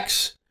the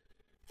Vex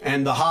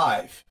and the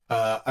Hive.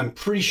 I'm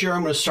pretty sure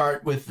I'm going to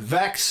start with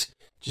Vex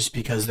just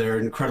because they're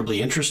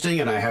incredibly interesting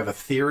and I have a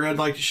theory I'd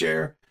like to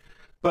share.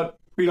 But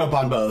read up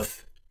on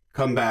both.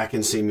 Come back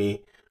and see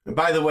me. And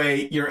by the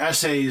way, your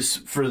essays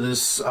for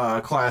this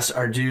class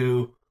are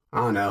due, I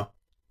don't know,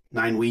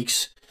 9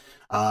 weeks.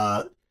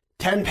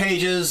 10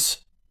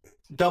 pages,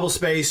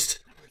 double-spaced,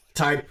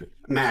 type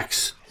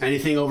max.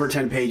 Anything over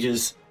 10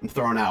 pages, I'm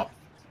throwing out.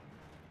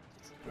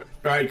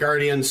 All right,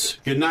 Guardians,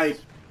 good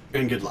night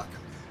and good luck.